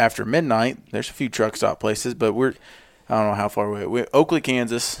 after midnight, there's a few truck stop places, but I don't know how far away. We're Oakley,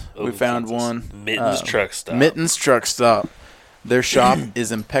 Kansas. We Oakley, found Kansas. one. Mittens Truck Stop. Mittens Truck Stop. Their shop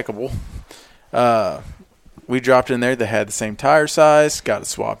is impeccable. We dropped in there. They had the same tire size. Got it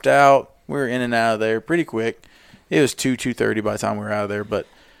swapped out. We were in and out of there pretty quick. It was 2:30 by the time we were out of there. But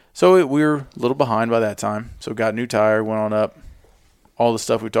so we were a little behind by that time. So got a new tire, went on up. All the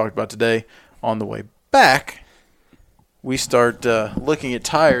stuff we talked about today. On the way back, we start looking at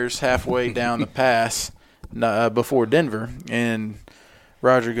tires halfway down the pass before Denver. And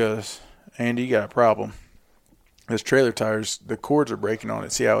Roger goes, Andy, you got a problem. This trailer tires, the cords are breaking on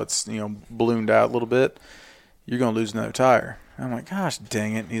it. See how it's ballooned out a little bit? You're going to lose another tire. I'm like, gosh,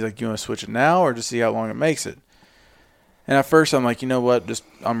 dang it. He's like, you want to switch it now or just see how long it makes it? And at first I'm like, you know what?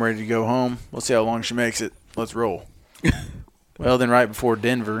 I'm ready to go home. We'll see how long she makes it. Let's roll. Well, then right before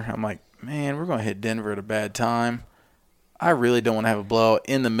Denver, I'm like, man, we're going to hit Denver at a bad time. I really don't want to have a blowout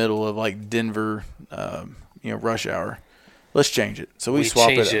in the middle of like Denver, rush hour. Let's change it. So we swap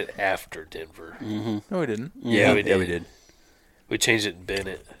changed it. it after Denver. No, we didn't. Yeah, we we did. did. We changed it in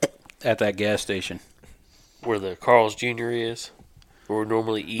Bennett, at that gas station. where the Carl's Jr. is, where we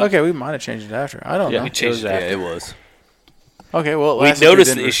normally eat. Okay, we might have changed it after. I don't Yeah, know. we changed it Yeah, after. it was. Okay, well, We last week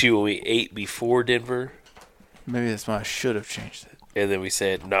noticed the Denver. issue when we ate before Denver, Maybe that's why I should have changed it. and then we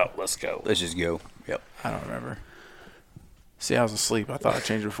said, no, let's go. Let's just go. Yep. I don't remember. See, I was asleep. I thought I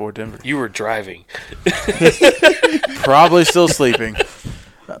changed it before Denver. You were driving. Probably still sleeping.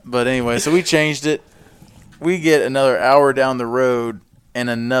 But anyway, so we changed it. We get another hour down the road, and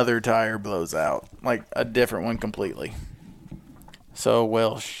another tire blows out. Like a different one completely. So,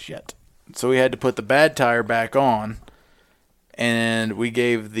 well, shit. So we had to put the bad tire back on. And we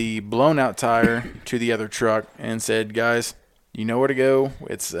gave the blown out tire to the other truck and said, guys, you know where to go.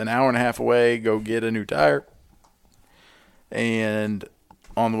 It's an hour and a half away. Go get a new tire. And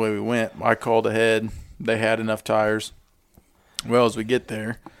on the way we went, I called ahead. They had enough tires. Well, as we get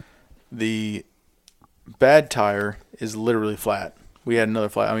there, the bad tire is literally flat. We had another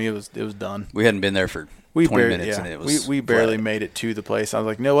flat. I mean, it was done. We hadn't been there for 20 minutes, and it was we barely flat. made it to the place. I was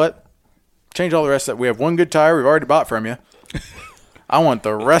like, you know what? Change all the rest of it. We have one good tire we've already bought from you. I want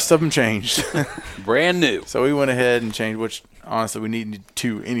the rest of them changed. Brand new. So we went ahead and changed, which honestly we needed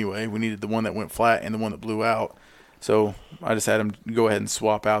two anyway. We needed the one that went flat and the one that blew out. So I just had them go ahead and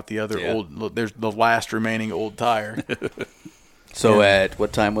swap out the other Yeah. old. There's the last remaining old tire. So at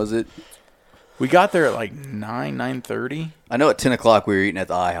what time was it? We got there at like 9:30. I know at 10 o'clock we were eating at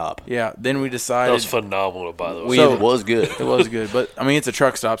the IHOP. Yeah. Then we That decided was phenomenal, by the way. So- It was good. it was good, but I mean it's a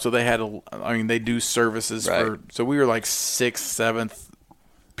truck stop, so they had they do services Right. for. So we were like 6th, 7th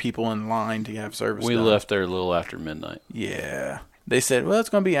people in line to have service. We done. left there a little after midnight. Yeah. They said, well, it's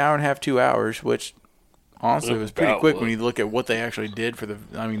going to be an hour and a half, 2 hours, which honestly was pretty About quick what? when you look at what they actually did for the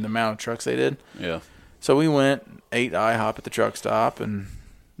amount of trucks they did. Yeah. So we went, ate IHOP at the truck stop, and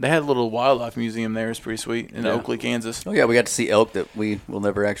they had a little wildlife museum there. It's pretty sweet in Yeah. Oakley, Kansas. Oh, yeah, we got to see elk that we will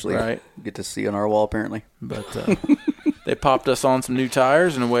never actually Right. get to see on our wall, apparently. But they popped us on some new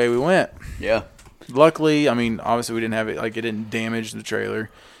tires, and away we went. Yeah. Luckily, I mean, obviously we didn't have it, like it didn't damage the trailer.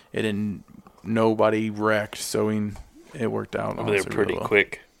 It didn't, nobody wrecked, so it worked out. I mean, they were honestly, pretty really well.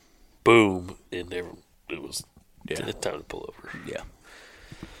 quick. Boom. And it was Yeah. time to pull over. Yeah.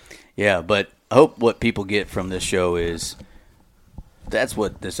 Yeah, but I hope what people get from this show is that's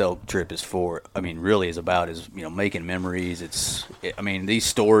what this elk trip is for. I mean, really is about is, making memories. These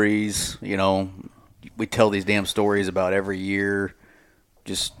stories, we we tell these damn stories about every year.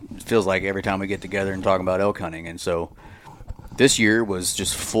 Just feels like every time we get together and talk about elk hunting. And so this year was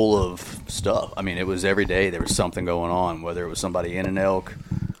just full of stuff. I mean, it was every day there was something going on, whether it was somebody in an elk,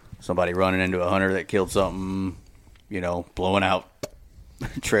 somebody running into a hunter that killed something, blowing out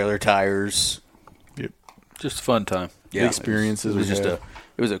trailer tires. Just a fun time. Yeah, experiences. It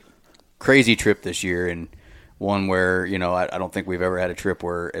was a crazy trip this year, and one where I don't think we've ever had a trip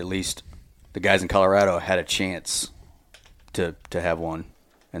where at least the guys in Colorado had a chance to have one,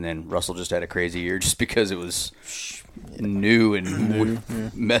 and then Russell just had a crazy year just because it was new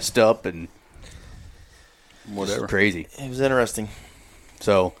and messed up and whatever, crazy. It was interesting.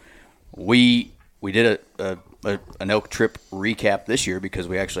 So we did an elk trip recap this year because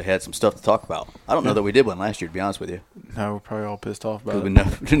we actually had some stuff to talk about. I don't know that we did one last year, to be honest with you. No, we're probably all pissed off about it. We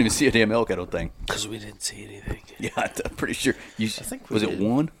didn't even see a damn elk, I don't think. Because we didn't see anything. Yeah, I'm pretty sure. I think we was did. it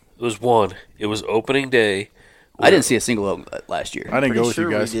one? It was one. It was opening day. I didn't see a single elk last year. I didn't go with Pretty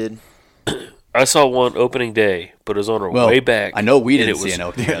you sure guys. we did. I saw one opening day, but it was on our way back. I know we and didn't it see was- an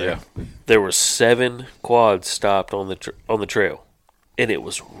elk together. There were 7 quads stopped on the trail, and it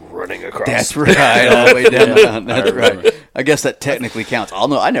was running across. That's right, all the way down. That's right. I guess that technically counts.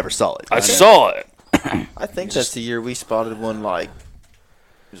 I never saw it. I saw it. I think that's the year we spotted one it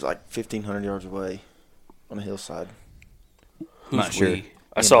was like 1,500 yards away on a hillside. I'm not sure.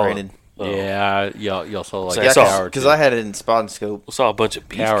 I in saw Brandon. it. Yeah, y'all saw like So a Yeah, cow or because two. I had it in spot and scope. I saw a bunch of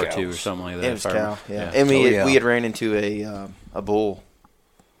beef cow or cows. two or something like that. It was if I cow, remember. yeah. And we yeah. we had ran into a bull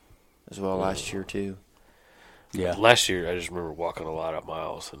as well last year too. Yeah, Last year, I just remember walking a lot of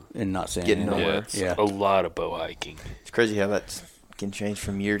miles and not saying Getting anything. nowhere. Yeah, a lot of bow hiking. It's crazy how that can change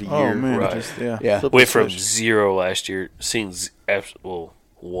from year to year. Oh man, Right. yeah. Flip Went the from switch. 0 last year, seeing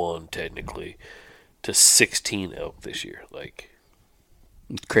 1 technically, to 16 elk this year. Like,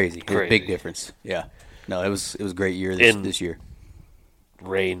 It's crazy. It was a Crazy. big difference. Yeah. No, it was a great year this year.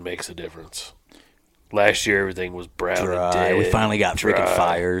 rain makes a difference. Last year, everything was brown and Dry. dead. We finally got freaking dry.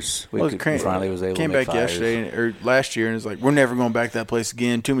 fires. We finally was able came to make back fires. yesterday or last year, and it's like we're never going back to that place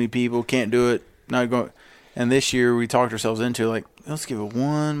again. Too many people, can't do it. Not going. And this year we talked ourselves into like, let's give it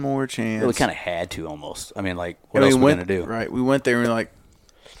one more chance. Well, we kind of had to almost. I mean, like, what And else we are we went, going to do? Right. We went there and we're like,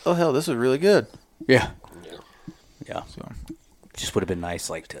 oh hell, this is really good. Yeah. Yeah. So Just would have been nice,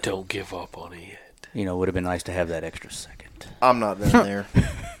 like, to, Don't give up on it yet. would have been nice to have that extra second. I'm not done there.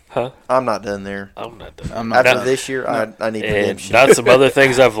 Huh? I'm not done there. I'm not done. I'm not After done. this year, I need And redemption. not some other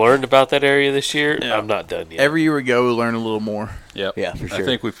things I've learned about that area this year. I'm not done yet. Every year we go, we learn a little more. Yep. Yeah, for sure. I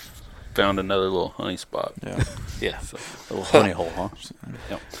think we've found another little honey spot. Yeah. yeah. A little honey hole, huh?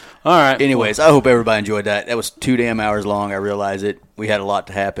 All right. Anyways, I hope everybody enjoyed that. That was 2 damn hours long. I realize it. We had a lot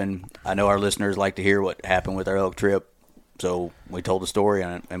to happen. I know our listeners like to hear what happened with our elk trip. So we told the story,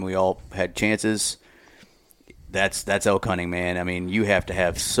 and we all had chances. That's elk hunting, man. I mean, you have to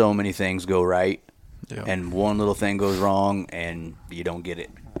have so many things go right, Yeah. and one little thing goes wrong, and you don't get it.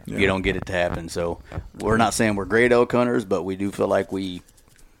 Yeah. You don't get it to happen. So we're not saying we're great elk hunters, but we do feel like we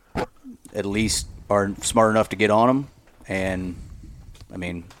at least are smart enough to get on them. And I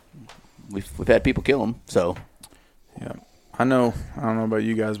mean, we've had people kill them. So Yeah, I know. I don't know about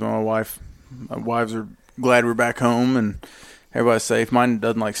you guys, but my wives are glad we're back home and everybody's safe. Mine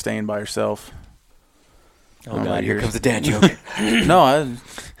doesn't like staying by herself. oh god, here comes the dad joke. No,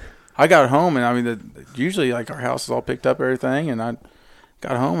 I got home and I mean, usually like our house is all picked up, everything, and I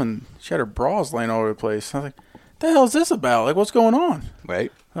got home and she had her bras laying all over the place. I was like, "What the hell is this about? Like, what's going on?"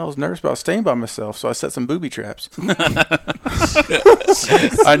 Right? I was nervous about staying by myself, so I set some booby traps.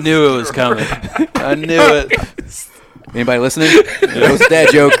 I knew it was coming. I knew it. Anybody listening? That was a dad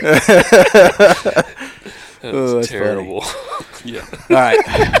joke. That's that's terrible. Yeah. All right.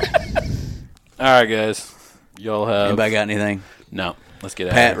 All right, guys. Y'all have Anybody got anything? no? Let's get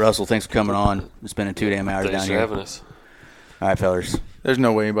out. Pat, of here. Russell, thanks for coming on. We're spending 2 damn hours Thanks down for here. having us. All right, fellas. There's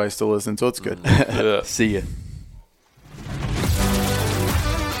no way anybody's still listening, so it's good. Yeah. See ya.